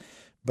case.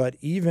 But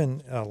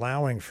even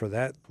allowing for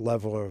that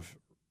level of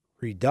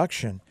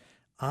reduction,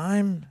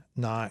 I'm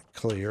not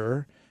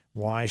clear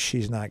why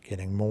she's not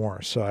getting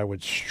more. So I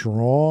would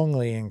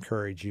strongly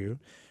encourage you,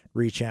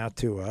 reach out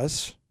to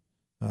us,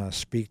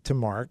 speak to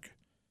Mark,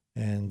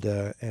 and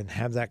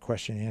have that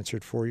question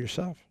answered for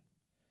yourself.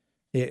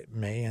 It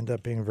may end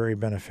up being very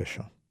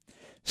beneficial.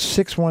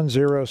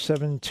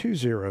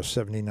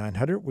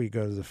 610-720-7900. We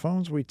go to the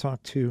phones. We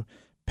talk to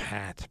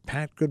Pat.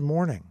 Pat, good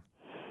morning.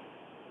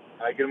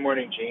 Hi, good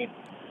morning, Gene.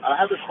 I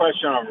have a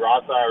question on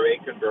Roth IRA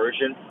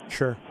conversion.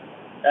 Sure.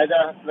 At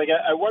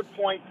what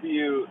point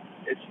does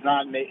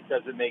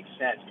it make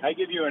sense? Can I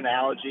give you an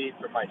analogy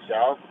for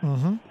myself?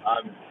 Mm-hmm.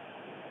 I'm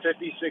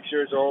 56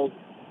 years old,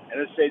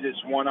 and let's say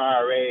this one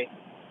IRA,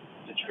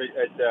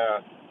 it's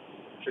a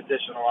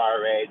traditional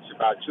IRA, it's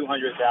about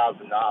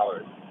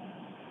 $200,000.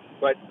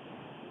 But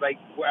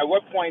at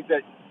what point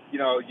that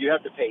you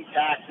have to pay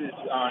taxes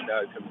on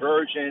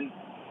conversion?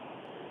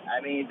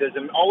 I mean, does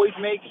it always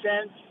make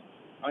sense?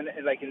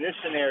 Like in this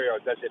scenario,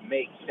 does it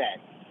make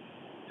sense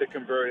to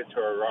convert it to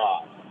a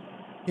Roth?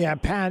 Yeah,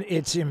 Pat,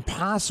 it's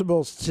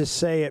impossible to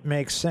say it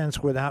makes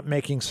sense without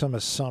making some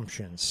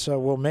assumptions. So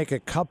we'll make a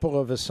couple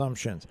of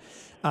assumptions.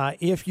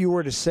 If you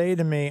were to say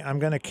to me, I'm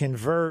going to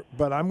convert,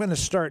 but I'm going to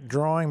start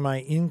drawing my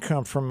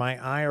income from my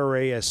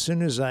IRA as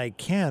soon as I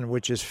can,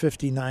 which is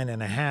 59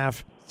 and a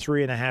half,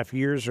 3.5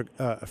 years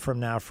from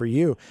now for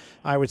you,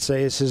 I would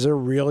say this is a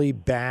really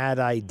bad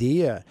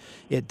idea.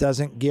 It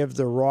doesn't give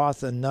the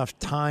Roth enough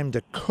time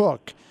to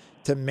cook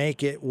to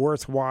make it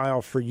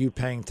worthwhile for you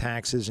paying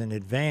taxes in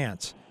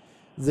advance.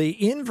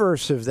 The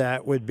inverse of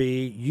that would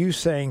be you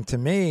saying to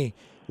me,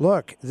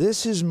 look,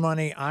 this is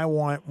money I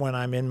want when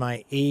I'm in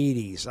my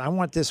 80s. I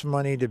want this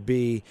money to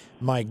be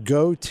my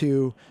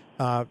go-to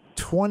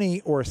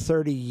 20 or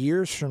 30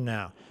 years from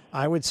now.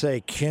 I would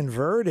say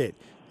convert it,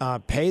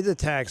 pay the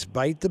tax,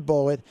 bite the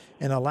bullet,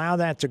 and allow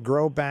that to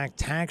grow back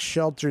tax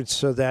sheltered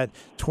so that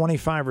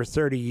 25 or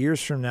 30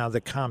 years from now,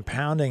 the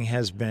compounding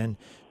has been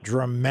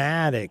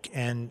dramatic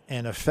and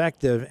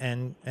effective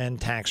and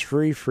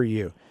tax-free for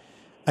you.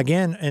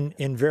 Again,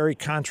 in very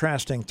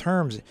contrasting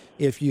terms,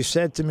 if you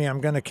said to me,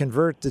 I'm going to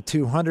convert the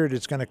 200,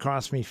 it's going to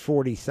cost me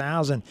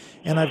 $40,000,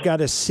 and I've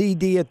got a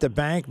CD at the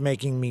bank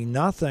making me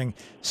nothing,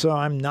 so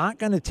I'm not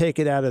going to take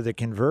it out of the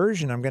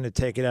conversion. I'm going to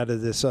take it out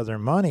of this other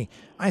money.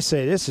 I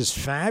say, this is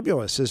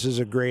fabulous. This is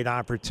a great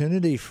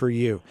opportunity for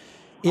you.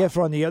 If,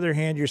 on the other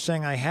hand, you're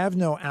saying I have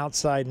no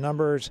outside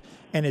numbers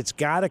and it's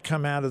got to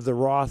come out of the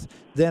Roth,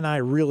 then I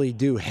really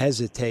do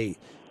hesitate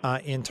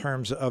in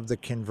terms of the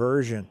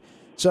conversion.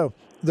 So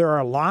there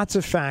are lots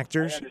of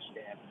factors. I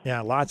understand.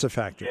 Yeah, lots of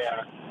factors.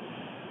 Yeah.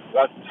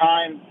 But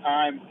time's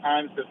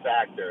the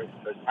factor.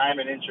 The time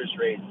and interest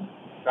rates.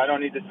 So I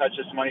don't need to touch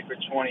this money for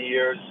 20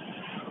 years.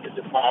 It's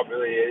an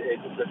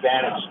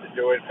advantage to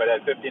do it. But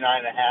at 59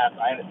 and a half,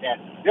 I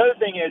understand. The other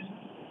thing is,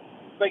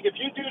 like if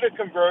you do the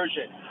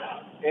conversion,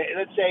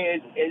 let's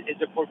say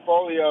it's a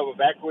portfolio of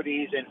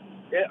equities, and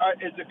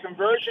is the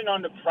conversion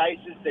on the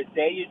prices the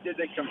day you did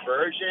the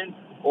conversion,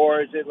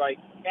 or is it like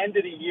end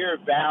of the year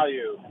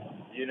value?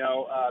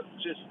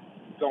 Just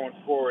going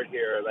forward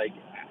here, like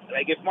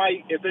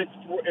if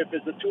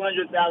it's a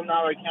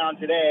 $200,000 account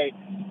today,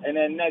 and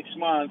then next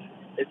month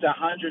it's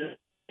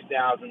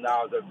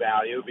 $100,000 of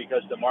value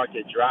because the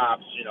market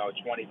drops,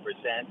 20%.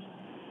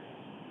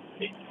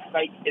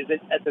 Like, is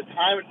it at the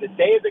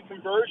day of the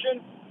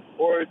conversion,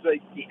 or is it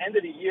like the end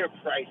of the year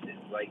prices?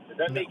 Like, does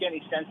that make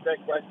any sense? That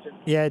question?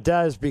 Yeah, it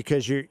does,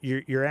 because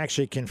you're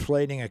actually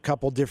conflating a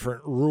couple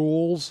different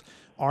rules.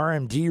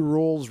 RMD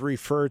rules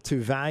refer to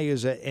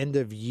values at end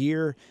of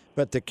year,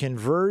 but the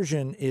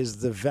conversion is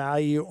the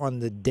value on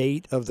the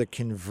date of the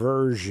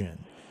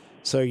conversion.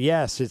 So,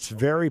 yes, it's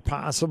very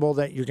possible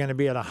that you're going to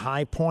be at a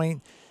high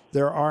point.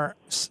 There are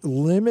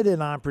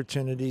limited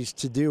opportunities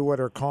to do what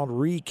are called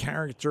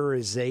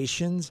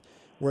recharacterizations,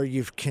 where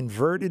you've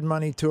converted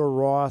money to a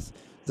Roth,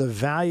 the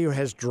value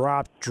has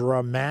dropped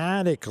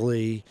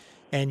dramatically,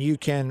 and you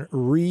can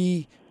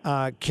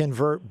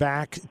convert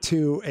back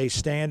to a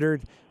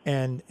standard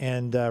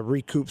and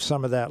recoup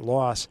some of that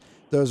loss.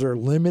 Those are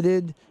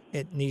limited.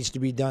 It needs to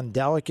be done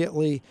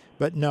delicately.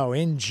 But no,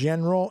 in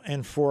general,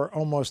 and for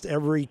almost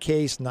every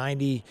case,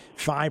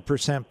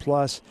 95%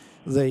 plus,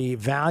 the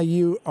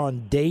value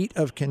on date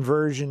of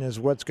conversion is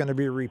what's going to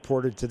be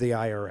reported to the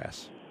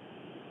IRS.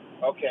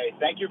 Okay.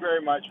 Thank you very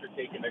much for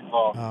taking the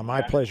call.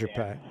 My pleasure,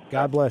 Pat.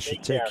 God bless you.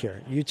 Take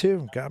care. You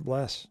too. God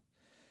bless.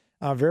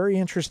 Very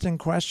interesting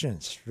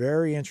questions.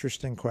 Very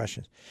interesting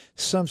questions.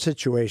 Some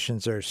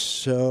situations are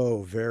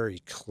so very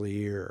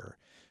clear.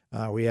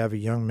 We have a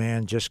young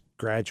man just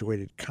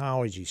graduated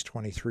college. He's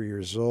 23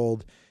 years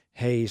old.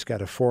 Hey, he's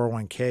got a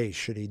 401k.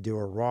 Should he do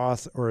a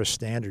Roth or a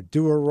standard?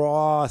 Do a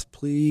Roth,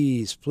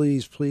 please,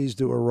 please, please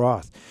do a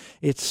Roth.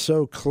 It's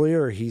so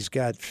clear. He's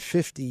got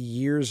 50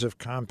 years of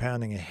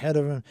compounding ahead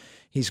of him.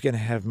 He's going to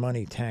have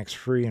money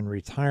tax-free in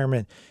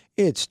retirement.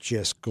 It's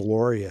just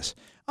glorious.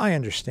 I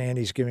understand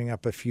he's giving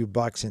up a few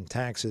bucks in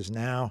taxes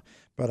now,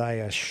 but I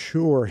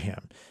assure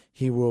him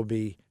he will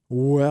be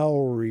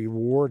well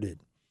rewarded.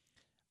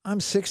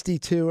 I'm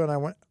 62 and I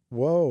went,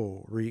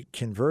 whoa,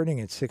 converting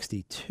at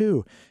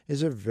 62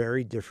 is a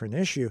very different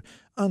issue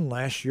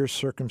unless your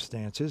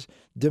circumstances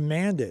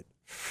demand it.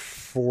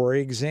 For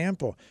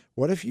example,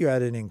 what if you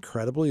had an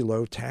incredibly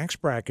low tax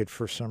bracket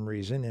for some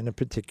reason in a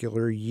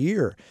particular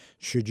year?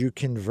 Should you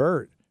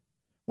convert?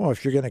 Well,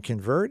 if you're going to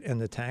convert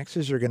and the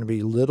taxes are going to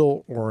be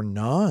little or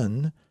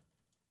none,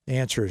 the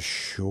answer is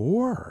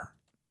sure.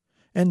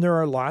 And there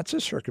are lots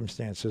of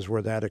circumstances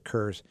where that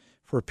occurs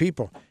for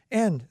people.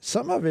 And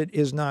some of it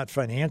is not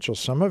financial.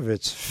 Some of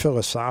it's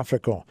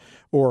philosophical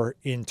or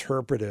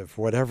interpretive,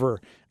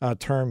 whatever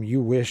term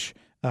you wish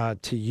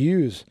to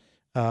use.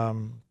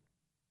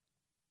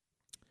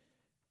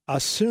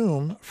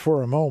 Assume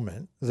for a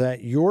moment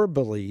that your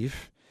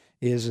belief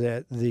is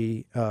that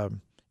the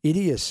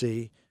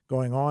idiocy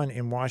going on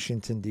in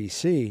Washington,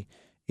 D.C.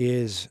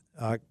 is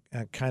a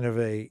kind of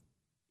a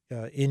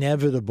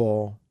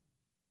inevitable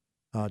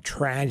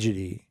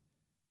tragedy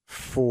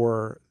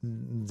for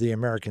the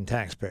American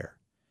taxpayer.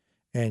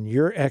 And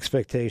your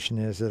expectation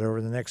is that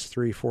over the next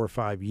 3, 4,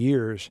 5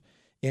 years,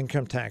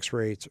 income tax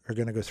rates are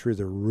going to go through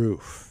the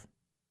roof.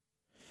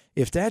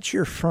 If that's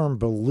your firm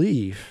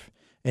belief,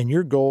 and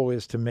your goal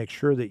is to make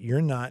sure that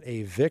you're not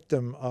a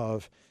victim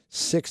of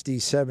 60,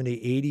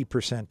 70,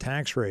 80%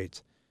 tax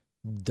rates,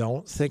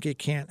 don't think it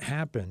can't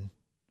happen.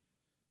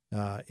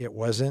 It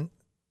wasn't,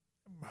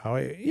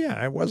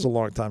 it was a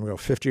long time ago.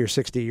 50 or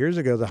 60 years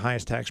ago, the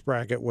highest tax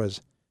bracket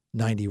was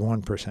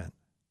 91%.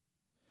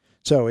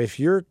 So if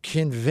you're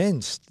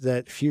convinced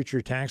that future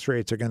tax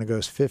rates are going to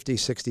go 50,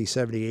 60,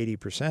 70,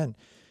 80%,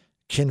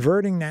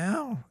 converting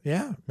now,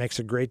 makes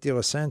a great deal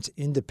of sense,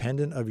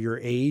 independent of your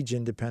age,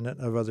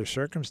 independent of other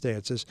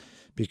circumstances,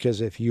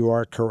 because if you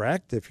are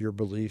correct, if your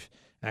belief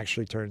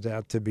actually turns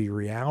out to be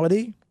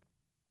reality,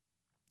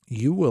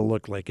 you will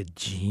look like a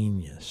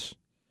genius.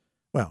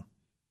 Well,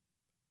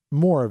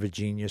 more of a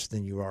genius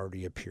than you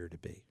already appear to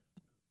be.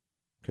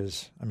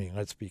 Because,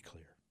 let's be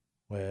clear.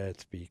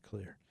 Let's be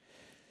clear.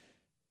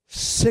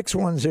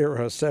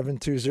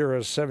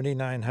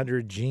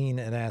 610-720-7900, Gene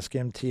at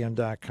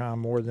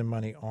AskMTM.com,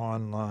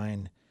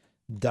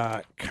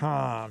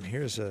 MoreThanMoneyOnline.com.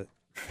 Here's a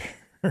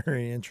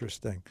very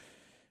interesting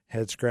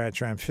head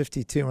scratcher. I'm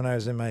 52. When I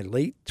was in my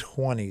late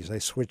 20s, I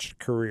switched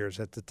careers.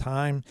 At the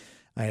time,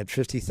 I had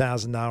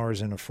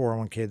 $50,000 in a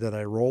 401k that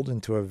I rolled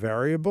into a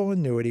variable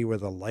annuity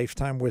with a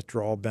lifetime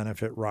withdrawal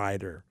benefit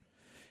rider.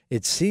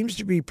 It seems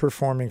to be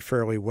performing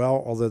fairly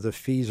well, although the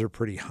fees are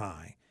pretty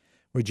high.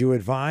 Would you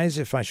advise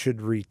if I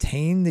should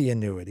retain the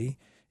annuity?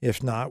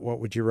 If not, what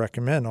would you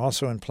recommend?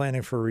 Also, in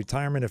planning for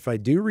retirement, if I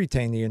do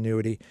retain the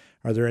annuity,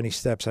 are there any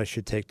steps I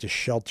should take to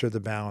shelter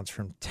the balance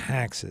from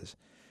taxes?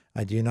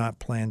 I do not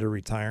plan to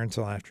retire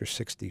until after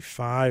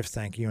 65.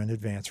 Thank you in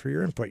advance for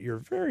your input. You're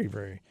very,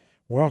 very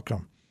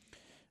welcome.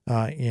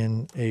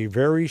 In a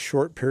very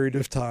short period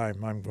of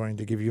time, I'm going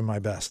to give you my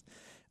best.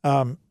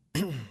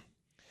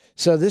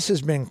 So this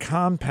has been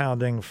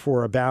compounding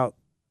for about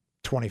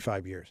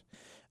 25 years.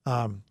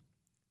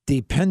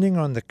 Depending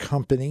on the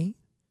company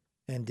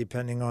and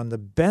depending on the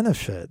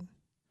benefit,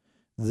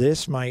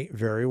 this might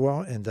very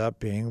well end up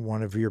being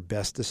one of your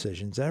best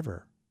decisions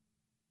ever.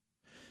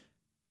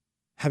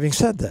 Having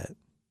said that,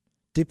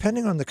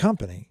 depending on the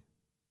company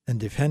and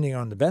depending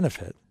on the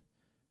benefit,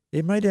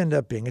 it might end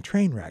up being a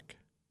train wreck.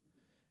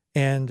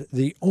 And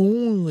the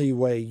only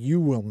way you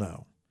will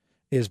know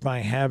is by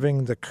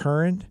having the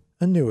current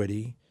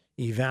annuity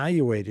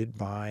evaluated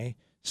by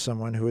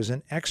someone who is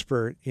an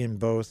expert in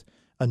both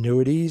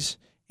annuities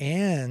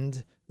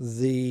and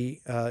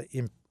the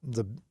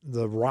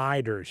the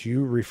riders.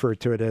 You refer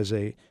to it as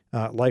a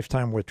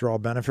lifetime withdrawal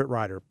benefit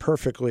rider.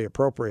 Perfectly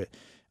appropriate.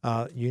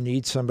 You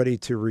need somebody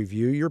to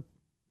review your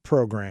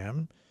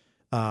program,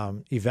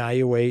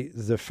 evaluate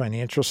the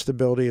financial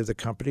stability of the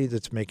company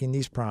that's making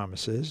these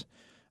promises.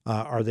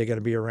 Are they going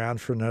to be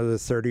around for another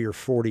 30 or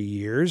 40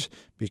 years?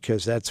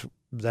 Because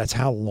that's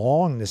how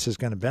long this is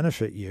going to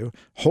benefit you,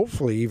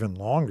 hopefully even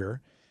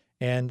longer.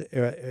 And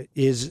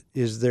is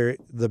there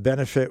the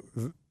benefit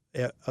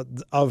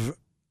of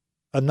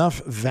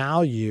enough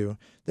value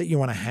that you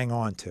want to hang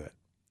on to it?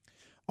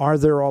 Are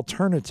there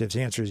alternatives?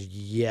 The answer is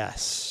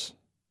yes.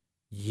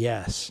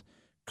 Yes.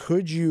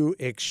 Could you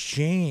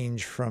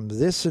exchange from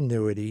this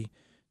annuity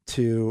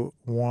to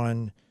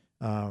one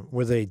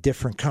with a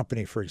different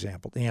company, for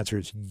example? The answer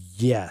is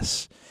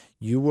yes.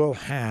 You will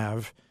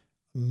have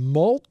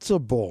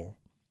multiple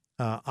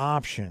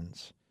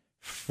options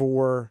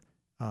for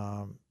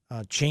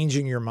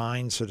changing your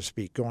mind, so to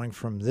speak, going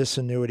from this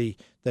annuity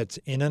that's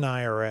in an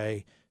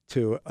IRA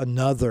to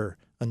another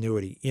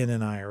annuity in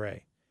an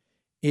IRA.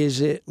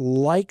 Is it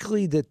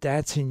likely that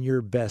that's in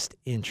your best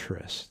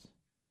interest?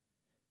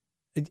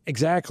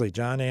 Exactly.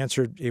 John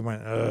answered, he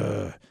went,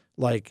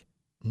 like,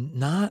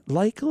 not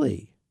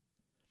likely.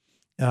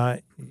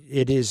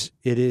 It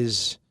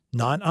is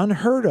not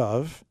unheard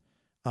of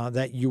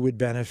that you would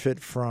benefit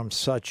from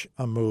such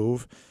a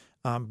move,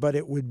 but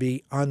it would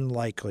be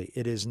unlikely.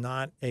 It is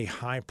not a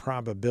high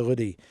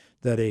probability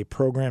that a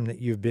program that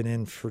you've been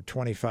in for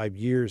 25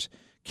 years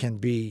can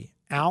be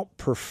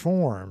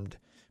outperformed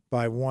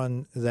by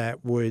one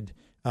that would,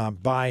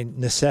 by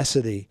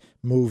necessity,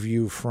 move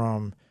you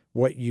from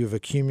what you've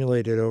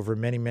accumulated over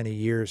many, many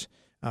years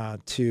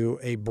to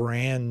a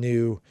brand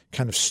new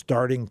kind of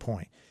starting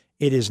point.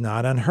 It is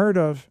not unheard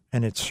of,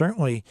 and it's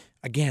certainly,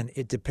 again,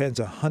 it depends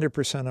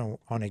 100%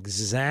 on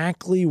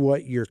exactly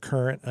what your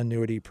current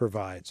annuity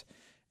provides.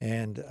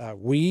 And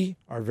we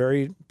are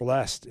very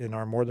blessed in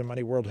our More Than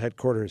Money World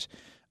headquarters.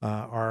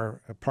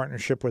 Our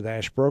partnership with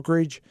Ash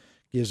Brokerage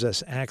gives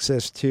us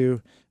access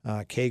to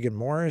Kagan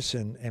Morris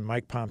and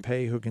Mike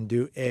Pompey, who can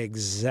do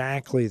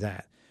exactly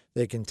that.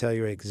 They can tell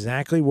you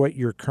exactly what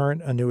your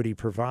current annuity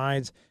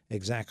provides,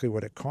 exactly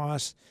what it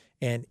costs,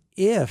 and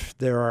if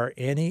there are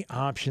any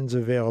options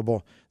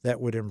available that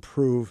would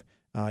improve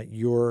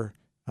your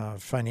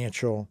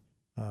financial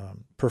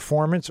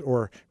performance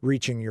or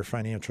reaching your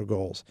financial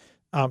goals.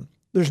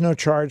 There's no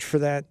charge for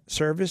that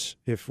service.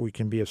 If we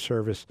can be of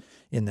service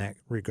in that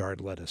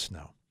regard, let us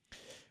know.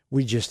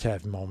 We just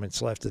have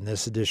moments left in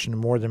this edition of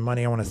More Than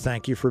Money. I want to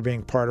thank you for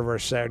being part of our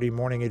Saturday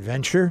morning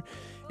adventure.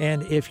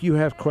 And if you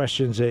have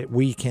questions that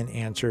we can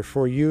answer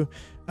for you,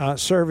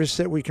 service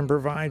that we can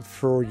provide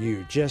for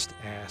you, just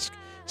ask.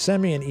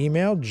 Send me an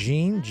email,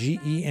 Gene,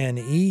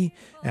 Gene,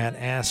 at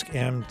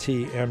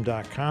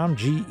askmtm.com,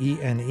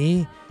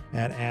 Gene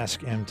at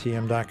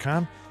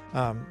askmtm.com.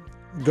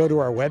 Go to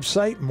our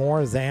website,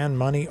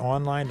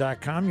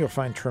 morethanmoneyonline.com. You'll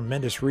find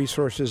tremendous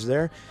resources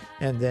there,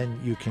 and then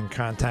you can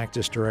contact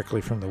us directly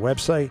from the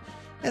website.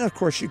 And, of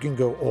course, you can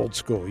go old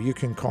school. You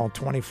can call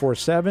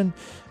 24/7,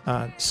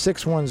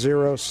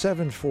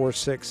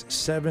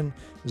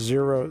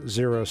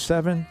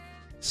 610-746-7007,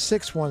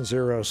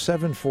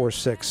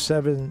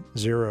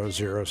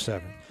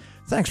 610-746-7007.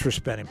 Thanks for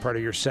spending part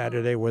of your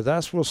Saturday with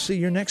us. We'll see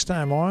you next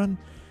time on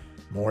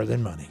More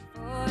Than Money.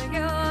 For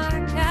your